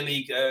the Premier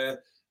League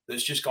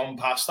that's just gone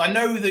past. I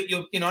know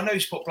that I know you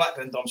support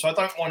Blackburn, Dom, so I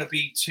don't want to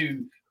be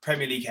too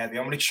Premier League heavy.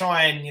 I'm going to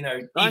try and even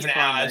it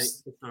out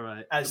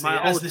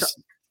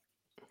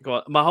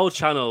my whole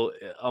channel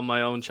on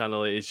my own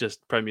channel is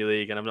just Premier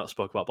League, and I've not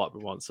spoken about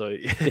Blackburn once, so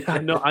I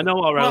know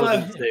what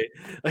relevant it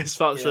is. It's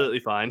absolutely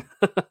fine.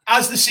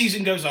 As the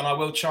season goes on, I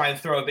will try and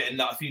throw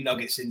a few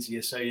nuggets into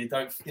you, so you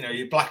don't,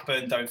 your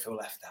Blackburn don't feel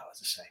left out,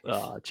 as I say.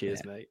 Oh,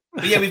 cheers, mate.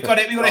 But yeah, we've got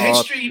it. We've got a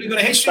history. We've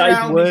got a history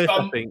round.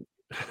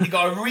 We've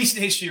got a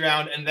recent history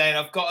round, and then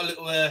I've got a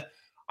little.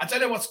 I don't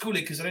know what to call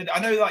it because I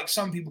know like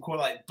some people call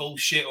it like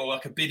bullshit or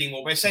like a bidding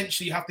war, but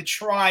essentially you have to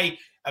try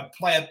and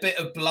play a bit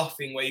of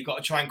bluffing where you've got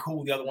to try and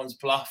call the other one's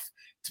bluff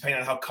depending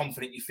on how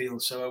confident you feel.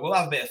 So we'll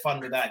have a bit of fun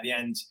with that at the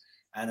end.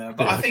 And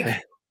but I think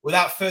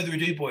without further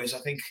ado, boys, I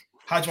think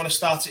how do you want to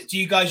start it? Do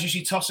you guys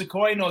usually toss a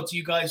coin, or do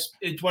you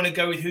want to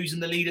go with who's in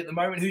the lead at the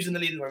moment? Who's in the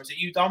lead at the moment? Is it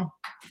you, Dom?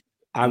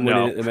 I'm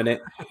winning at the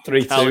minute.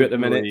 3-2 at the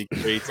minute.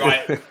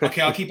 Right.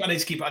 Okay, I need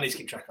to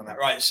keep track on that.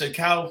 Right. So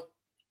Cal,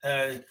 do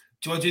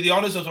you want to do the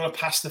honours, or do you want to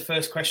pass the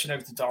first question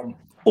over to Dom?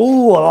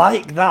 Oh, I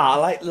like that. I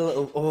like the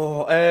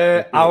little.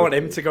 I want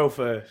him to go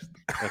first.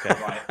 Okay,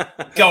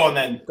 right. Go on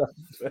then.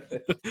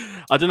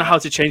 I don't know how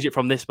to change it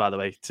from this, by the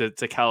way, to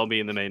Cal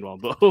being the main one,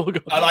 but we'll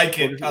I like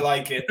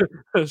it.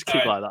 Just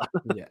keep like that.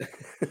 Yeah.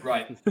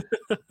 Right.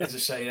 As I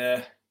say,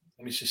 let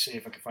me just see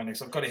if I can find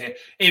this. I've got it here.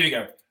 Here we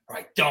go.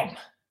 Right, Dom.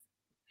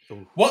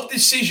 What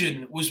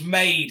decision was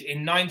made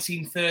in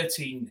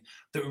 1913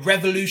 that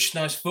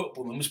revolutionised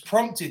football and was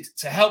prompted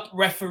to help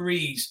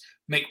referees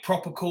make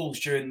proper calls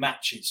during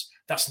matches?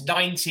 That's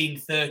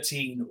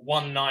 1913,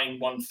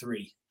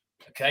 1913.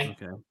 Okay.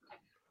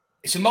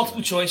 It's a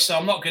multiple choice, so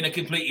I'm not going to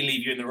completely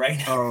leave you in the rain.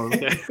 Oh,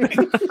 okay.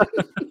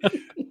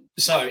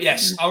 So,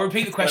 yes, I'll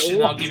repeat the question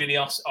and I'll give you the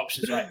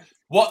options, right?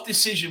 What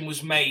decision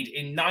was made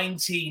in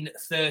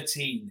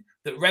 1913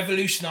 that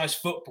revolutionized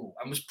football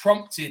and was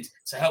prompted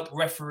to help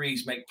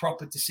referees make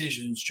proper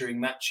decisions during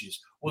matches?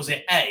 Was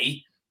it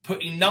A,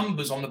 putting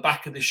numbers on the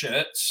back of the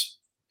shirts,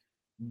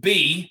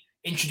 B,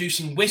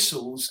 introducing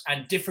whistles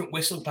and different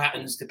whistle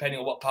patterns depending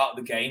on what part of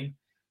the game,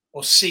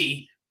 or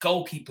C,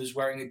 goalkeepers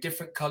wearing a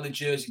different coloured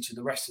jersey to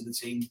the rest of the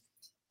team?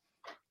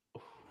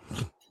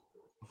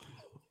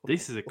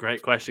 This is a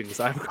great question because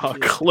I've got a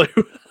clue.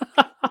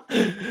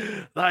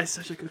 That is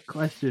such a good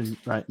question.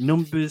 Right,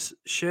 numbers,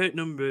 shirt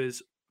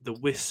numbers, the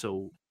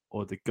whistle,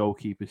 or the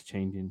goalkeepers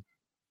changing.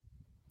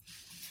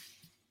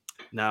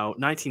 Now,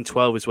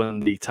 1912 is when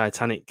the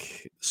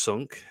Titanic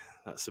sunk.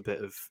 That's a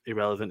bit of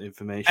irrelevant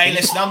information. Hey,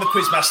 listen, I'm the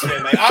quizmaster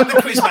here, mate. I'm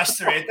the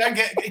quizmaster here. Don't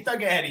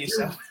get ahead of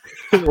yourself.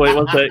 Wait,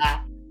 one sec.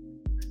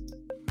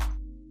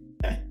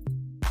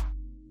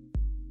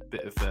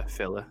 Bit of a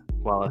filler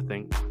while I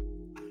think.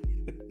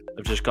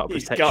 I've just got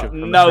protection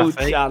from no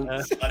traffic.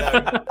 chance.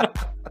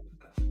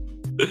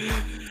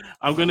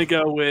 I'm going to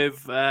go with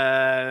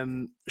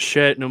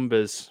shirt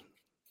numbers.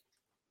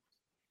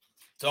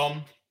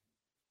 Tom,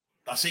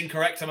 that's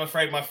incorrect, I'm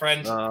afraid, my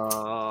friend.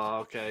 Oh,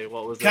 okay.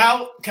 What was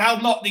Cal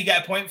Notley, you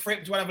get a point for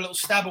it. Do you want to have a little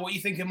stab at what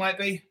you think it might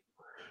be?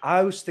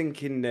 I was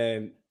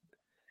thinking,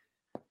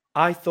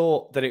 I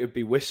thought that it would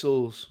be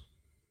whistles.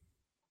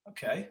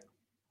 Okay.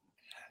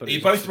 But you're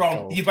both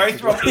wrong. You're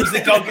both wrong. It was the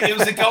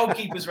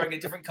goalkeepers wearing a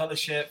different colour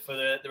shirt for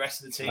the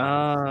rest of the team.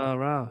 Ah,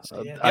 right.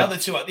 So, yeah.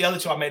 The other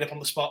two I made up on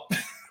the spot.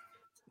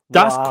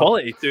 That's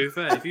quality, to be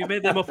fair. If you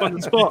made them up on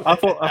the spot, I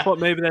thought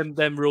maybe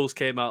them rules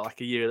came out like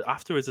a year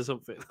afterwards or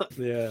something.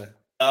 Yeah.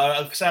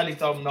 Sadly,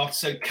 Dom, not.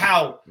 So,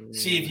 Cal,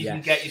 see if you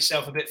can get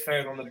yourself a bit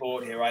further on the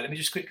board here, right? Let me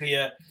just quickly,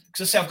 because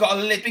I say I've got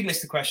a big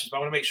list of questions, but I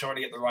want to make sure I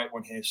get the right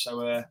one here. So,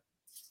 let's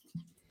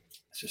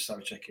just have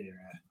a check here.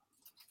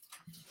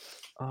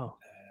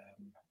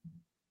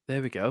 There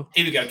we go.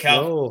 Here we go, Cal.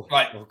 Oh,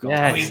 right. Oh, God.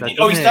 Yes, he's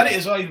done it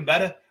as well, even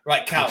better.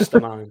 Right, Cal.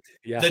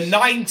 Yes. The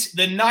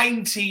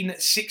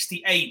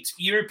 1968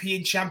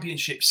 European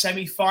Championship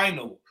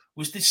semi-final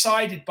was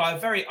decided by a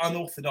very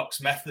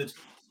unorthodox method.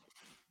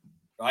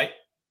 Right?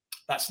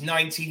 That's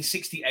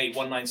 1968,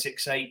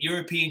 1968.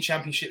 European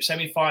Championship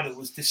semi-final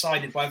was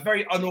decided by a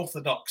very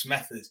unorthodox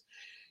method.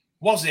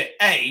 Was it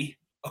A,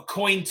 a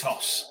coin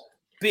toss,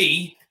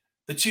 B,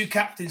 the two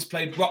captains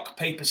played rock,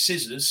 paper,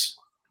 scissors,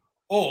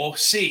 or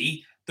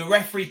C, the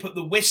referee put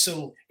the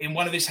whistle in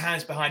one of his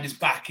hands behind his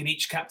back and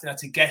each captain had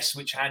to guess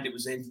which hand it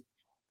was in?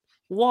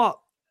 What?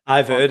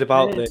 I've heard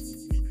about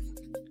this.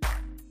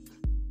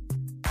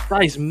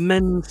 That is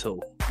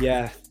mental.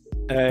 Yeah.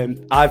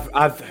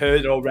 I've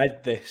heard or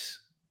read this.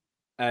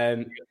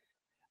 I'm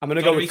going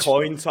to go with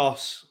coin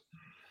toss.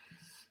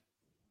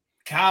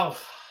 Cal,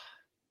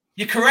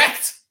 you're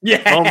correct.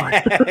 Yeah. Oh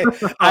my.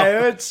 I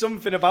heard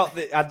something about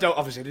the. I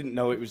didn't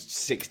know it was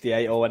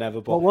 68 or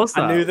whatever, but What was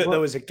that? I knew that there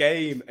was a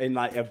game in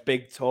like a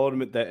big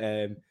tournament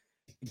that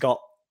got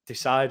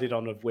decided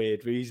on a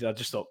weird reason. I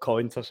just thought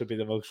coin toss would be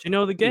the most. Do you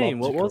know the game?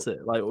 logical. What was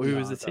it? Like, who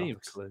was the team?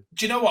 Do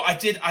you know what I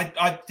did?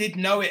 I did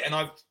know it, and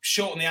I've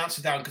shortened the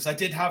answer down because I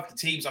did have the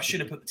teams. I should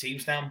have put the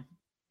teams down,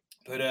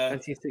 but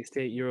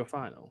 1968 Euro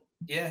final.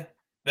 Yeah,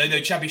 no,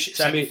 championship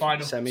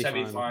semi-final.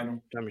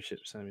 Championship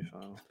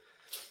semi-final.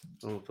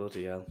 Oh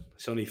bloody hell!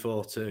 It's only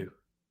 4-2.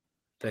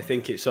 They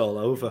think it's all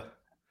over.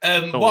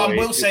 What I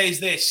will say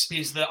is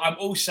that I'm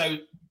also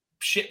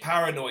shit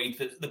paranoid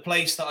that the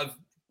place that I've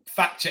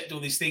fact-checked all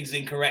these things is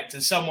incorrect,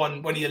 and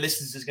one of your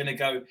listeners is going to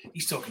go,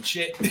 he's talking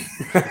shit.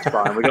 It's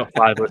fine. We got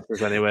 5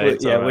 listeners anyway.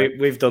 Yeah, right.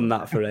 we've done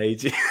that for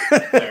ages.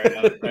 Fair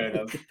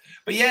enough.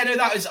 But yeah, no,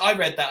 I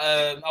read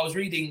that. I was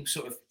reading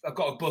I've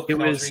got a book. It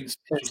was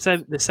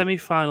the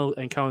semi-final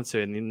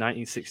encounter in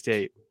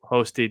 1968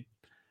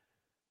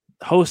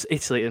 host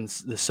Italy and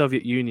the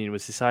Soviet Union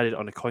was decided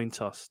on a coin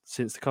toss.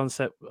 Since the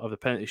concept of a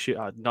penalty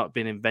shootout had not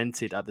been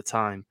invented at the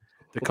time,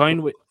 the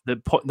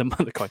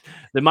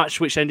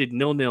match, which ended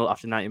 0-0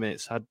 after 90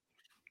 minutes, had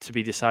to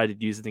be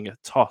decided using a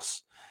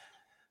toss.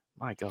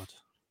 My God,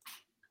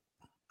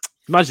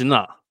 imagine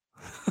that.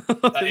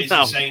 That is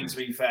insane. To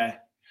be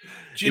fair,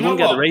 you won't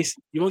get the race.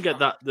 You won't get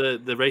that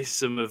the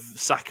racism of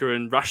Saka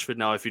and Rashford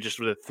now if you just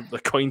with a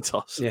coin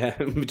toss. Yeah,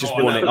 we just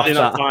won it.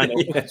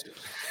 Yeah.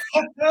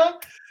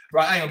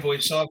 Right, hang on,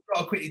 boys. So I've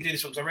got to quickly do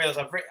this one because I realise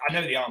I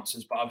know the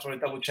answers, but I'm trying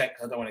to double check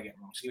because I don't want to get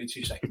wrong. So give me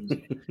 2 seconds.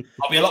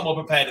 I'll be a lot more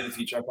prepared in the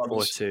future, I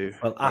promise.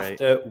 4-2. Well,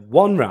 after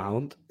one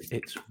round,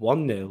 it's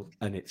 1-0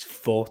 and it's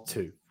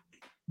 4-2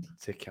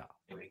 to Cal.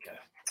 Here we go.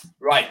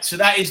 Right, so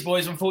that is,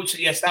 boys,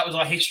 unfortunately, yes, that was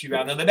our history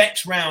round. Now, the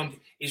next round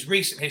is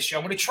recent history.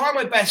 I'm going to try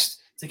my best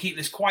to keep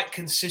this quite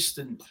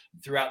consistent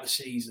throughout the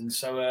season.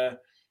 So,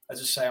 as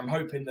I say, I'm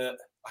hoping that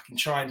I can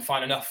try and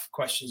find enough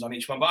questions on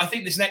each one. But I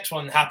think this next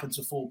one happened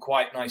to fall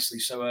quite nicely.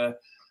 So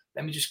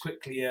let me just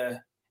quickly...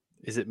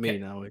 is it me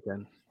now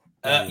again?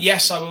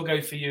 Yes, I will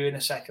go for you in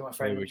a second, my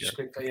friend. Just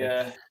quickly...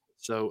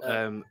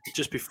 So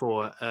just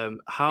before,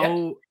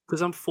 how...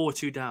 Because I'm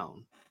 4-2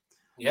 down.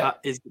 Yeah.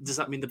 Does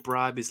that mean the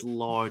bribe is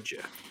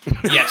larger?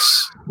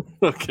 Yes.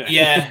 Okay.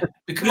 Yeah.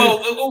 Because,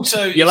 well,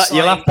 also You'll have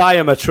to buy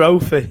him a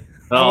trophy.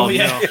 Oh,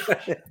 yeah.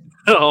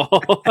 No.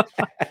 Oh.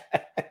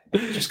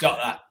 Just got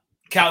that.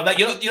 Cal,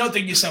 you're not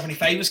doing yourself any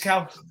favours,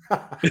 Cal.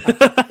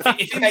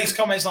 If he makes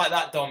comments like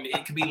that, Dom,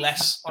 it could be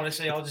less.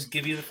 Honestly, I'll just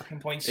give you the fucking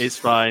points. It's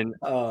fine.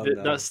 Oh,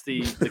 no. That's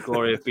the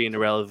glory of being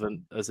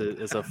irrelevant as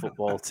a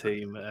football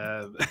team.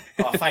 Oh,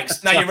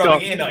 thanks. Now you're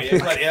rubbing it in, are you?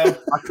 Bloody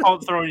hell. I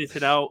can't throw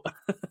anything out.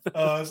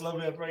 Oh, it's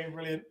lovely.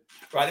 Brilliant.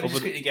 Right, let me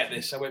just quickly get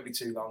this. I won't be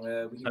too long.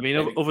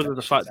 Other than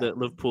the fact that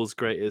Liverpool's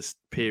greatest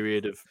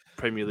period of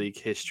Premier League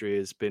history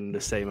has been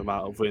the same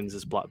amount of wins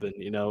as Blackburn,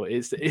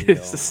 it's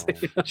the same.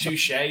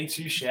 Touche.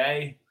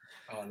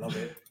 Oh, I love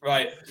it.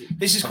 Right,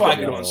 this is quite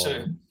a good one.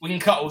 So we can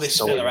cut all this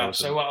filler out.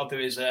 So what I'll do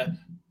is, right,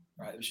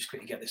 let me just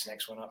quickly get this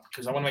next one up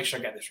because I want to make sure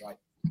I get this right.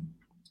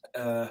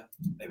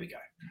 There we go.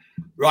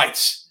 Right.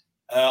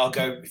 I'll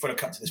go before I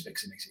cut to this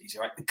because it makes it easy,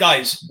 right?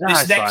 Guys,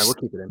 this next... fine. We'll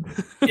keep it in.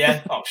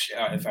 Yeah? Oh, shit.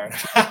 All right, fair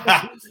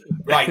enough.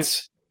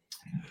 Right.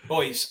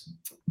 Boys,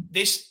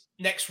 this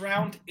next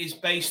round is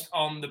based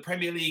on the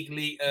Premier League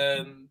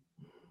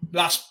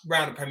last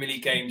round of Premier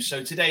League games.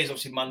 So today is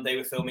obviously Monday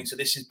we're filming, so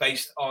this is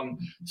based on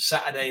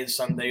Saturday and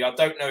Sunday. I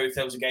don't know if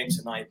there was a game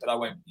tonight, but I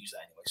won't use that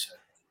anyway. So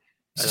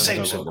it's the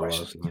same sort of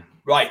question.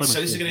 Right,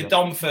 so this is going to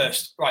Dom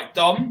first. Right,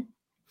 Dom,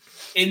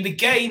 in the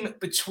game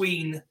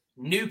between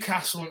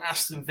Newcastle and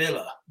Aston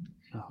Villa,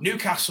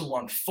 Newcastle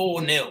won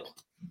 4-0.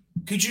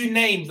 Could you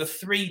name the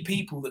 3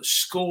 people that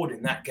scored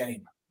in that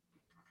game?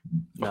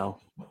 No.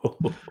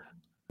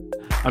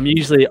 I'm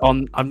usually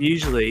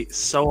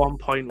so on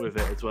point with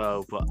it as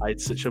well, but I had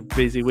such a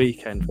busy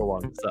weekend for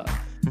once that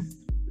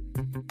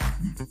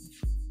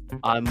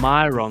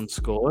Myron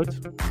scored.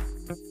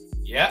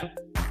 Yeah.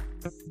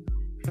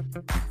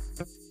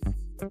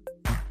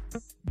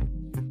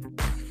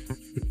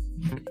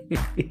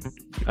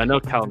 I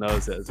know Cal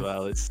knows it as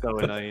well. It's so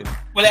annoying.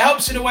 Well, it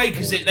helps in a way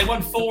because they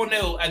won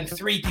 4-0 and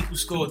 3 people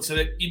scored, so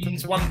it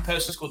means one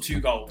person scored 2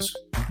 goals.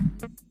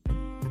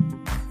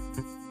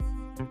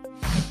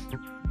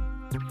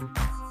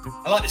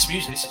 I like this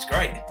music. This is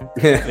great.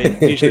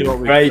 Usually what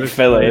great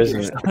filler,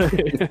 isn't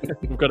it?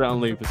 We've got it on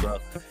loop as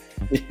well.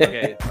 Yeah.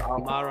 Okay, so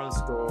Almiron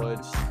scored.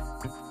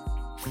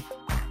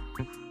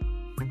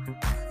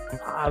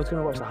 I was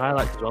going to watch the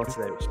highlights as well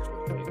today, which is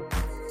really great.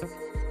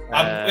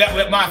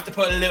 We might have to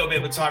put a little bit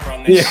of a timer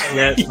on this.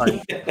 Yeah, it's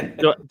fine.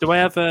 Do I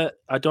have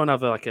I don't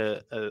have a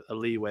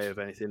leeway of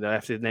anything. Do I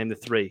have to name the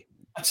 3?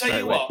 I'll tell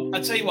you what.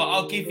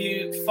 I'll give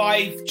you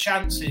 5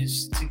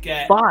 chances to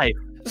get 5.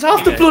 It's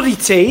half the bloody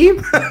team.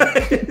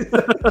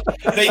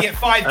 No, you get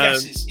 5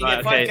 guesses. You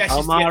get 5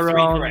 guesses to get 3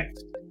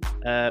 correct.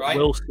 Right?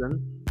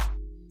 Wilson.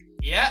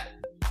 Yeah.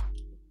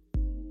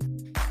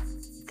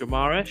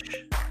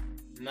 Gamarish.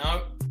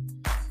 No.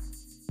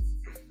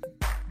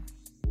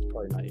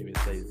 Probably not even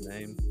say his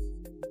name.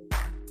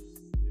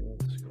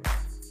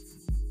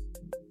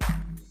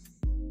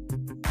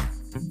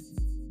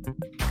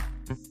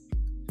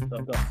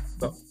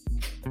 Go.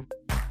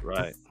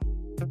 Right.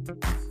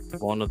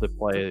 One of the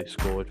players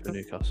scored for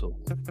Newcastle.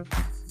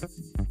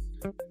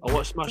 I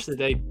watched Match of the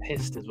Day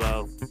pissed as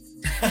well.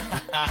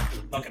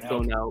 Not gonna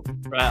help. Out.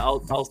 Right,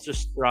 I'll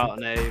just throw out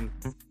a name.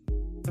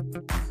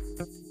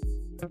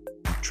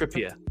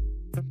 Trippier.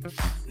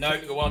 No,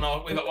 we've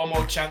got one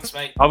more chance,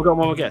 mate. I've got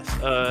one more guess.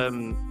 I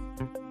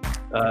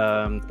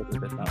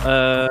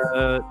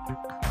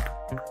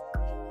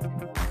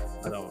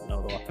don't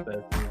know the last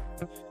person.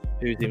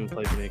 Who's even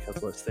played for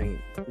Newcastle? Let's think.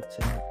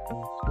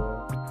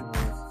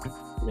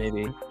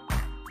 Maybe.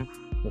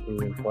 Nothing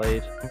even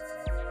played.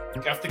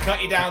 You have to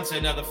cut you down to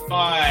another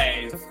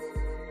 5,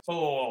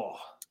 4.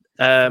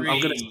 3. I'm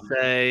going to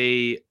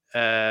say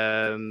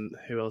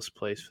who else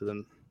plays for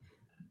them?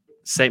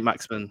 St.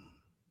 Maximin.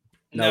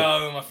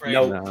 No, I'm afraid.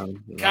 No.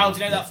 Cal, do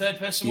you know that 3rd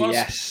person was?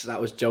 Yes, that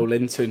was Joe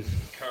Linton.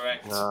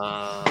 Correct.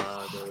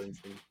 Joe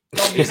Linton.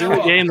 It's a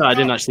game that I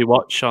didn't actually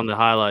watch on the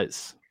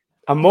highlights.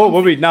 I'm more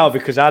worried now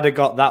because I'd have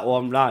got that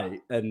one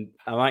right and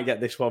I might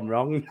get this one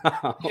wrong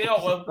now.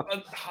 Well,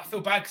 I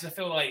feel bad because I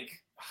feel like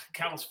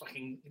Cal's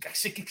fucking... I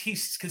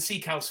can see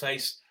Cal's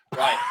face.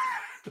 Right.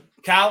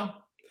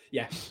 Cal?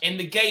 Yes. In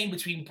the game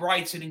between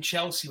Brighton and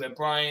Chelsea where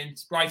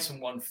Brighton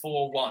won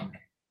 4-1,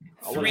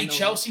 3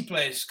 Chelsea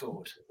players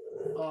scored.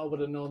 Oh, I would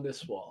have known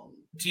this one.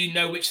 Do you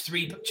know which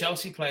 3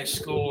 Chelsea players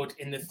scored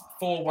in the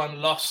 4-1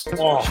 loss to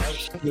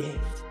Chelsea? Yeah.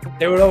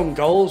 They were own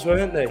goals,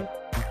 weren't they?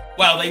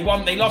 Well, they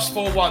won. They lost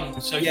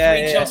 4-1, so 3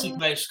 Chelsea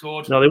players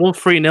scored. No, they won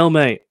 3-0,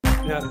 mate.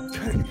 Yeah.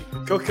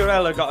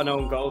 Cucurella got an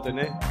own goal,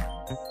 didn't he?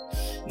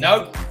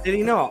 No. Did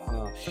he not?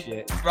 Oh,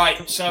 shit.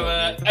 Right, so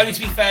only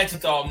to be fair to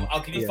Dom,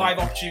 I'll give you 5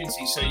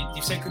 opportunities. So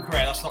you said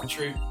Cucurella, that's not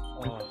true.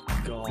 Oh,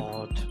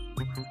 God.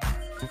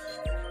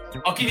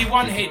 I'll give you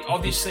one hint.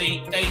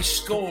 Obviously, they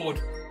scored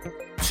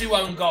 2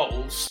 own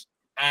goals,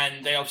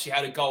 and they obviously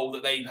had a goal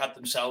that they had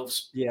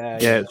themselves. Yeah,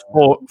 it's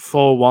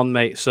 4-1,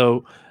 mate.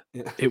 So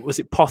was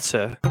it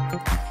Potter?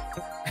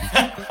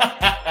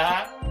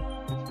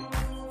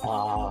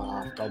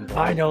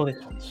 I know this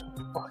one's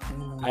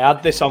fucking I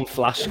had this on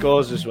Flash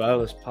Scores as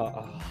well as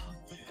part.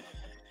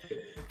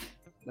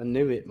 I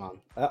knew it,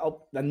 man.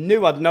 I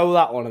knew I'd know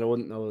that one, and I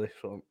wouldn't know this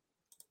one.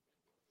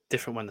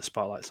 Different when the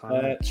spotlight's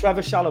on.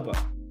 Trevor Chalobah.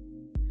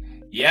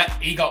 Yeah,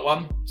 he got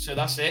one. So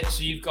that's it.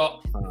 So you've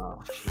got.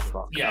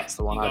 That's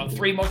the one. You've got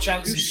 3 more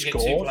chances to get 2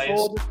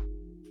 players.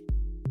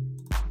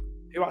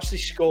 Who actually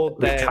scored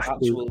their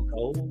actual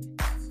goal?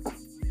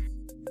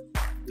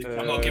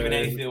 I'm not giving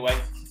anything away.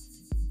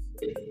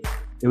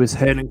 It was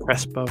Hernan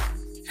Crespo.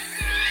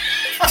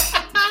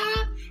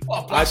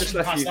 I just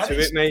left you to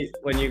it, mate,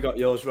 when you got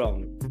yours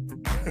wrong.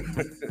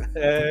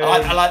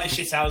 I like the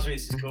shit house.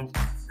 This is cool.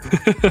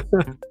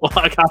 Well,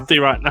 I can't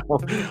do right now.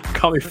 I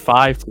can't be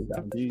 5 to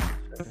them.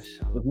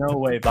 There's no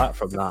way back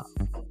from that.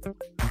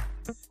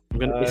 I'm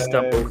going to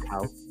Istanbul,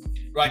 Cal.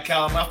 Right,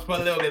 Cal, I'm going to have to put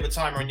a little bit of a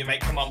timer on you,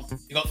 mate. Come on.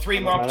 You've got 3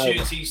 more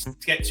opportunities to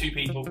get 2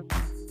 people.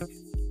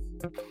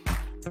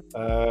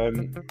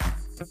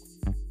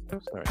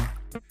 Sorry.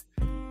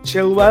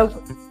 Chilwell?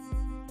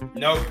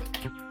 No.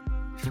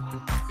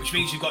 Which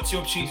means you've got 2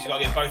 opportunities. You've got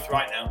to get both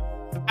right now.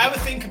 Have a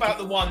think about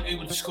the one who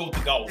would have scored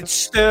the goal. It's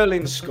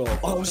Sterling score.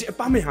 Oh, was it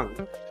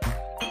Aubameyang?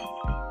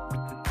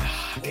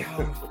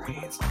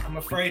 I'm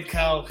afraid,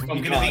 Cal. I'm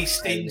going to be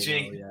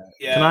stingy.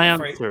 Yeah, Can I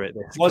answer it?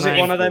 Was it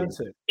one of them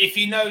 2? If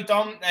you know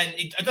Dom, then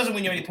it doesn't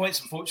win you any points,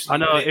 unfortunately. I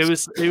know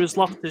it was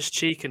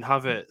Loftus-Cheek and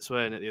Havertz,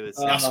 weren't it? The other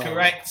team. That's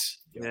correct.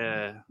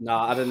 Yeah. No,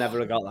 I'd have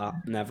never got that.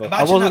 Never.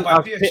 I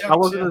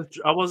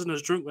wasn't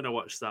as drunk when I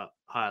watched that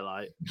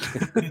highlight.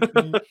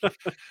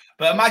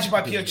 But imagine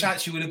by pure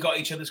chance you would have got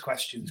each other's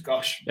questions.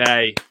 Gosh.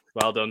 Hey,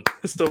 well done.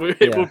 So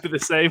it would be the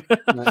same.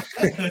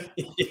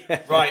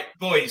 Right,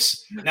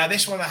 boys. Now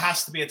this one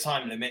has to be a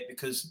time limit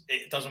because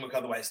it doesn't work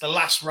otherwise. The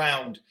last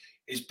round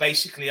is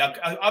basically I'm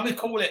going to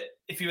call it,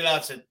 if you're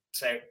allowed to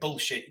say it,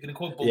 bullshit. You're going to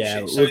call it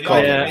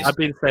bullshit. I've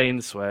been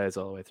saying swears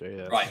all the way through.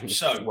 Yeah. Right,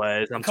 so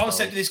swears, the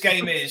concept of this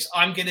game is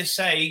I'm going to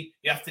say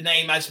you have to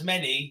name as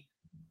many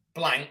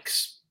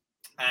blanks,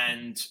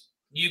 and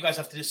you guys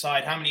have to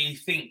decide how many you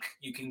think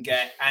you can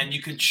get, and you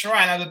can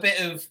try and have a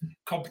bit of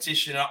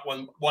competition,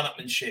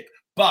 one-upmanship.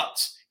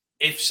 But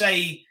if,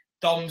 say,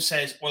 Dom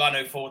says, well, I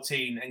know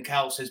 14, and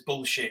Cal says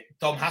bullshit,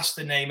 Dom has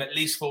to name at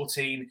least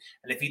 14,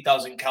 and if he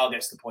doesn't, Cal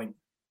gets the point.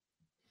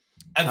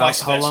 And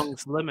vice versa. How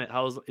long's the limit?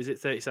 Is it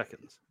 30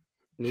 seconds?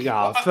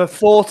 Yeah, for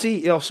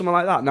 40 or something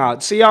like that. No,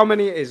 see how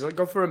many it is. I'll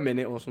go for a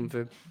minute or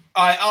something.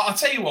 I'll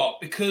tell you what,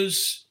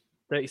 because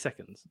 30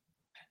 seconds.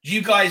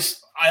 You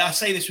guys, I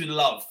say this with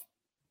love.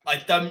 I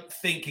don't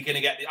think you're going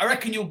to get it. I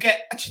reckon you'll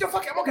get. Actually, no,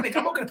 fuck it. I'm not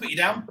going to put you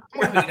down.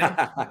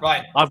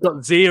 Right. I've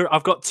got 0.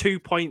 I've got 2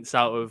 points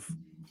out of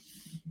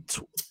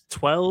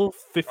 12,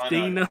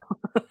 15. All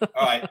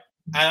right. And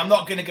I'm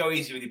not going to go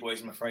easy with you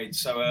boys, I'm afraid.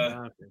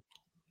 So,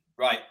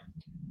 right.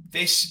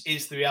 This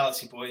is the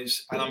reality,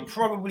 boys. And I'm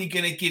probably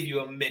going to give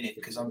you a minute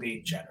because I'm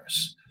being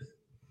generous.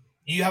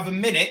 You have a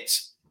minute.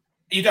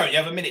 You don't. You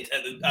have a minute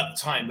at the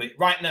time. But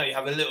right now, you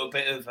have a little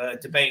bit of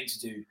debating to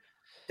do.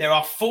 There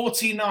are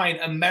 49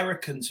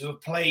 Americans who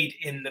have played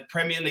in the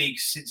Premier League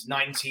since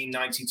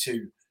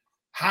 1992.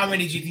 How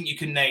many do you think you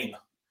can name?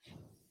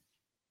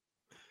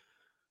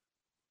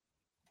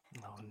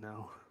 Oh,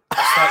 no.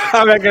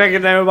 I reckon I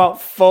can name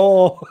about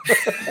 4.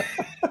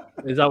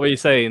 Is that what you're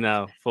saying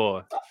now?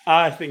 4?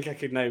 I think I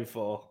could name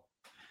 4.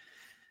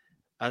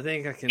 I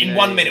think I can In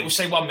 1 minute. We'll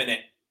say 1 minute.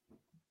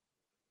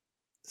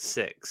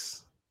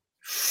 6.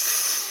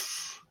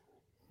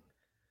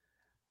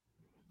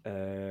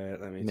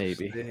 Let me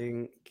maybe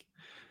think.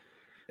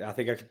 I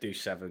think I could do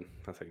 7.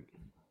 I think.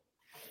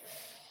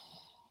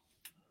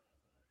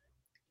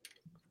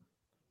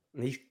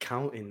 And he's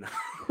counting now.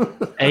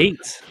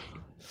 8.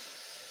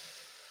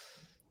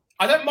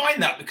 I don't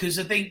mind that because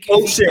I think.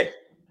 Oh shit!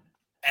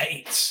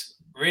 8,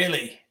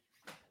 really?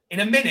 In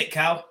a minute,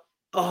 Cal?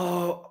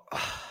 Oh,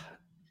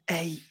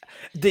 8.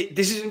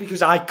 This isn't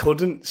because I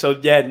couldn't. So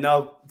yeah,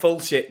 no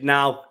bullshit.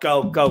 Now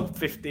go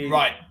 15.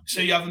 Right.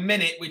 So you have a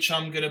minute, which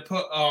I'm going to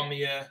put on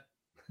the.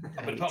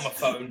 I'm going to put on my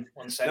phone.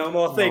 1 second. No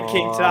more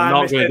thinking time. I'm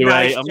not going to do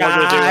 8. I'm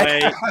not going to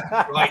do 8.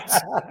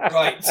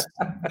 Right.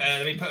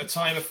 Let me put a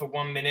timer for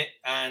 1 minute.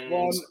 And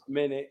 1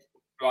 minute.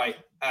 Right.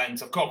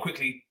 And I've got to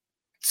quickly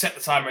set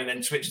the timer and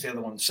then switch to the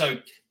other one. So,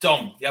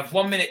 Dom, you have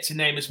 1 minute to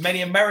name as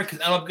many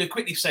Americans. And I'm going to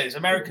quickly say this.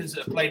 Americans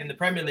that have played in the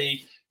Premier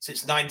League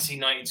since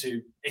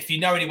 1992. If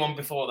you know anyone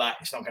before that,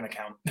 it's not going to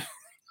count.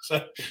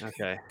 So,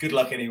 okay. Good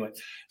luck anyway.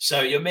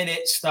 So, your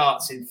minute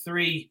starts in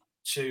 3,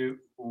 2,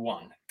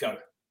 1. Go.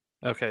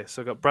 Okay,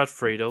 so I've got Brad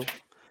Friedel.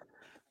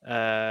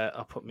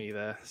 I'll put me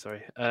there.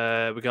 Sorry.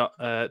 We got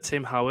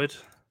Tim Howard,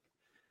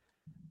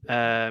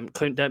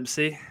 Clint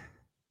Dempsey,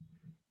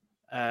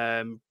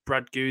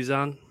 Brad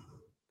Guzan,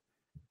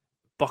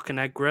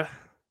 Bocanegra.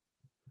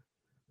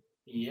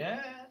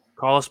 Yeah.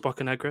 Carlos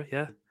Bocanegra,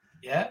 yeah.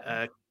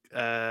 Yeah.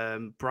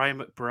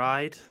 Brian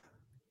McBride.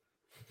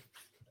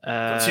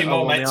 Got 2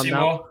 more, mate. 2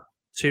 more.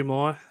 2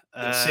 more.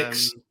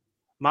 6.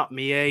 Matt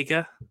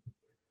Miega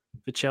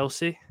for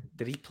Chelsea.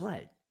 Did he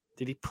play?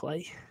 Did he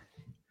play?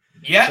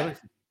 Yeah.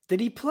 Did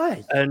he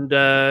play? And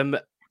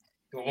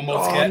You want one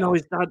more to get? No,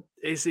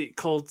 is it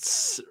called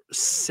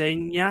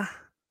Senya?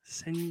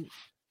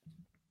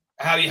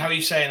 How are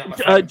you saying that, my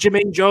friend?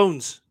 Jermaine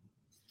Jones.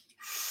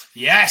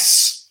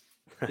 Yes.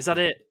 Is that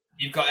it?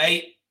 You've got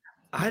 8.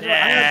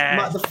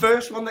 The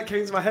first one that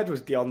came to my head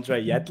was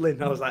DeAndre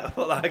Yedlin. I was like,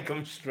 oh, that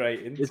comes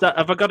straight in.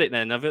 Have I got it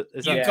then?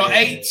 You've got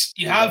 8.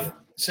 You have.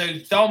 So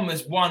Dom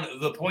has won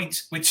the point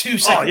with 2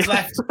 seconds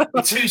left.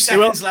 With 2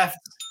 seconds left.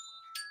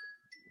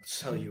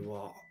 I'll tell you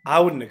what, I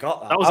wouldn't have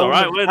got that. That was all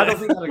right, wasn't it? I don't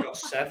think I'd have got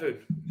 7.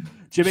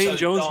 Jermaine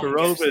Jones for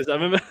Rovers. I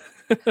remember.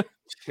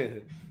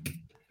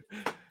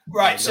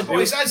 Right, so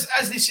boys, as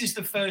this is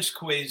the first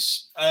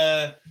quiz,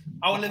 I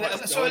want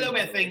to so a little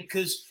bit of think,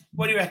 because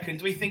what do you reckon?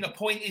 Do we think a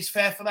point is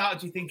fair for that, or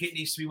do you think it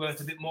needs to be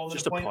worth a bit more than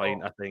just a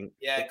point? I think.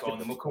 Yeah, go on,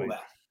 then we'll call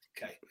that.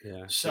 Okay.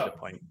 Yeah. So, a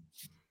point.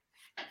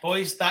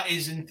 Boys, that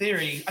is in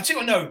theory. I tell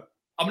you what, no,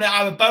 I'm going to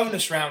have a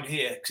bonus round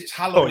here because it's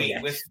Halloween.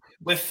 Oh, yes.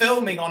 We're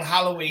filming on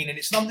Halloween, and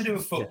it's nothing to do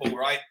with football,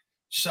 right?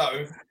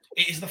 So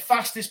it is the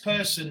fastest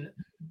person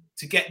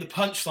to get the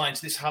punchline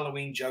to this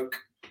Halloween joke.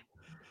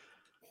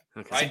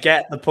 Okay. Right? To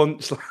get the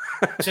punchline.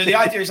 So the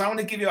idea is I want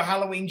to give you a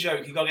Halloween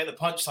joke. You got to get the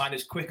punchline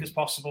as quick as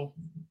possible,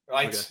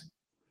 right? Okay.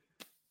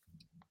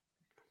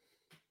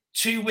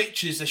 2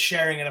 witches are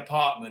sharing an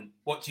apartment.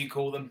 What do you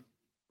call them?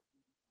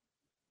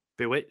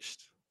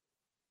 Bewitched.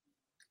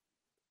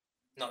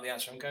 Not the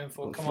answer I'm going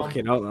for. Come on.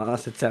 Fucking hell,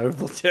 that's a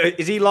terrible joke.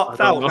 Is he locked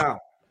out now?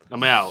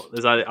 Am I out?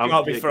 I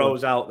can't be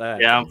froze out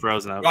there. Yeah, I'm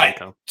frozen out. Right.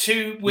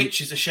 2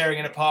 witches are sharing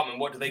an apartment.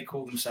 What do they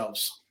call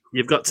themselves?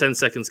 You've got 10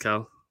 seconds,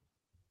 Cal.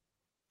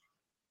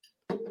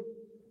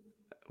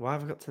 Why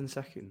have I got 10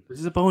 seconds? This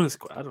is a bonus.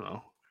 I don't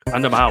know.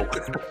 And I'm out.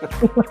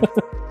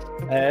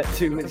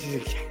 2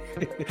 witches.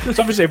 It's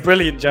obviously a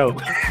brilliant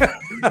joke.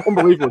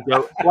 Unbelievable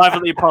joke. Why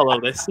haven't you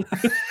followed this?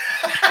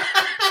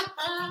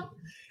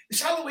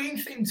 It's Halloween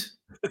themed.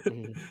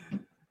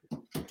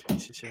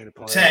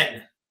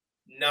 10,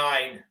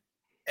 9,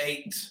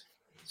 8,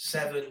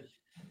 7,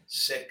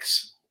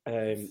 6,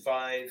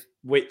 5.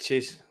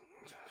 Witches.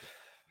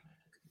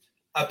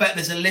 I bet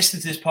there's a listener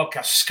to this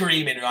podcast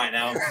screaming right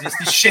now because it's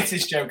the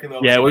shittest joke in the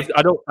world. Yeah,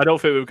 I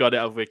don't think we've got it,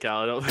 have we,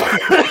 Cal? I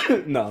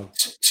don't. No.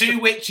 2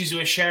 witches who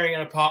are sharing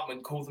an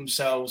apartment call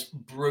themselves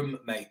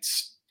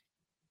broommates.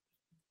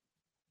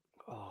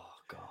 Oh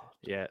God.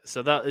 Yeah,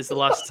 so that is the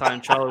last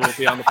time Charlie will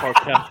be on the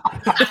podcast.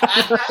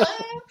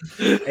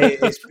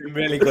 It's been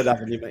really good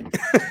having you, mate.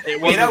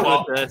 You know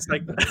what?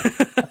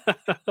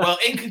 Well,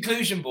 in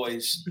conclusion,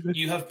 boys,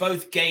 you have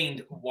both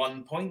gained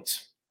 1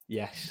 point.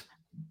 Yes.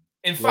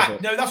 In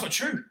fact, no, that's not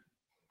true.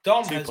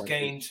 Dom has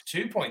gained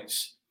 2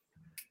 points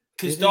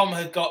because Dom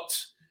had got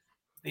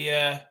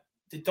the.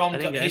 Did Dom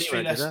got the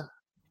history lesson?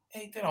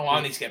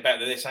 I need to get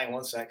better at this. Hang on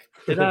one sec.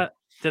 Did I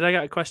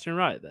get a question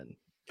right then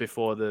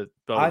before the?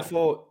 I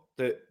thought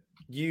that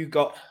you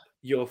got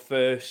your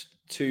first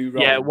 2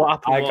 wrong. Yeah, what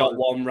happened? I got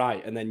 1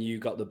 right, and then you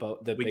got the.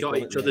 We got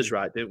each other's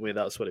right, didn't we?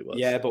 That's what it was.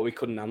 Yeah, but we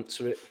couldn't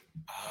answer it.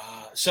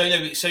 So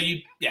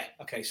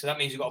okay. So that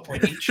means you got a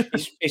point each.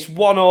 It's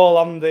 1-1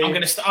 on the. I'm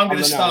gonna start.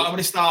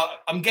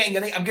 I'm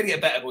gonna get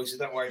better, boys. So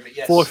don't worry. But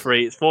yes,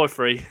 4-3. It's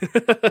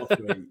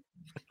 4-3.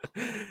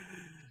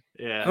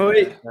 Yeah. Oh,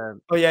 wait.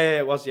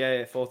 It was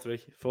 4-3,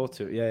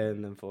 4-2,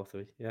 and then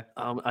 4-3. Yeah.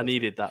 I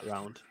needed that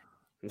round.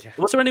 Yeah.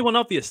 Was there anyone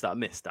obvious that I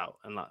missed out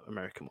in that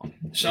American one?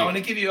 So I'm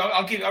gonna give you.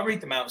 I'll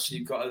read them out so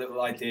you've got a little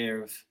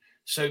idea of.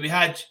 So we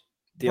had.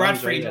 Brad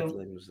Friedel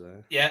was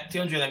there. Yeah,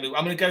 DeAndre Lemon.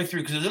 I'm going to go through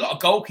because there's a lot of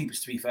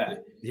goalkeepers, to be fair.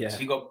 Yeah. So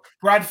you've got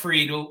Brad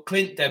Friedel,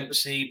 Clint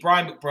Dempsey,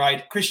 Brian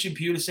McBride, Christian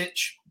Pulisic.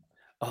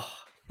 Oh.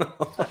 I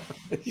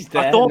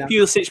thought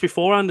Pulisic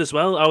beforehand as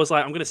well. I was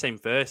like, I'm going to say him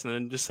first, and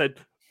then just said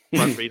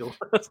Brad Friedel.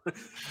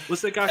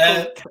 Was there a guy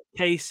called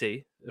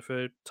Casey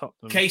for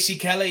Tottenham? Casey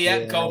Kelly,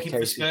 goalkeeper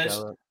for Spurs.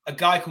 Keller. A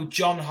guy called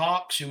John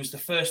Harkes, who was the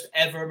first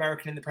ever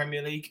American in the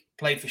Premier League,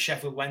 played for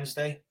Sheffield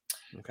Wednesday.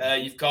 Okay.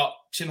 You've got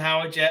Tim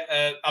Howard.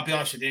 I'll be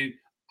honest with you.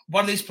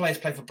 One of these players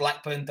played for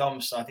Blackburn,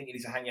 Dom, so I think you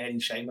need to hang your head in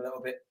shame a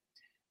little bit.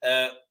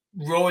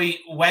 Roy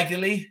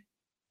Wegerle.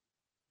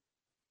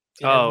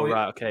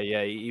 Right. Okay.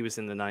 Yeah. He was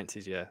in the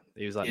 90s. Yeah.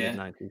 He was like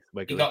mid-90s.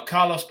 You got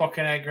Carlos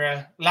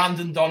Bocanegra,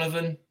 Landon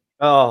Donovan.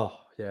 Oh,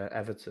 yeah.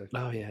 Everton.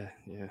 Oh, yeah.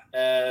 Yeah.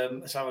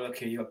 Let's have a look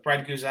here. You got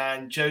Brad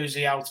Guzan,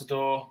 Josie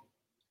Altidore.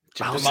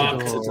 Do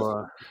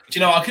you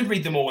know, I could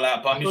read them all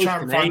out, but I'm just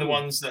trying to find the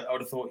ones that I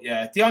would have thought,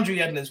 DeAndre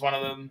Yedlin's one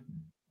of them.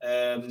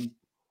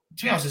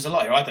 To be honest, there's a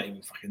lot here I don't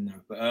even fucking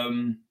know. But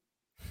I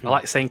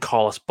like saying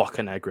Carlos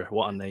Bocanegra.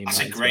 What a name!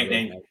 That's a great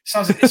name. It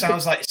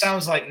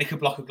sounds like Nick a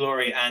Block of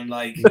Glory and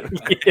like. To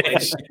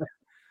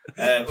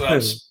be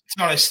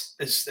honest,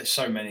 there's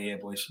so many here,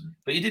 boys.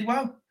 But you did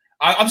well.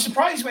 I'm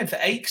surprised you went for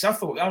 8 because I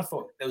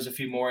thought there was a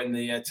few more in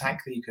the tank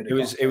that you could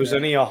have. It was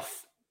only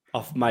off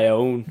my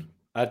own.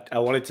 I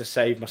wanted to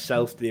save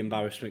myself the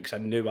embarrassment because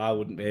I knew I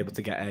wouldn't be able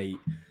to get 8.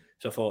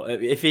 So I thought,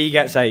 if he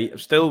gets 8, I'm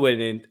still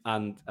winning,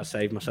 and I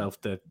saved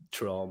myself the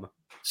trauma.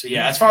 So,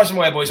 as far as I'm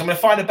aware, boys, I'm going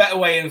to find a better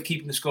way of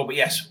keeping the score. But,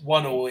 yes,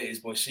 1-1 it is,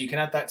 boys. So you can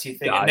add that to your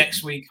thing. And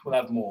next week, we'll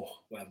have more.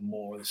 We'll have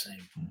more of the same.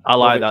 I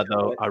like that,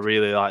 though. I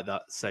really like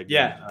that segment.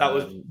 Yeah, that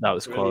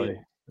was quality.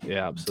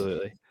 Yeah,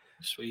 absolutely.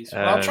 Sweet.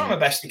 Well, I'll try my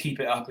best to keep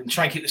it up and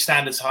try and keep the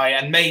standards high,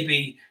 and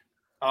maybe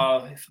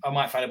if I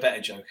might find a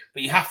better joke.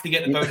 But you have to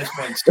get the bonus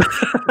points.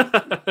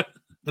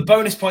 The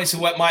bonus points are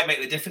what might make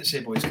the difference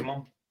here, boys. Come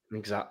on.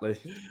 Exactly.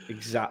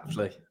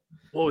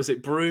 What was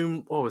it?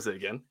 Broom. What was it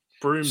again?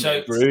 Broom.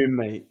 So, broom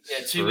mates.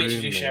 Yeah, 2 weeks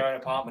you share an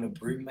apartment of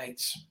broom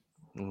mates.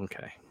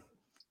 Okay.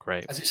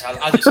 Great. As it's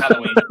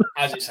Halloween.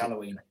 As it's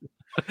Halloween.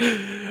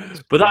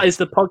 But that is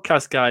the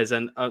podcast, guys.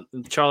 And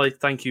Charlie,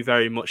 thank you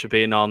very much for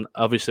being on.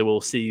 Obviously,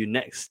 we'll see you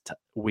next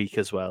week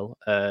as well.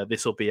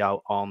 This will be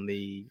out on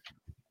the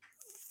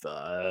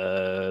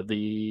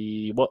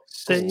what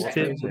day?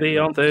 It will be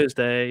on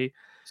Thursday.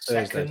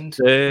 Second.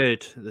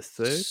 Third. The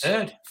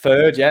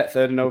third. Yeah,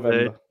 3rd of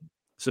November. Third.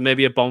 So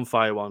maybe a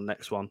bonfire one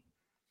next one.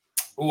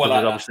 Oh, I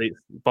like obviously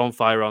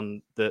bonfire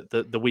on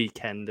the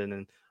weekend, and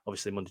then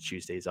obviously Monday,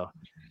 Tuesdays are.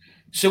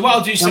 So what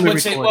I'll do, what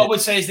I would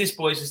say is this,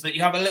 boys, is that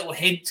you have a little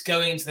hint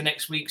going into the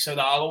next week, so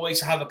that I'll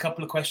always have a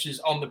couple of questions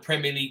on the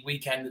Premier League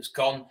weekend that's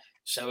gone.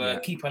 So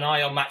keep an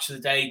eye on Match of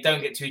the Day.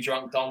 Don't get too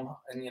drunk, Dom.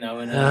 And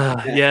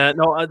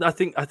I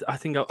think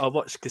I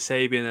watched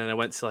Kasabian and I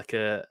went to like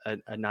a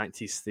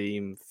 90s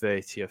theme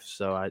 30th.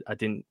 So I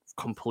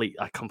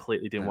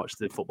completely didn't watch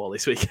the football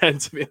this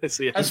weekend, to be honest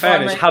with you. In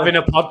fairness, having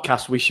a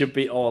podcast, we should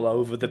be all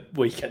over the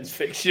weekend's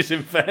fixtures,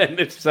 in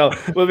fairness. So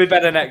we'll be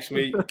better next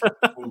week.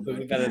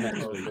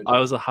 I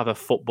also have a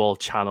football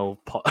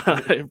channel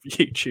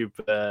YouTube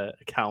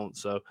account,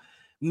 so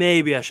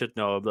maybe I should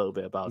know a little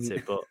bit about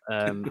it. But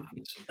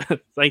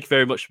thank you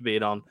very much for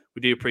being on.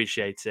 We do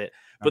appreciate it.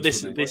 But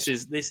this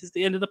is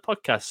the end of the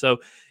podcast. So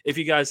if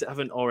you guys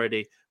haven't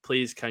already,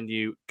 please can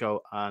you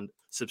go and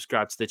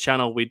subscribe to the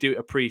channel. We do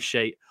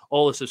appreciate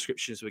all the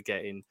subscriptions we're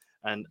getting,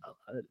 and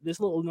there's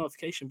a little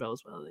notification bell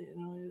as well.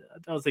 I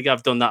don't think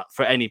I've done that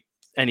for any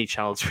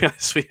channel, to be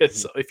honest with you.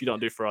 So if you don't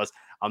do it for us,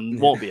 I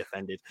won't be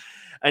offended.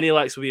 Any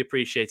likes will be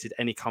appreciated.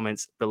 Any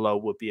comments below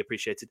would be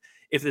appreciated.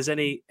 If there's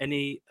any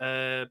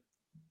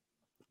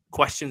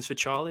questions for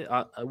Charlie,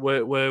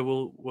 where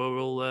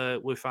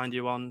we'll find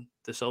you on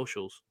the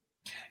socials?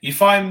 You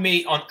find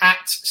me on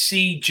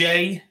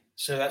 @CJ.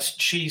 So that's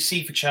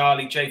C for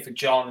Charlie, J for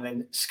John, and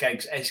then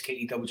Skeggs,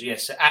 SKEGGS.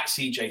 So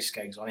 @CJ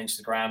Skeggs on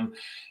Instagram.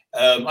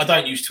 I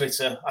don't use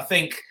Twitter. I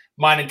think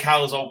mine and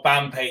Cal's old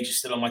band page is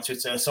still on my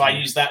Twitter, so I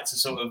use that to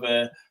sort of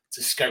to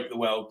scope the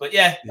world. But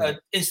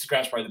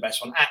Instagram's probably the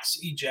best one.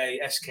 @CJ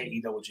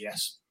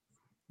SKEGGS.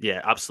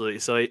 Yeah, absolutely.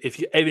 So if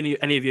you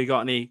any of you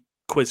got any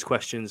quiz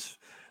questions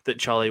that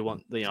Charlie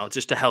want,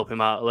 just to help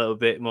him out a little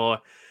bit more.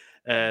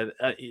 I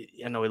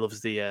know he loves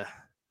the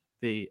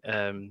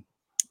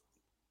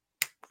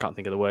can't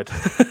think of the word.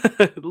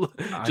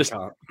 Just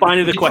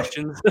finding the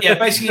questions. Yeah,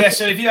 basically,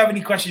 So if you have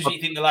any questions that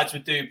you think the lads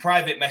would do,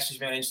 private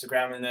message me on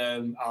Instagram,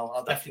 and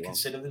I'll definitely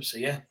consider them. So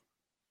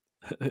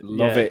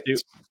love it.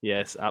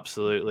 Yes,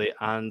 absolutely.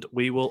 And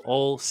we will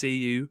all see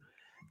you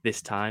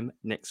this time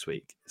next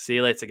week. See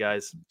you later,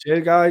 guys.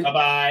 Cheers, guys.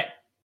 Bye-bye.